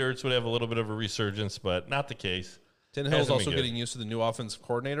that maybe Ertz would have a little bit of a resurgence, but not the case. Tannehill's also getting used to the new offensive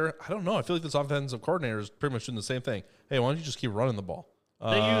coordinator. I don't know. I feel like this offensive coordinator is pretty much doing the same thing. Hey, why don't you just keep running the ball?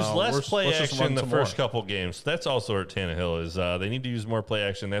 They use less play action in the first couple games. That's also where Tannehill is. They need to use more play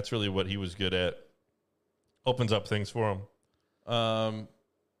action. That's really what he was good at. Opens up things for him.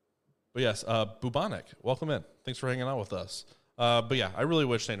 But yes, Bubonic, welcome in. Thanks for hanging out with us. But yeah, I really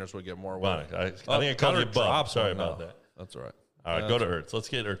wish Sanders would get more work. I think I called you Bob. Sorry about that. That's all right. All right, go to Ertz. Let's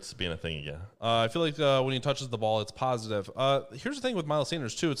get Ertz being a thing again. I feel like when he touches the ball, it's positive. Here's the thing with Miles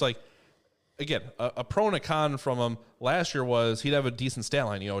Sanders, too. It's like, again, a pro and a con from him last year was he'd have a decent stat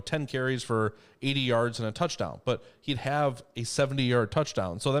line, 10 carries for 80 yards and a touchdown. But he'd have a 70-yard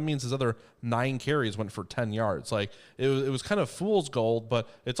touchdown. So that means his other 9 carries went for 10 yards. Like, it was kind of fool's gold, but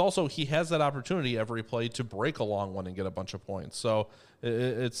it's also he has that opportunity every play to break a long one and get a bunch of points. So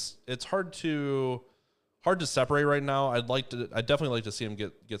it's hard to separate right now. I'd definitely like to see him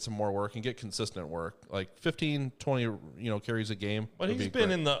get some more work and get consistent work, like 15, 20, carries a game. But he's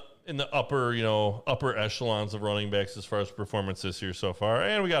been in the upper echelons of running backs as far as performance this year so far.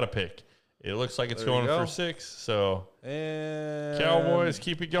 And we got a pick. It looks like it's going for 6. So Cowboys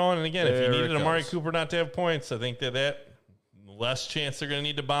keep it going. And again, if you needed Amari Cooper not to have points, I think that less chance they're going to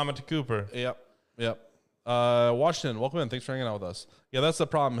need to bomb it to Cooper. Yep. Washington, welcome in. Thanks for hanging out with us. Yeah, that's the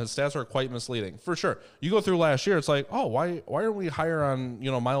problem. His stats are quite misleading. For sure. You go through last year, it's like, oh, why aren't we higher on,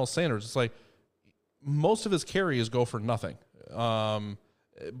 Miles Sanders? It's like most of his carries go for nothing.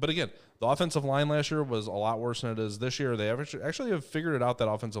 But again, the offensive line last year was a lot worse than it is this year. They actually have figured it out, that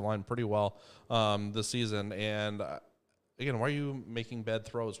offensive line, pretty well this season. And again, why are you making bad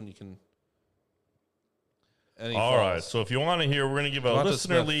throws when you can? All right, so if you want to hear, we're going to give a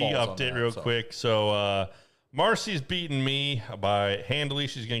listener league update real quick. So Marcy's beating me by handily.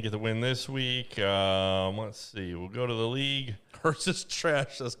 She's going to get the win this week. Let's see. We'll go to the league. Hurts is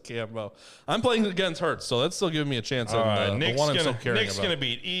trash, says Cambo. I'm playing against Hurts, so that's still giving me a chance. All right, Nick's going to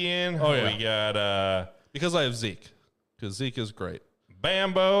beat Ian. Oh, yeah. We got because I have Zeke, because Zeke is great.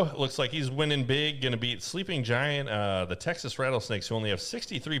 Bambo looks like he's winning big. Going to beat Sleeping Giant, the Texas Rattlesnakes, who only have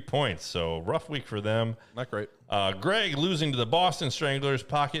 63 points. So rough week for them. Not great. Greg losing to the Boston Stranglers.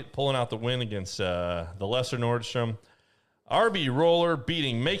 Pocket pulling out the win against the lesser Nordstrom. RB Roller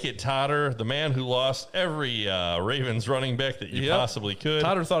beating Make It Totter, the man who lost every Ravens running back that you possibly could.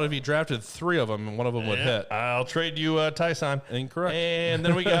 Totter thought if he drafted 3 of them, one of them would hit. I'll trade you Tyson. Incorrect. And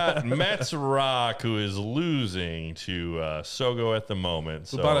then we got Mets Rock, who is losing to Sogo at the moment.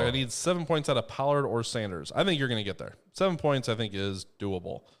 So I need 7 points out of Pollard or Sanders. I think you're going to get there. 7 points, I think, is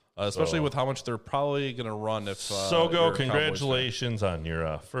doable, especially with how much they're probably going to run. If Sogo, congratulations on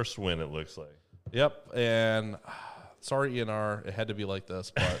your first win, it looks like. Yep, and sorry, ENR, it had to be like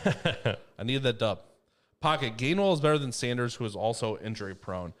this, but I needed that dub. Pocket, Gainwell is better than Sanders, who is also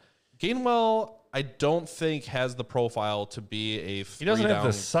injury-prone. Gainwell, I don't think, has the profile to be a 3-down. He doesn't have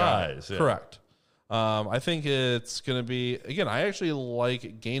the size. Yeah. Correct. I think it's going to be, again, I actually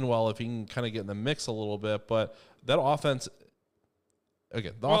like Gainwell if he can kind of get in the mix a little bit, but that offense,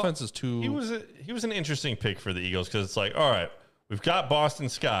 again, offense is too. He was an interesting pick for the Eagles because it's like, all right, we've got Boston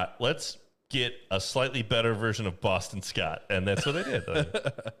Scott. Let's get a slightly better version of Boston Scott, and that's what they did.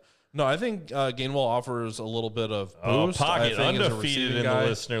 No, I think Gainwell offers a little bit of boost. Pocket undefeated in the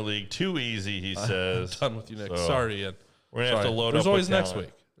listener league. Too easy, he says. I'm done with you, Nick. Sorry, Ian. We're going to have to load There's up always with next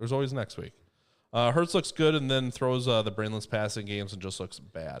talent. week. Hurts looks good and then throws the brainless passing games and just looks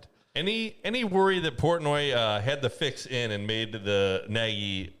bad. Any worry that Portnoy had the fix in and made the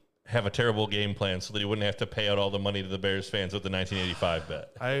Nagy have a terrible game plan so that he wouldn't have to pay out all the money to the Bears fans with the 1985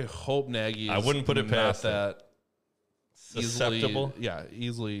 bet? I hope Nagy. I wouldn't put it past that. Susceptible?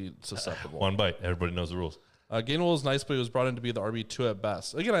 Easily susceptible. One bite. Everybody knows the rules. Gainwell is nice, but he was brought in to be the RB2 at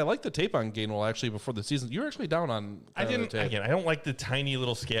best. Again, I like the tape on Gainwell actually before the season. You were actually down on. I the didn't. tape. Again, I don't like the tiny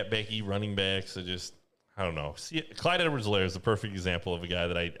little scatbacky running backs. I don't know. See, Clyde Edwards-Helaire is the perfect example of a guy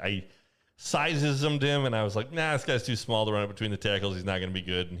that I sizes him, and I was like, nah, this guy's too small to run it between the tackles. He's not going to be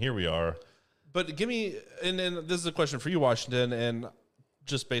good. And here we are. But give me, and this is a question for you, Washington, and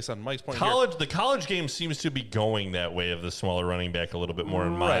just based on Mike's point. The college game seems to be going that way of the smaller running back a little bit more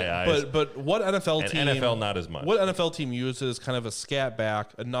in my eyes. But what NFL team? NFL not as much. What NFL team uses kind of a scat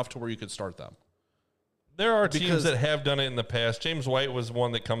back enough to where you could start them? There are teams that have done it in the past. James White was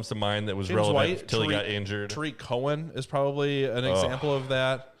one that comes to mind that was relevant until he got injured. Tariq Cohen is probably an example of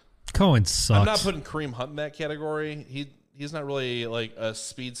that. Cohen sucks. I'm not putting Kareem Hunt in that category. He's not really like a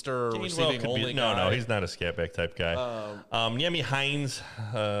speedster or receiving only guy. No, he's not a scatback type guy. Yemi Hines.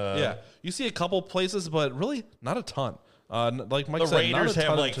 Yeah, you see a couple places, but really not a ton. Like Mike said, Raiders not a ton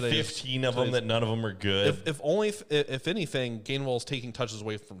have like today's, 15 of them that none of them are good. If anything, Gainwell's taking touches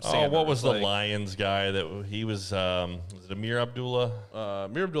away from Sanders. What was the Lions guy that he was? Was it Amir Abdullah?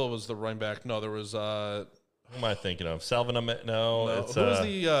 Amir Abdullah was the running back. No, there was. Who am I thinking of? Salvin Ahmed? No. It's, who was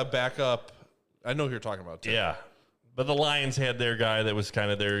the backup? I know who you're talking about, too. Yeah. But the Lions had their guy that was kind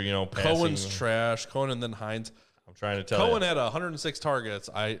of their, passing. Cohen's trash. Cohen and then Hines. I'm trying to tell you. Cohen had 106 targets.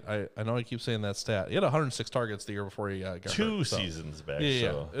 I know I keep saying that stat. He had 106 targets the year before he got Two hurt, seasons back.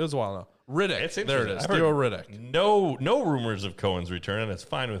 Yeah, so. It was a while now. Riddick. It's there it is. I've Theo heard Riddick. No rumors of Cohen's return, and it's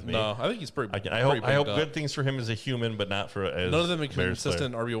fine with me. No, I think he's pretty. I hope good things for him as a human, but not for as none of them are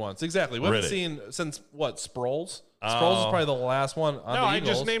consistent RB1s. Exactly. We haven't seen since what? Sproles. Sproles is probably the last one on the Eagles.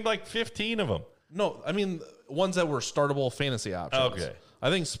 I just named like 15 of them. No, I mean ones that were startable fantasy options. Okay. I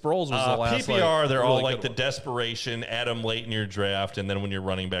think Sproles was the last. PPR, they're really all like the desperation, add them late in your draft, and then when your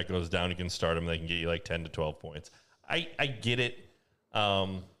running back goes down, you can start them. They can get you like 10 to 12 points. I get it.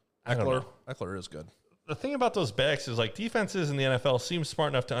 Eckler is good. The thing about those backs is like defenses in the NFL seem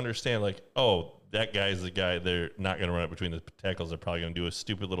smart enough to understand like, oh, that guy's the guy. They're not going to run it between the tackles. They're probably going to do a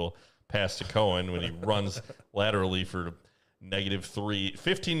stupid little pass to Cohen when he runs laterally for -3,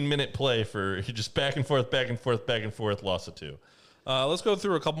 15-minute play for just back and forth, loss of 2. Let's go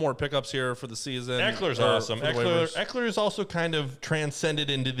through a couple more pickups here for the season. Eckler's awesome. Eckler is also kind of transcended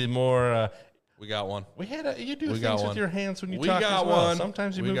into the more. We got one. You do things with your hands when you talk. We got as well. one.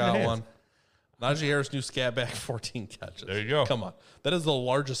 Sometimes you move your hands. One. Najee Harris, new scat back, 14 catches. There you go. Come on, that is the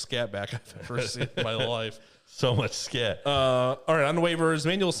largest scat back I've ever seen in my life. So much scat. All right, on the waivers,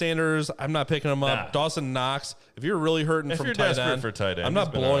 Emmanuel Sanders. I'm not picking him up. Nah. Dawson Knox. If you're really hurting from tight end, for tight end, I'm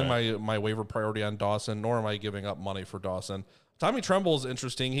not blowing my waiver priority on Dawson, nor am I giving up money for Dawson. Tommy Tremble is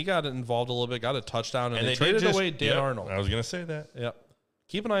interesting. He got involved a little bit, got a touchdown, and they traded away Dan Arnold. I was going to say that. Yep.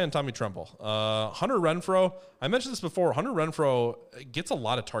 Keep an eye on Tommy Tremble. Hunter Renfrow. I mentioned this before. Hunter Renfrow gets a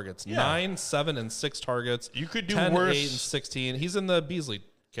lot of targets. 9, 7, and 6 targets. You could do 10, worse. 8, and 16. He's in the Beasley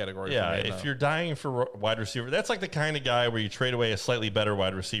category. Yeah, if you're dying for wide receiver, that's like the kind of guy where you trade away a slightly better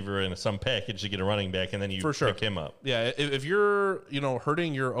wide receiver in some package to get a running back, and then you pick him up. Yeah, if you're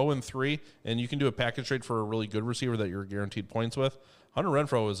hurting your 0-3 and you can do a package trade for a really good receiver that you're guaranteed points with, Hunter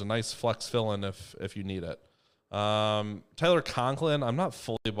Renfrow is a nice flex fill-in if you need it. Tyler Conklin, I'm not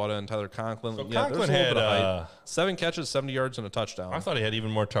fully bought in Tyler Conklin. So yeah, Conklin there's a little bit had of hype. 7 catches, 70 yards, and a touchdown. I thought he had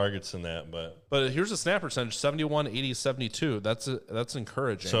even more targets than that, but here's a snap percentage: 71, 80, 72. That's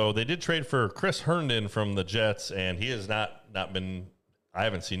encouraging. So they did trade for Chris Herndon from the Jets, and he has not been. I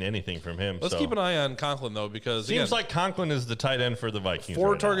haven't seen anything from him. Let's keep an eye on Conklin though, because seems like Conklin is the tight end for the Vikings.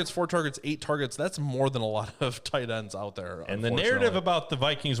 4 targets, 8 targets. That's more than a lot of tight ends out there. And the narrative about the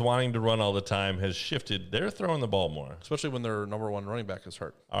Vikings wanting to run all the time has shifted. They're throwing the ball more, especially when their number 1 running back is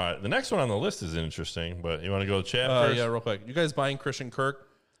hurt. All right, the next one on the list is interesting, but you want to go to chat first? Yeah, real quick. You guys buying Christian Kirk?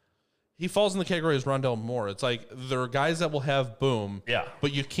 He falls in the category as Rondell Moore. It's like there are guys that will have boom,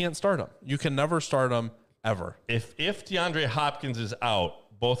 but you can't start him. You can never start him ever. If DeAndre Hopkins is out,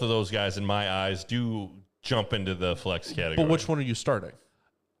 both of those guys, in my eyes, do jump into the flex category. But which one are you starting?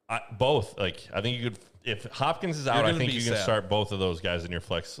 Both. Like, I think you could. If Hopkins is out, I think you can start both of those guys in your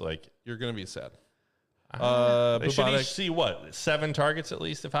flex. Like, you're going to be sad. They should each see 7 targets at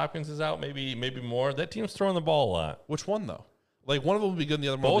least if Hopkins is out, maybe more. That team's throwing the ball a lot. Which one though? Like one of them will be good, and the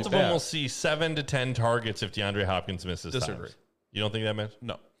other one will be bad. Both of them will see 7 to 10 targets if DeAndre Hopkins misses. Disagree. Times. You don't think that meant?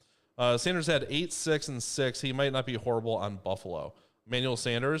 No. Sanders had 8, 6, and 6. He might not be horrible on Buffalo. Emmanuel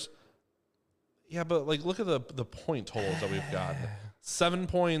Sanders. Yeah, but like look at the point totals that we've got. 7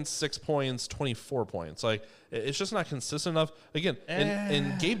 points, 6 points, 24 points. Like, it's just not consistent enough. Again,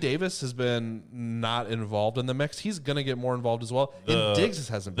 and Gabe Davis has been not involved in the mix. He's going to get more involved as well. And Diggs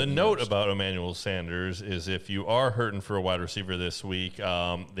hasn't been. The note about Emmanuel Sanders is if you are hurting for a wide receiver this week,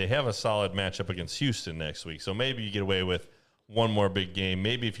 they have a solid matchup against Houston next week. So maybe you get away with one more big game.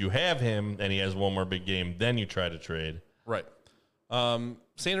 Maybe if you have him and he has one more big game, then you try to trade. Right.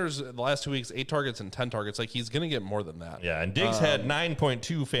 Sanders, the last 2 weeks, 8 targets and 10 targets. Like, he's going to get more than that. Yeah, and Diggs had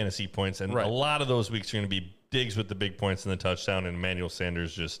 9.2 fantasy points, and a lot of those weeks are going to be Diggs with the big points and the touchdown, and Emmanuel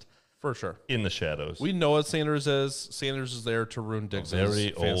Sanders just for sure in the shadows. We know what Sanders is. Sanders is there to ruin Diggs' very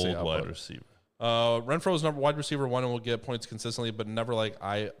fantasy old output. wide receiver. Renfro's number wide receiver 1 and will get points consistently, but never like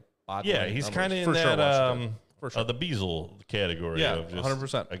Yeah, he's kind of in for that sure. the Beazle category. Yeah, of just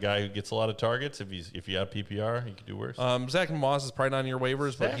 100%. A guy who gets a lot of targets. If you have PPR, he could do worse. Zach Moss is probably not on your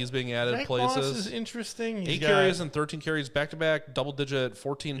waivers, but he's being added Zach places. Moss is interesting. 8 carries and 13 carries back to back, double digit,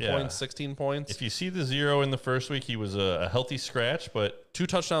 14 points, 16 points. If you see the 0 in the first week, he was a healthy scratch, but 2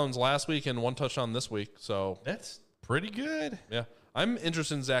 touchdowns last week and 1 touchdown this week. So that's pretty good. Yeah, I'm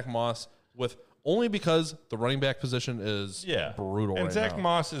interested in Zach Moss only because the running back position is brutal. And right Zach now.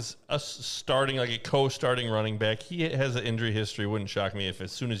 Moss is a co-starting running back. He has an injury history. Wouldn't shock me if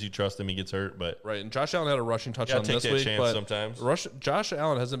as soon as you trust him, he gets hurt. But right, and Josh Allen had a rushing touchdown take this that week. chance But sometimes. Josh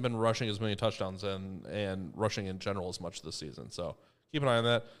Allen hasn't been rushing as many touchdowns and rushing in general as much this season. So keep an eye on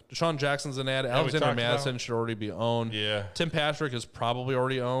that. Deshaun Jackson's an ad. Alexander Madison should already be owned. Yeah. Tim Patrick is probably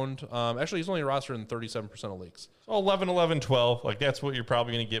already owned. Actually, he's only rostered in 37% of leagues. So 11, 11, 12. Like, that's what you're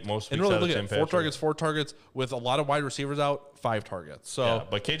probably going to get most weeks And really, out of look Tim at Patrick. 4 targets with a lot of wide receivers out, 5 targets. So, Yeah,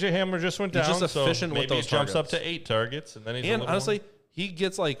 but KJ Hamler just went down. He's just efficient so with maybe those he jumps targets. up to 8 targets, and then he's a and little honestly, more. he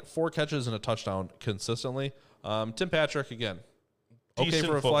gets like 4 catches and a touchdown consistently. Tim Patrick, again, okay Decent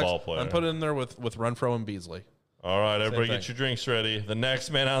for a flex. football player. I'm putting in there with Renfro and Beasley. All right, everybody, thing. get your drinks ready. The next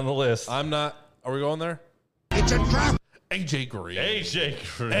man on the list, I'm not. Are we going there? It's a trap. AJ Green. AJ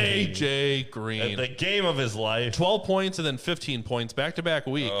Green. AJ Green. At the game of his life. 12 points and then 15 points back-to-back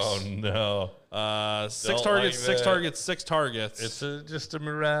weeks. Oh no! 6 Don't targets, like 6 that. targets, 6 targets. It's just a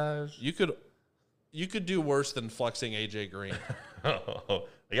mirage. You could do worse than flexing AJ Green.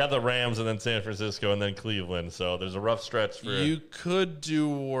 They got the Rams and then San Francisco and then Cleveland, so there's a rough stretch for You could do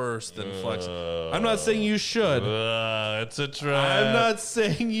worse than flexing. I'm not saying you should. It's a trap. I'm not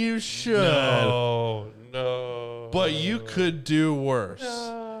saying you should. No. But you could do worse.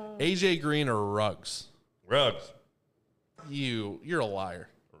 AJ Green or Ruggs. Ruggs. You're a liar.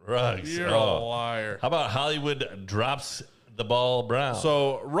 Ruggs. You're a liar. How about Hollywood drops the ball Brown?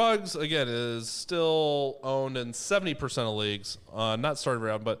 So Ruggs again is still owned in 70% of leagues. Not started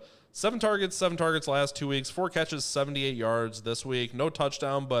around, but 7 targets last 2 weeks, 4 catches, 78 yards this week. No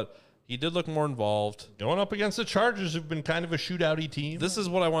touchdown, but he did look more involved. going up against the Chargers, who've been kind of a shootout-y team. This is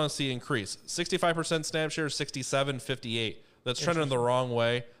what I want to see increase. 65% snap share, 67-58. That's trending the wrong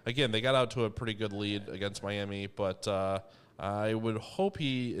way. Again, they got out to a pretty good lead against Miami, but I would hope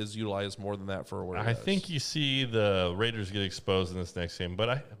he is utilized more than that for what he I is. think you see the Raiders get exposed in this next game,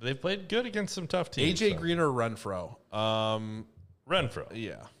 but they played good against some tough teams. AJ Green or Renfro. Renfro.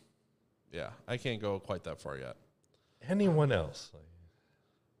 Yeah. I can't go quite that far yet. Anyone else?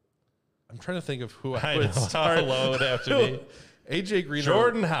 I'm trying to think of who I I know would how start. low it would have to be. AJ Green,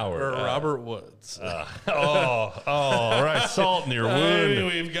 Jordan or, Howard, or Robert Woods. All right, salt in your wound.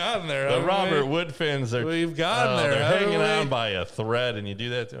 We've gotten there. The haven't Robert we? Wood fans are We've gotten there, They're haven't hanging we? on by a thread, and you do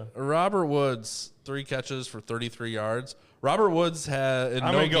that to them. Robert Woods, 3 catches for 33 yards. Robert Woods had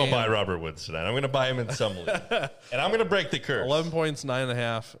I'm going to go buy Robert Woods tonight. I'm going to buy him in some league, and I'm going to break the curse. 11 points,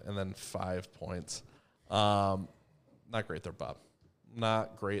 9.5, and then 5 points. Not great there, Bob.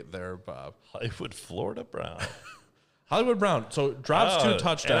 Not great there, Bob. Hollywood, Florida Brown. Hollywood Brown. So drops 2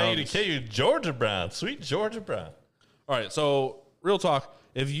 touchdowns. NADK, Georgia Brown. Sweet Georgia Brown. All right, so real talk.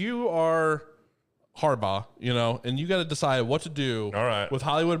 If you are Harbaugh, and you got to decide what to do All right. with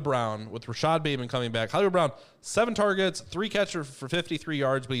Hollywood Brown, with Rashad Bateman coming back. Hollywood Brown, 7 targets, 3 catches for 53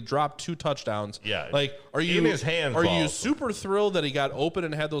 yards, but he dropped 2 touchdowns. Yeah. Like, are you In his hands Are you balls. super thrilled that he got open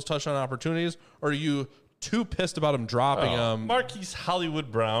and had those touchdown opportunities, or are you too pissed about him dropping them? Marquise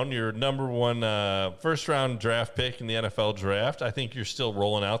Hollywood Brown, your number 1 first-round draft pick in the NFL draft. I think you're still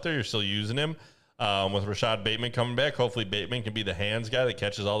rolling out there. You're still using him. With Rashad Bateman coming back, hopefully Bateman can be the hands guy that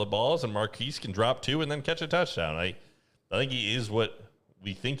catches all the balls, and Marquise can drop 2 and then catch a touchdown. I think he is what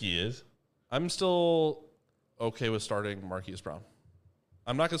we think he is. I'm still okay with starting Marquise Brown.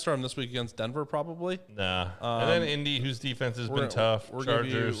 I'm not going to start him this week against Denver, probably. Nah. And then Indy, whose defense has been tough. We're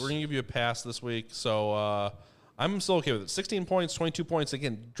Chargers. going to give you a pass this week. So I'm still okay with it. 16 points, 22 points.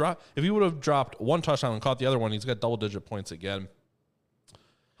 Again, if he would have dropped 1 touchdown and caught the other one, he's got double-digit points again.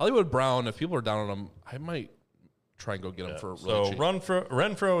 Hollywood Brown, if people are down on him, I might try and go get him for really cheap.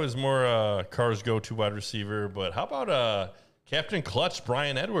 Renfro is more Carr's go-to wide receiver, but how about Captain Clutch,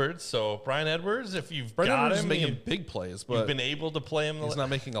 Brian Edwards? So Brian Edwards, if you've Brian got Edwards him, is making big plays, but you've been able to play him. he's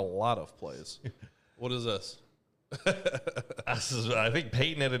not making a lot of plays. What is this? I think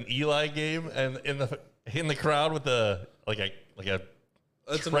Peyton at an Eli game and in the crowd with like a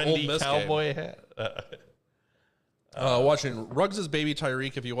It's an Ole trendy Miss cowboy hat. Watching Ruggs' baby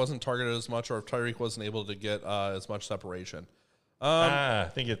Tyreek, if he wasn't targeted as much, or if Tyreek wasn't able to get as much separation. I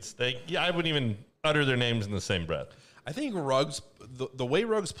think I wouldn't even utter their names in the same breath. I think Ruggs, the way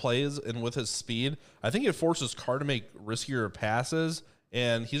Ruggs plays and with his speed, I think it forces Carr to make riskier passes,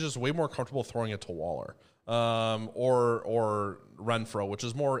 and he's just way more comfortable throwing it to Waller or Renfro, which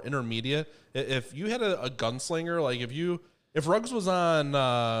is more intermediate. If you had a gunslinger, like if Ruggs was on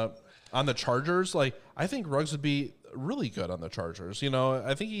the Chargers, like I think Ruggs would be really good on the Chargers.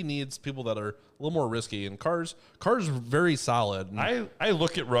 I think he needs people that are a little more risky, and Carr's very solid. I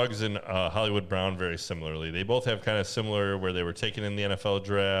look at Ruggs and Hollywood Brown very similarly. They both have kind of similar where they were taken in the NFL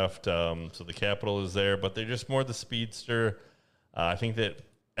draft, so the capital is there, but they're just more the speedster. I think that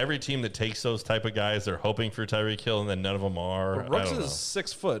every team that takes those type of guys, they're hoping for Tyreek Hill, and then none of them are. Ruggs is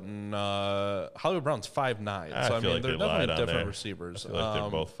 6 foot, and Hollywood Brown's 5'9". So I mean, like they're definitely different there. receivers. I feel like they're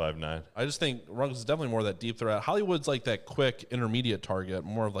both 5'9". I just think Ruggs is definitely more that deep threat. Hollywood's like that quick intermediate target,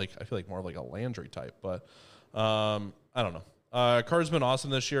 more of like a Landry type. But I don't know. Carr's been awesome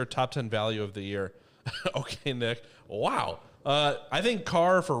this year. Top 10 value of the year. Okay, Nick. Wow. I think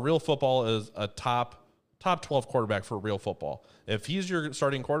Carr for real football is a top 12 quarterback for real football. If he's your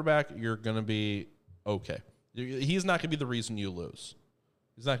starting quarterback, you're going to be okay. He's not going to be the reason you lose.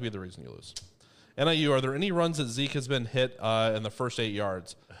 NIU, are there any runs that Zeke has been hit in the first 8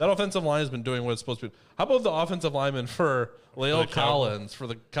 yards? That offensive line has been doing what it's supposed to be. How about the offensive lineman for La'el Collins for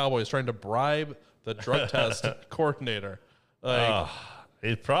the Cowboys trying to bribe the drug test coordinator?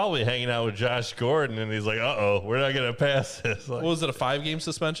 He's probably hanging out with Josh Gordon, and he's like, "Uh-oh, we're not going to pass this." Like, what was it, a 5-game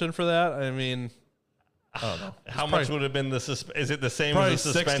suspension for that? I mean, I don't know. How much would have been the suspension? Is it the same Probably as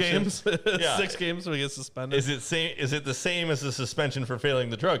a suspension? 6 games. Yeah. 6 games so he gets suspended. Is it the same as the suspension for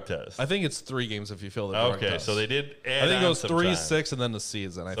failing the drug test? I think it's 3 games if you fail the drug test. Okay, so they did add I think it on was some 3, time. 6, and then the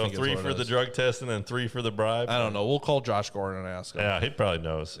season. I So think 3 is what for it the is. drug test and then 3 for the bribe? I don't know. We'll call Josh Gordon and ask him. Yeah, he probably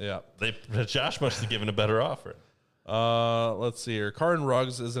knows. Yeah. Josh must have given a better offer. Let's see here. Carr and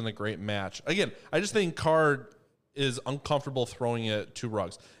Ruggs isn't a great match. Again, I just think Carr is uncomfortable throwing it to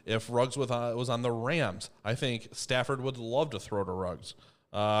Ruggs. If Ruggs was on the Rams, I think Stafford would love to throw to Ruggs.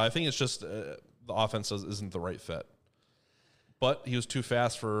 I think it's just the offense isn't the right fit. But he was too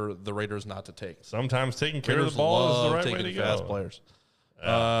fast for the Raiders not to take. Sometimes taking care of Raiders the ball is love the right taking way to fast go. players.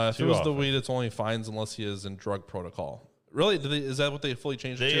 If it too was the often. weed, it's only fines unless he is in drug protocol. Really? Is that what they fully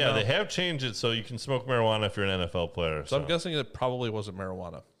changed it to now? They have changed it so you can smoke marijuana if you're an NFL player. So I'm guessing it probably wasn't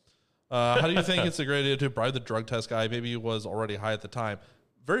marijuana. How do you think it's a great idea to bribe the drug test guy? Maybe he was already high at the time.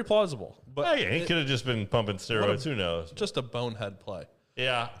 Very plausible. But Yeah, he could have just been pumping steroids. Who knows? just a bonehead play.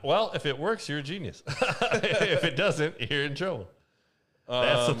 Yeah. Well, if it works, you're a genius. If it doesn't, you're in trouble.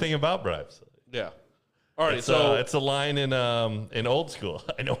 That's the thing about bribes. Yeah. All right. It's, So it's a line in old school.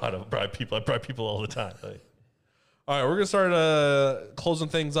 I know how to bribe people. I bribe people all the time. all right, we're gonna start closing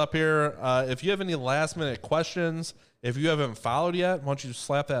things up here. If you have any last minute questions, if you haven't followed yet, why don't you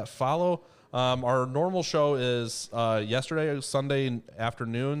slap that follow? Our normal show is yesterday, Sunday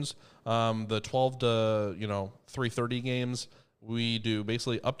afternoons, the 12 to 3:30 games. We do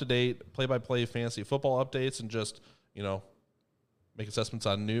basically up to date play-by-play fantasy football updates and just make assessments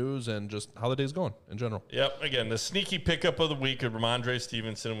on news and just how the day's going in general. Yep. Again, the sneaky pickup of the week of Ramondre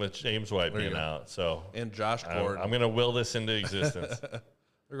Stevenson with James White being out. So And Josh Gordon. I'm going to will this into existence.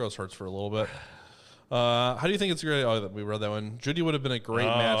 There goes Hurts for a little bit. How do you think it's great? Oh, we read that one. Judy would have been a great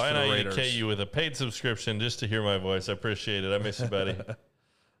match for and the I Raiders. EK you with a paid subscription just to hear my voice. I appreciate it. I miss you, buddy.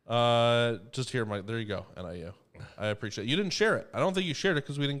 Just hear there you go, NIU. I appreciate it. You didn't share it. I don't think you shared it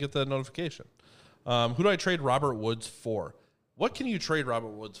because we didn't get the notification. Who do I trade Robert Woods for? What can you trade Robert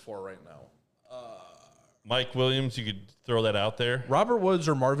Woods for right now? Mike Williams, you could throw that out there. Robert Woods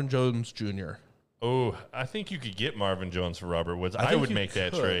or Marvin Jones Jr.? Oh, I think you could get Marvin Jones for Robert Woods. I think would you make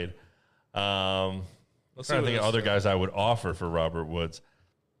that could. trade. I'm Let's trying to see think what of this other guys I would offer for Robert Woods.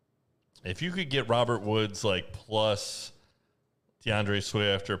 If you could get Robert Woods like plus DeAndre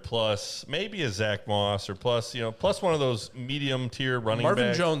Swift or plus maybe a Zach Moss or plus one of those medium tier running Marvin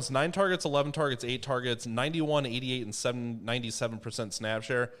backs. Jones, 9 targets, 11 targets, 8 targets, 91, 88, and 97% snap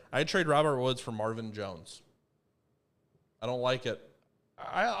share. I'd trade Robert Woods for Marvin Jones. I don't like it.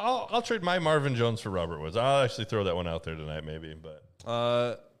 I'll trade my Marvin Jones for Robert Woods. I'll actually throw that one out there tonight, maybe.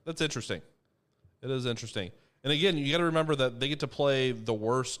 But That's interesting. It is interesting. And again, you got to remember that they get to play the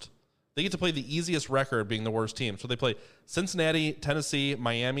worst. They get to play the easiest record being the worst team. So they play Cincinnati, Tennessee,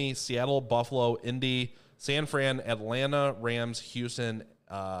 Miami, Seattle, Buffalo, Indy, San Fran, Atlanta, Rams, Houston,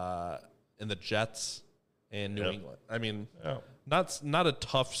 and the Jets and New England. I mean, not a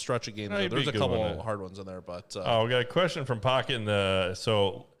tough stretch of games. There's a couple hard ones in there, but we got a question from Pocket.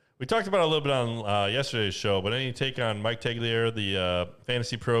 So we talked about it a little bit on yesterday's show, but any take on Mike Tagliere, the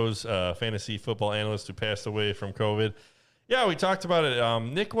Fantasy Pros fantasy football analyst who passed away from COVID? Yeah, we talked about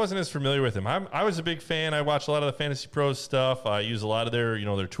it. Nick wasn't as familiar with him. I was a big fan. I watched a lot of the Fantasy Pros stuff. I use a lot of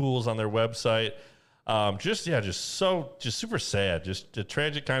their tools on their website. Just super sad. Just a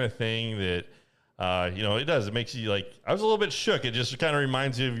tragic kind of thing that, it does. It makes you like, I was a little bit shook. It just kind of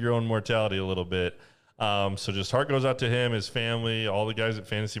reminds you of your own mortality a little bit. So just heart goes out to him, his family, all the guys at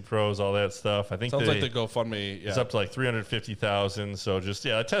Fantasy Pros, all that stuff. I think sounds like the GoFundMe. Yeah. It's up to like 350,000. So just,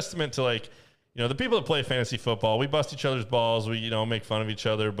 a testament to like, the people that play fantasy football, we bust each other's balls. We, make fun of each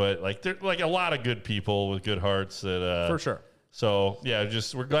other, but like, they're like a lot of good people with good hearts that, for sure. So yeah,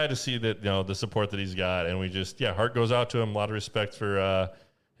 we're glad to see that, the support that he's got. And we just, heart goes out to him. A lot of respect for,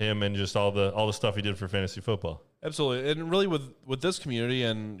 him and just all the stuff he did for fantasy football. Absolutely. And really with this community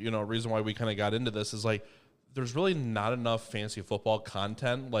and, reason why we kind of got into this is like, there's really not enough fantasy football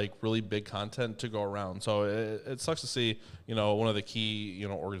content, like really big content to go around. So it sucks to see, one of the key,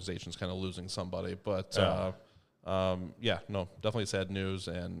 organizations kind of losing somebody, but, definitely sad news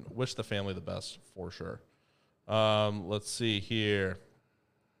and wish the family the best for sure. Let's see here.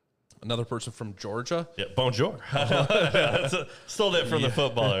 Another person from Georgia. Yeah, bonjour. Stole that from the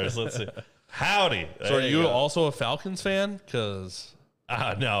footballers. Let's see. Howdy. So are you also a Falcons fan? Because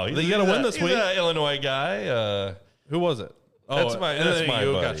no, you got to win this week. He's an Illinois guy. Who was it? That's my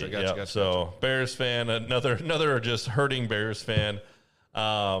buddy. Gotcha. So Bears fan, another just hurting Bears fan.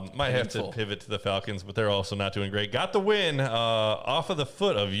 Might have to pivot to the Falcons, but they're also not doing great. Got the win off of the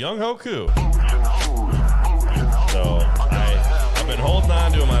foot of Young Hoku. So I've been holding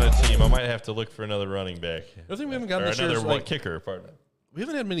on to him on a team. I might have to look for another running back. I think we haven't gotten another kicker. Pardon. We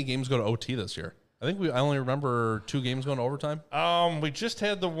haven't had many games go to OT this year. I think I only remember 2 games going to overtime. We just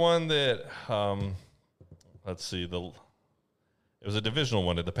had the one that let's see, it was a divisional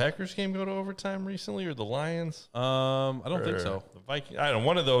one. Did the Packers game go to overtime recently, or the Lions? I don't think so. The Vikings. I don't know.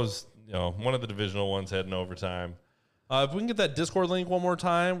 One of those. One of the divisional ones had an overtime. If we can get that Discord link one more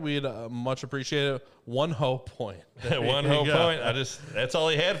time, we'd much appreciate it. One hope point. One hope point. That's all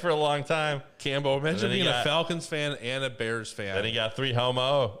he had for a long time. Cambo, imagine being a Falcons fan and a Bears fan. Then he got 3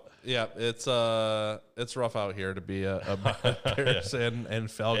 homo. Yeah, it's rough out here to be a Bears and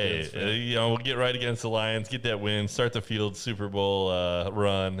Falcons fan. We'll get right against the Lions, get that win, start the Field Super Bowl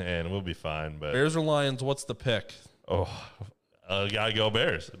run, and we'll be fine. But Bears or Lions, what's the pick? Gotta go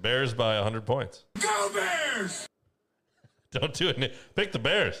Bears. Bears by 100 points. Go Bears! Don't do it, Nick. Pick the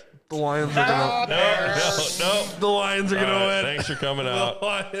Bears. The Lions are going to No. The Lions are going to win. Thanks for coming out. The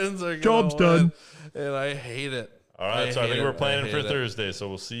Lions are going to Job's done. And I hate it. All right, so I think we're planning for Thursday. So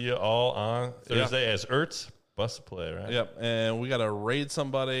we'll see you all on Thursday as Ertz busts a play, right? Yep, and we got to raid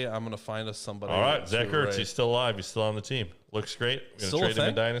somebody. I'm going to find us somebody. All right, Zach Ertz, he's still alive. He's still on the team. Looks great. We're going to trade him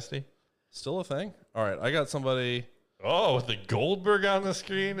in Dynasty. Still a thing? All right, I got somebody. Oh, with the Goldberg on the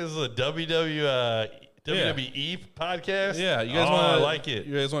screen. This is a WWE podcast. Yeah, you guys I like it.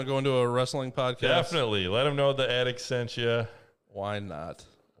 You guys want to go into a wrestling podcast? Definitely. Let them know the addict sent you. Why not?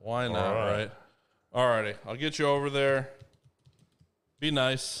 Right? All righty. I'll get you over there. Be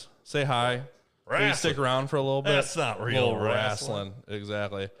nice. Say hi. Maybe stick around for a little bit. That's not real wrestling.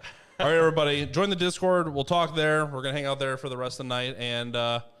 Exactly. All right, everybody. Join the Discord. We'll talk there. We're going to hang out there for the rest of the night, and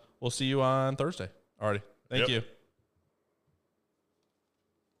we'll see you on Thursday. All righty. Thank you.